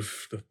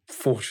deserve the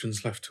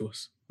fortunes left to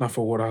us. Not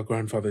for what our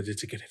grandfather did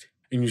to get it.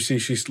 And you see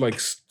she's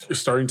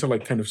starting to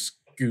kind of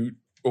scoot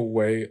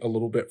away a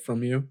little bit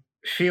from you.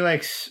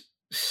 Felix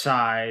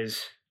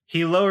sighs.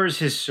 He lowers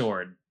his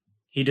sword.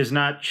 He does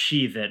not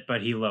sheath it,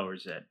 but he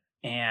lowers it.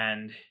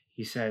 And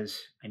he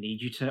says, I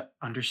need you to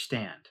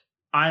understand.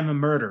 I'm a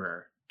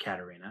murderer,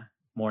 Katerina.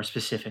 More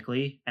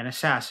specifically, an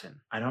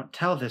assassin. I don't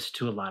tell this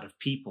to a lot of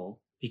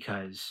people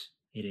because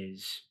it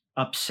is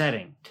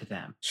upsetting to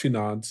them. She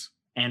nods.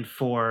 And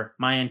for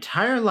my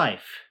entire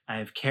life, I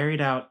have carried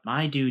out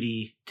my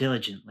duty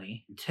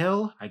diligently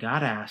until I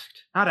got I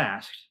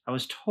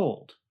was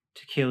told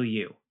to kill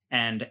you.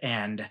 And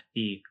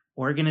the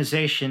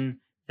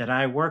organization that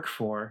I work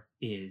for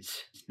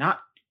is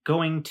not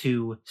going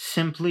to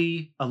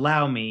simply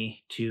allow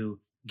me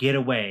to get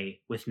away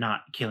with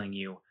not killing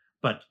you,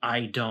 but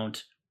I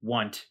don't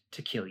want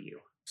to kill you.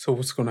 So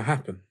what's going to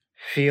happen?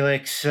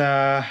 Felix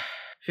pulls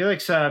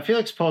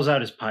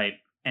out his pipe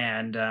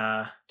and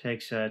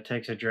takes a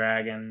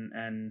drag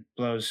and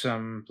blows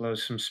some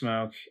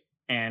smoke,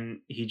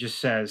 and he just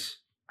says,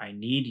 I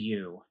need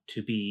you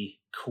to be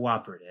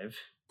cooperative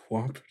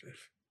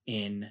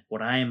in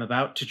what I am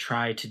about to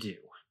try to do.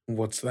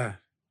 What's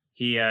that?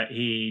 He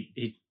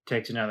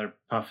takes another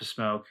puff of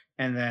smoke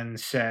and then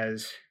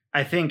says,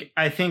 I think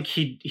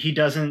he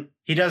doesn't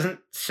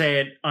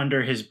say it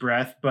under his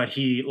breath, but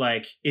he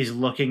is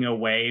looking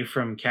away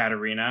from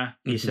Katerina.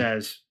 He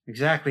says,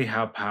 exactly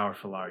how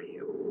powerful are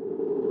you?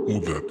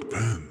 Well, that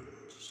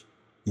depends.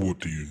 What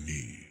do you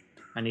need?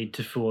 I need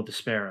to fool the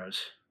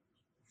sparrows.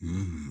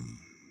 An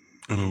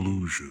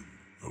illusion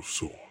of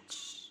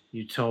sorts.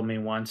 You told me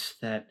once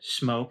that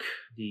smoke,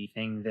 the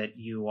thing that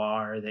you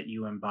are, that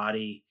you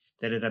embody,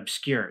 that it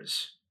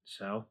obscures.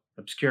 So,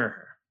 obscure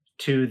her.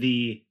 To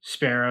the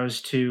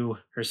sparrows, to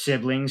her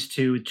siblings,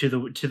 to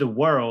the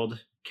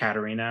world,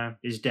 Katerina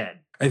is dead.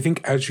 I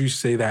think as you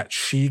say that,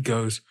 she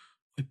goes,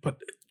 but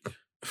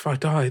if I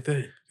die,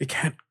 they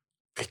can't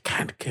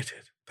get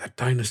it. That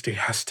dynasty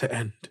has to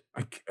end.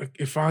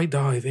 If I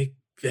die, they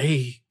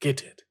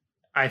get it.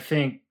 I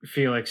think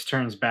Felix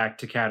turns back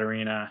to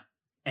Katerina,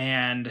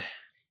 and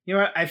you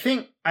know what? I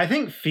think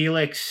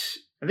Felix.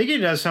 I think he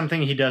does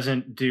something he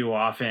doesn't do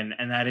often,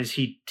 and that is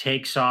he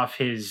takes off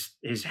his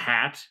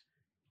hat,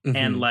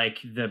 and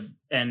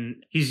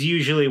and he's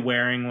usually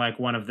wearing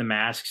one of the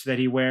masks that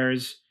he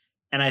wears,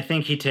 and I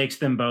think he takes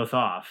them both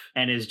off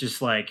and is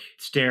just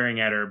staring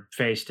at her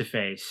face to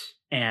face,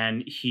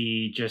 and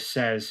he just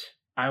says,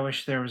 I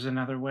wish there was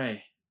another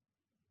way.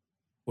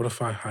 What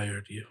if I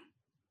hired you?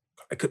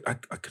 I could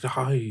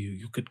hire you.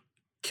 You could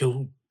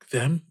kill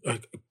them.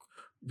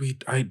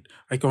 I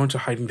go into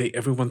hiding.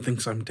 Everyone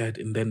thinks I'm dead,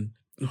 and then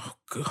oh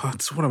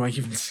God, so what am I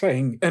even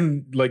saying?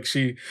 And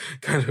she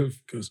kind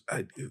of goes,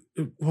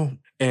 it won't.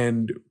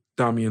 And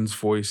Damian's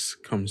voice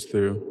comes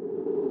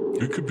through.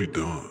 It could be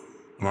done,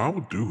 and I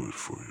would do it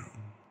for you.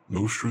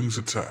 No strings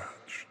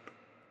attached.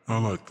 I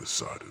like this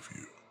side of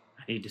you.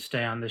 I need to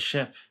stay on this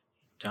ship,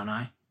 don't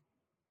I?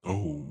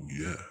 Oh,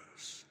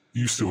 yes.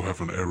 You still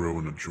have an arrow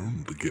and a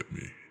journal to get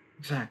me.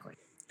 Exactly.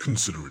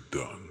 Consider it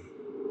done.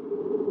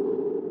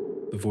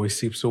 The voice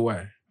seeps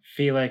away.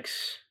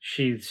 Felix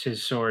sheaths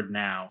his sword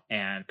now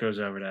and goes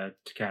over to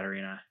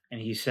Katerina,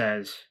 and he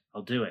says,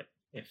 I'll do it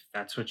if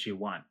that's what you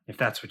want, if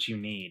that's what you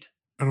need.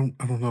 I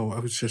don't know. I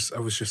was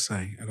just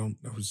saying.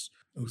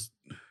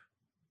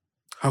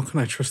 How can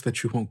I trust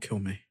that you won't kill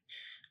me?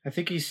 I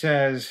think he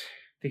says,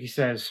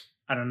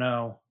 I don't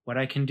know what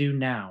I can do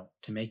now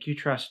to make you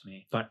trust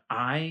me, but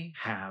I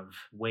have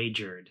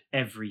wagered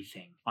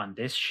everything on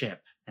this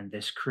ship and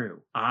this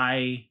crew.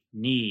 I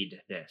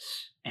need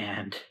this.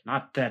 And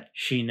not that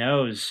she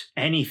knows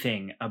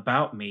anything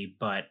about me,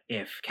 but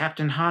if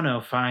Captain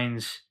Hano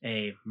finds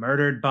a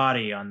murdered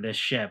body on this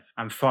ship,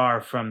 I'm far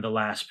from the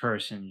last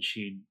person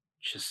she'd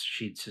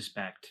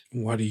suspect.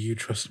 Why do you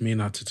trust me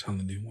not to tell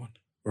anyone?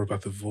 Or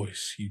about the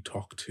voice you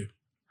talk to?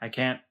 I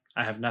can't.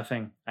 I have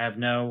nothing. I have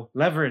no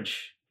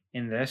leverage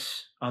in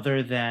this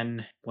other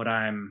than what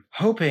I'm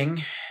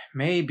hoping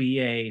may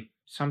be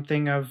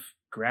something of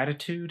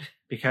gratitude,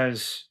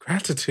 because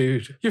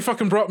Gratitude? You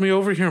fucking brought me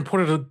over here and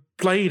pointed a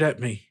blade at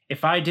me.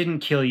 if I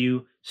didn't kill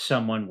you,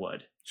 someone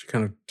would. She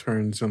kind of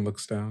turns and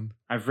looks down.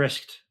 I've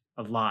risked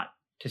a lot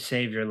to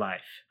save your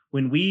life.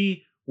 When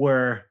we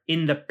were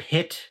in the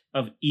pit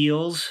of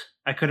eels,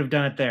 I could have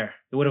done it there.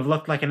 It would have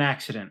looked like an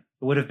accident.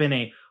 It would have been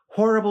a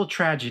horrible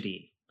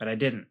tragedy, but I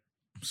didn't.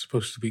 I'm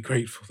supposed to be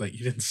grateful that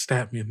you didn't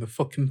stab me in the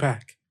fucking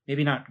back.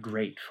 Maybe not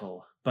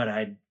grateful, but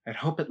I'd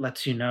hope it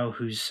lets you know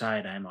whose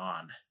side I'm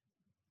on.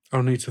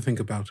 I'll need to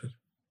think about it,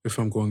 if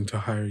I'm going to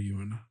hire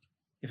you or not.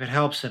 If it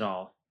helps at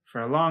all,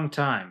 for a long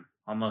time,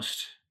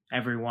 almost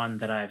everyone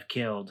that I've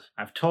killed,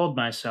 I've told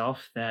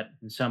myself that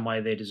in some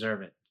way they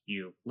deserve it.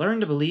 You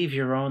learn to believe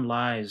your own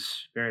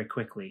lies very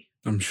quickly.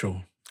 I'm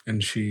sure.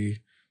 And she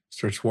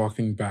starts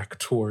walking back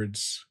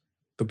towards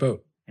the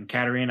boat. And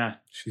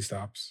Katerina, She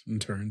stops and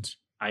turns.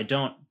 I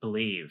don't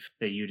believe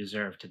that you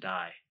deserve to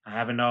die. I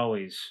haven't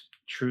always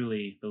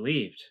truly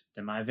believed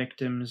that my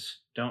victims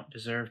don't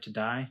deserve to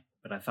die,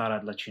 but I thought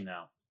I'd let you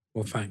know.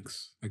 Well,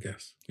 thanks, I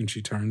guess. And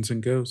she turns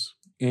and goes.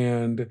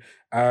 And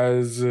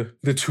as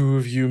the two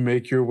of you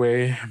make your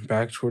way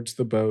back towards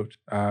the boat,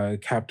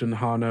 Captain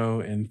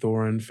Hano and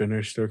Thorin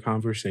finish their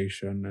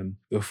conversation, and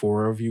the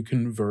four of you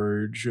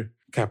converge.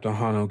 Captain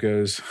Hano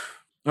goes,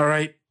 "All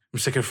right, I'm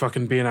sick of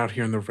fucking being out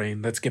here in the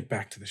rain. Let's get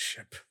back to the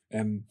ship."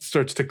 And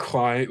starts to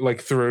climb, like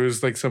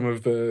throws like some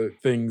of the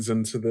things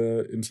into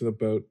the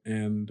boat.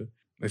 And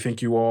I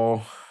think you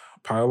all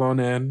pile on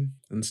in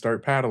and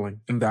start paddling.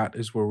 And that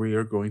is where we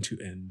are going to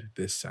end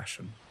this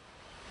session.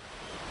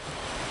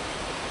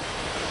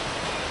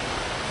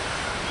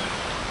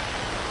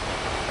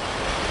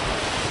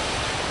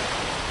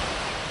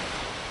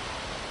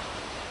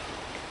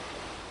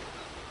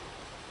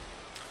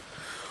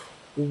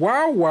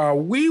 Wow,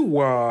 wee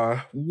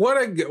wah. What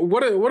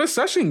a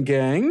session,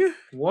 gang.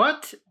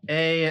 What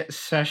a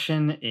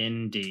session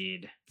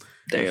indeed.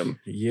 Damn.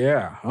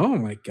 Yeah. Oh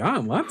my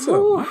god.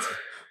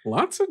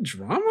 Lots of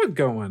drama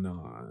going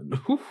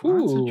on.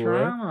 Lots of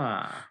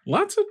drama.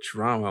 Lots of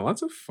drama.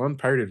 Lots of fun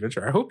pirate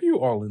adventure. I hope you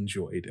all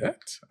enjoyed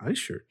it. I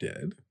sure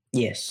did.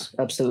 Yes,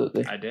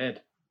 absolutely. I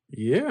did.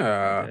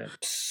 Yeah. I did.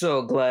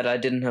 So glad I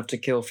didn't have to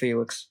kill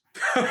Felix.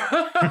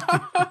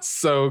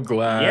 So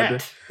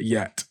glad.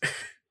 Yet.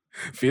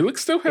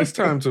 Felix still has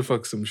time to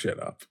fuck some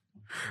shit up.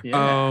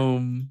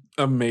 Yeah.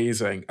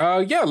 Amazing.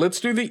 Yeah,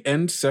 let's do the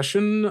end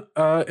session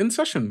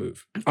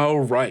move. All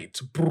right.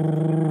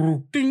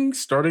 Ding.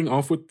 Starting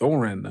off with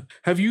Thorin.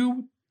 Have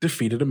you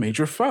defeated a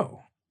major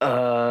foe?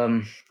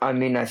 I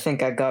mean, I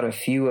think I got a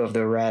few of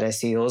the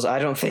Radiseals. I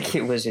don't think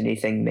it was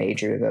anything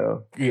major,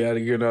 though. Yeah,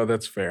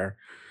 that's fair.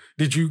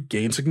 Did you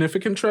gain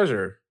significant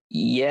treasure?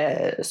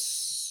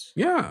 Yes.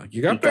 Yeah,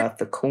 you We got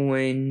the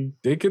coin.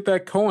 Did get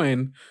that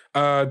coin.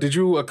 Did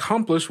you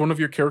accomplish one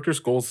of your character's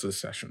goals this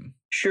session?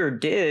 Sure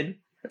did.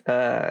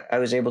 I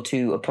was able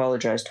to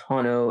apologize to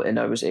Hano, and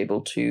I was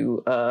able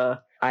to,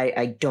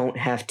 I don't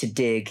have to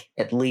dig,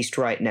 at least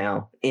right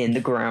now, in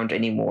the ground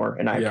anymore,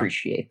 and I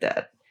appreciate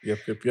that.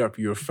 Yep.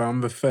 You have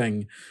found the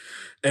thing.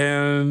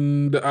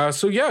 And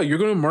so, yeah, you're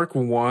going to mark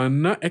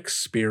one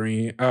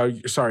experience.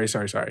 Sorry.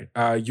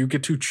 You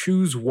get to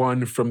choose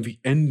one from the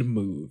end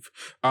move.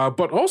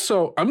 But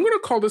also, I'm going to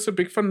call this a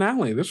big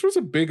finale. This was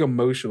a big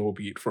emotional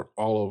beat for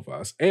all of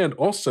us. And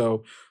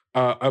also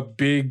a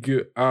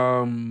big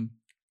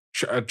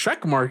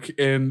check mark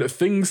in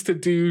things to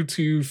do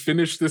to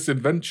finish this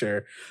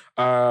adventure.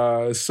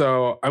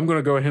 So I'm going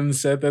to go ahead and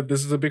say that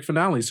this is a big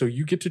finale. So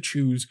you get to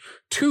choose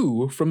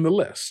two from the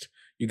list.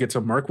 You get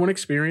to mark one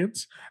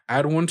experience,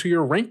 add one to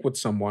your rank with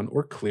someone,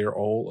 or clear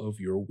all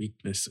of your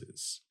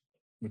weaknesses.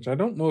 Which I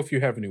don't know if you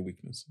have any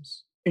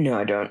weaknesses. No,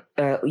 I don't.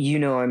 You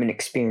know I'm an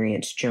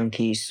experience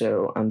junkie,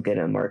 so I'm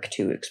gonna mark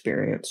 2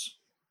 experience.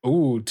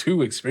 Ooh,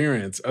 2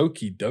 experience.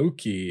 Okie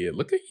dokie.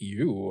 Look at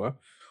you.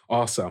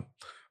 Awesome.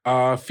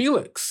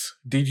 Felix,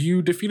 did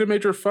you defeat a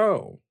major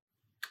foe?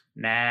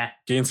 Nah.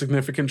 Gain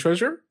significant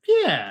treasure?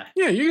 Yeah.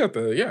 Yeah, you got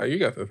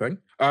the thing.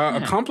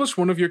 Accomplished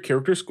one of your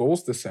character's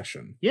goals this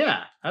session.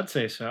 Yeah, I'd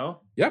say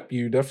so. Yep,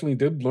 you definitely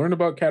did learn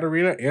about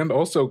Katarina and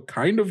also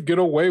kind of get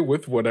away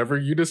with whatever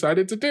you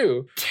decided to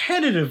do.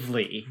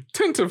 Tentatively,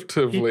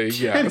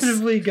 yes.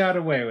 Tentatively got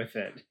away with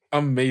it.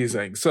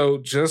 Amazing. So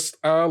just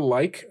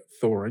like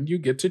Thorin, you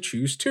get to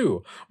choose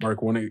 2.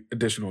 Mark 1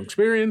 additional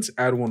experience,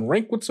 add 1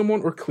 rank with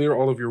someone, or clear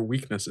all of your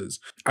weaknesses.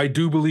 I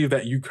do believe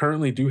that you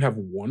currently do have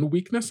 1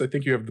 weakness. I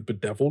think you have the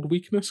Bedeviled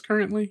weakness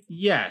currently.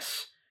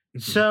 Yes.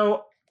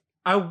 So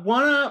I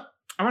wanna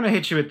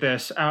hit you with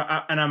this,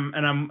 and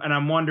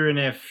I'm wondering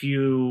if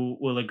you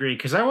will agree,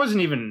 because I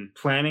wasn't even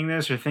planning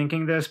this or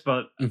thinking this,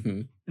 but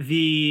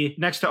the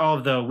next to all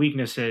of the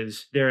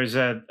weaknesses, there's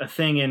a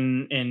thing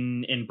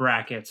in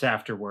brackets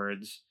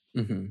afterwards.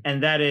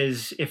 And that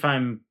is, if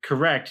I'm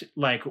correct,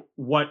 like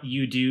what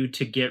you do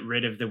to get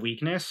rid of the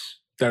weakness.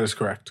 That is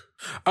correct.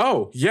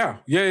 Oh, yeah.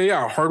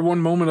 A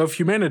hard-won moment of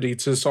humanity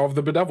to solve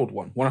the Bedeviled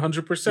one.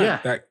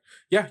 100%.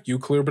 Yeah. You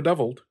clear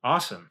Bedeviled.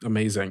 Awesome.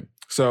 Amazing.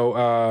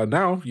 So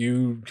now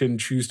you can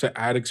choose to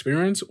add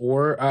experience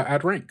or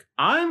add rank.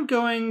 I'm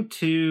going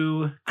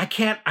to... I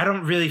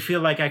don't really feel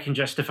like I can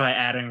justify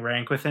adding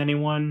rank with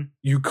anyone.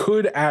 You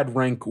could add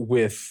rank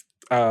with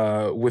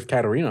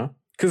Katarina.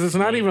 Because it's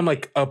not even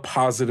like a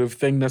positive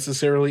thing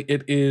necessarily.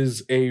 It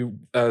is a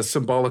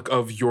symbolic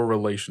of your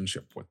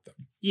relationship with them.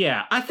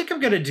 Yeah, I think I'm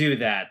going to do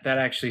that. That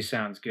actually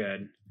sounds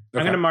good. Okay.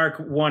 I'm going to mark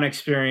 1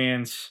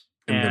 experience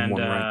and then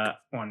 1 rank.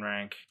 1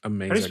 rank.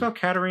 Amazing. How do you spell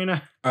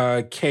Katarina?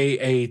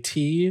 Katarina.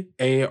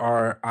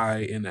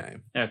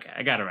 Okay,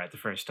 I got it right the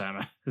first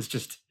time. It's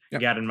just...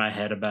 got in my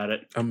head about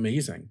it.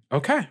 Amazing.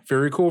 Okay.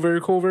 Very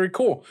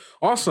cool.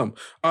 Awesome.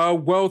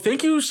 Well,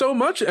 thank you so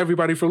much,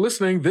 everybody, for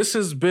listening. This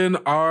has been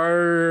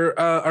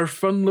our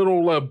fun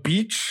little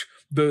beach,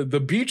 the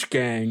beach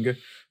gang.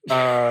 It's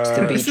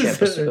the beach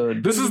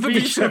episode. This is the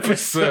beach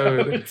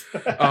episode.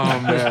 Oh,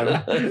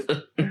 man.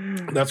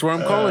 That's what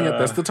I'm calling it.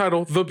 That's the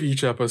title, the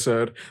beach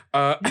episode.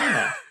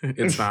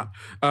 It's not.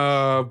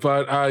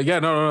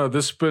 No.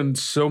 This has been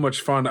so much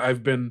fun.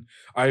 I've been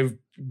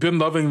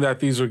loving that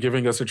these are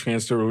giving us a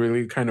chance to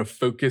really kind of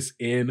focus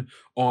in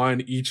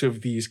on each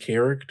of these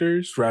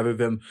characters rather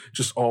than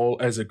just all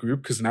as a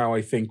group, because now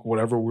I think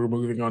whatever we're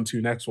moving on to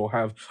next will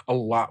have a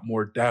lot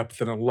more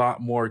depth and a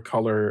lot more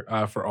color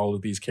for all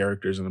of these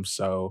characters, and I'm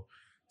so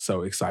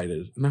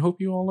excited, and I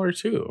hope you all are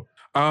too.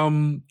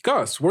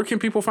 Gus, where can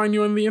people find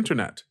you on the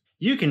internet?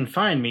 You can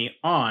find me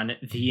on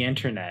the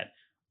internet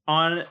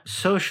on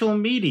social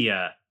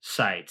media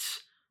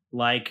sites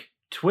like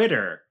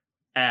Twitter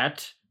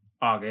at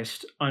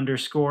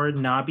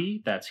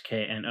August_Nobbe. That's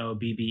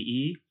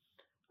KNOBBE.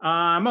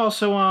 I'm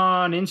also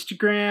on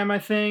Instagram, I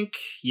think.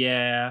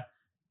 Yeah.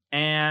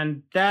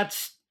 And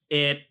that's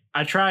it.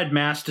 I tried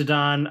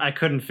Mastodon. I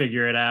couldn't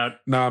figure it out.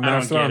 Nah,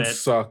 Mastodon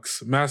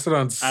sucks.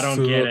 Mastodon sucks. I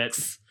don't get it.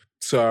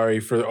 Sorry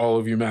for all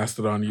of you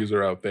Mastodon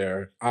user out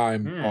there.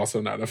 I'm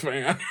also not a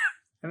fan.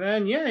 And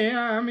then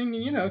I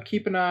mean,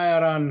 keep an eye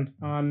out on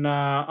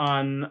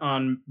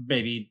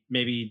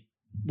maybe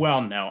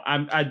well, no.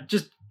 I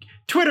just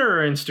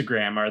Twitter or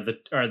Instagram are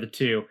the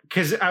two.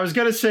 Because I was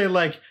gonna say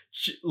like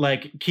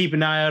keep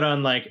an eye out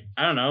on I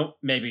don't know,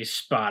 maybe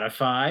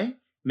Spotify,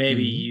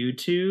 maybe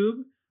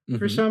YouTube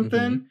or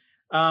something.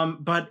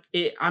 But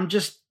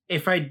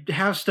if I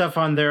have stuff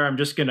on there, I'm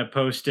just gonna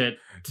post it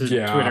to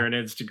Twitter and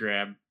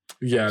Instagram.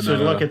 Yeah, so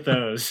look at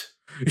those.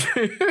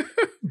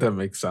 That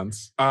makes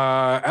sense.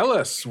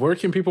 Ellis, where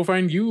can people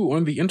find you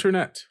on the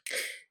internet?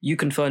 You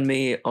can find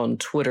me on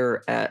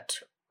Twitter at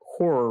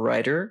Horror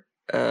Writer,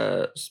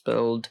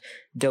 spelled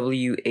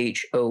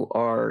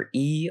WHORE_OR_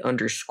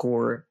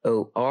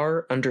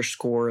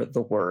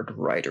 the word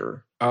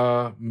writer.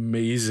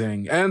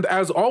 Amazing. And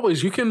as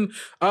always, you can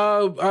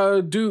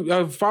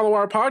follow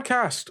our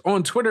podcast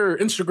on Twitter,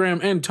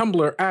 Instagram, and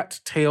Tumblr at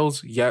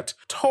Tales Yet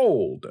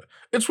Told.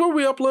 It's where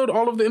we upload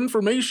all of the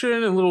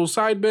information and little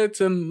side bits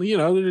and,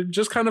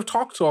 just kind of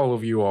talk to all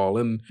of you all.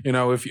 And,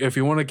 if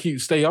you want to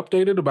stay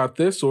updated about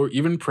this or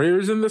even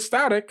Prayers in the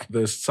Static,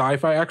 the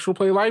sci-fi actual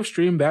play live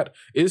stream that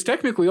is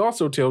technically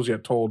also Tales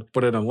Yet Told,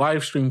 but in a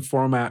live stream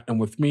format and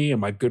with me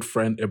and my good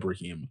friend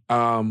Ibrahim.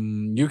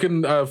 You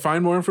can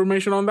find more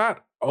information on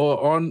that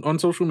on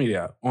social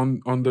media,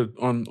 on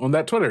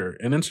that Twitter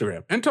and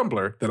Instagram and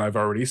Tumblr that I've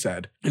already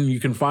said. And you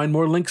can find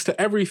more links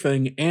to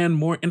everything and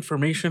more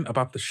information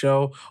about the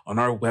show on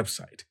our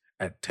website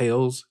at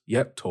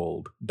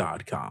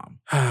talesyettold.com.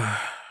 I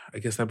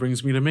guess that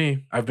brings me to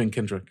me. I've been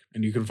Kendrick,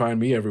 and you can find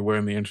me everywhere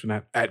on the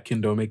internet at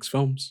Kendo Makes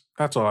Films.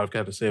 That's all I've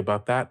got to say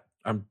about that.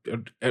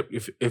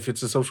 If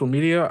it's a social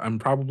media, I'm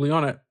probably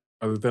on it,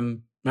 other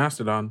than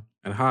Mastodon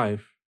and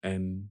Hive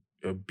and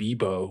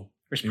Bebo.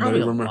 There's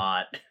probably a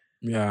lot.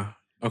 Yeah.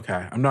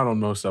 Okay. I'm not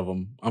on most of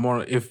them. I'm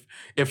on if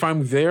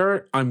I'm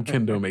there, I'm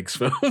Kendo Makes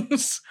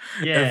Films.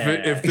 Yeah.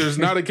 If there's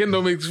not a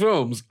Kendo Makes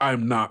Films,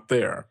 I'm not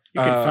there.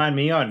 You can find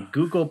me on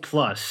Google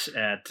Plus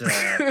at.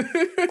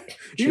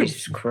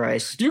 Jesus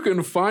Christ. You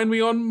can find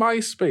me on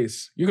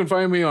MySpace. You can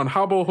find me on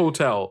Habbo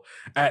Hotel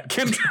at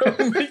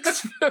Kendra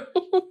Makes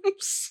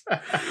Films.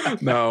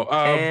 No.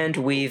 And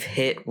we've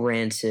hit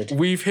Rancid.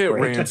 We've hit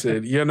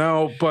Rancid,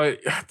 but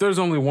there's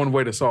only one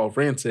way to solve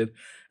Rancid,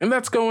 and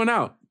that's going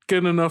out,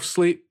 getting enough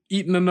sleep,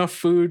 eating enough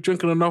food,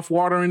 drinking enough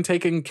water, and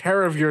taking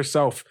care of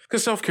yourself.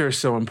 Because self-care is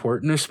so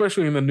important,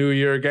 especially in the new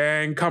year,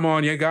 gang. Come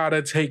on, you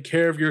gotta take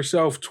care of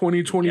yourself.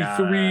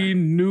 2023,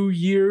 new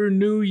year,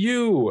 new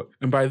you.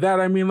 And by that,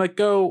 I mean,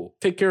 go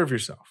take care of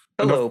yourself.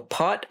 Hello,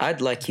 Pot.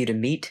 I'd like you to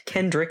meet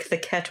Kendrick the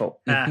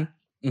Kettle. Yeah,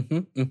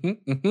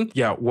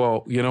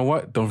 well, you know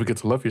what? Don't forget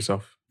to love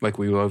yourself like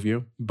we love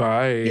you.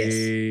 Bye.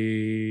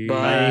 Yes.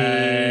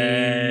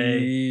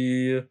 Bye.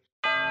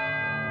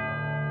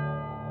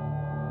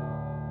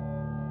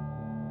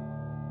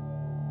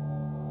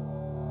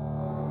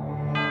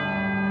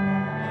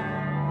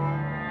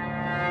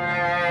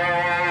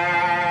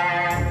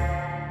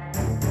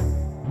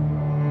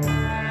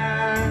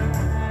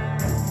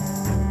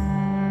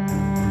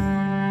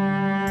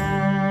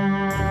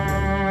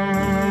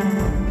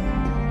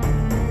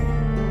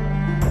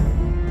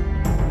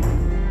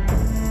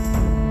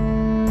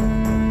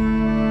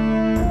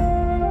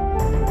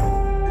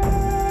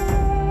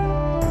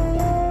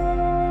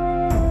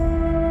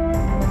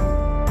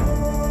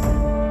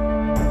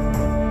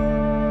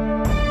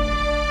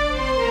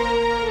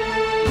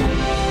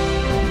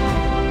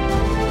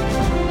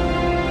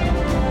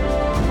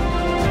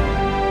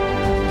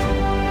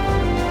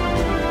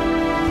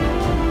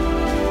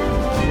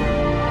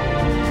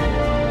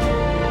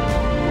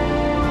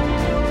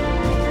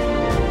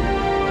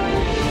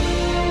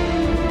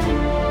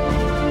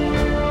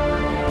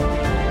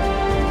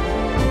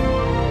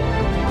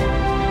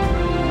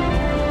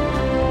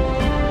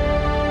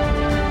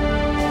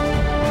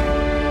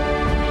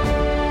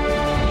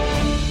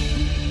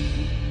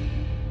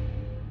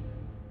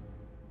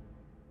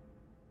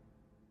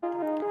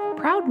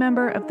 Proud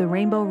member of the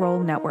Rainbow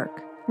Roll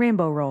Network.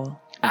 Rainbow Roll.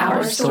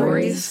 Our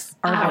stories,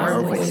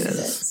 our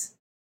voices.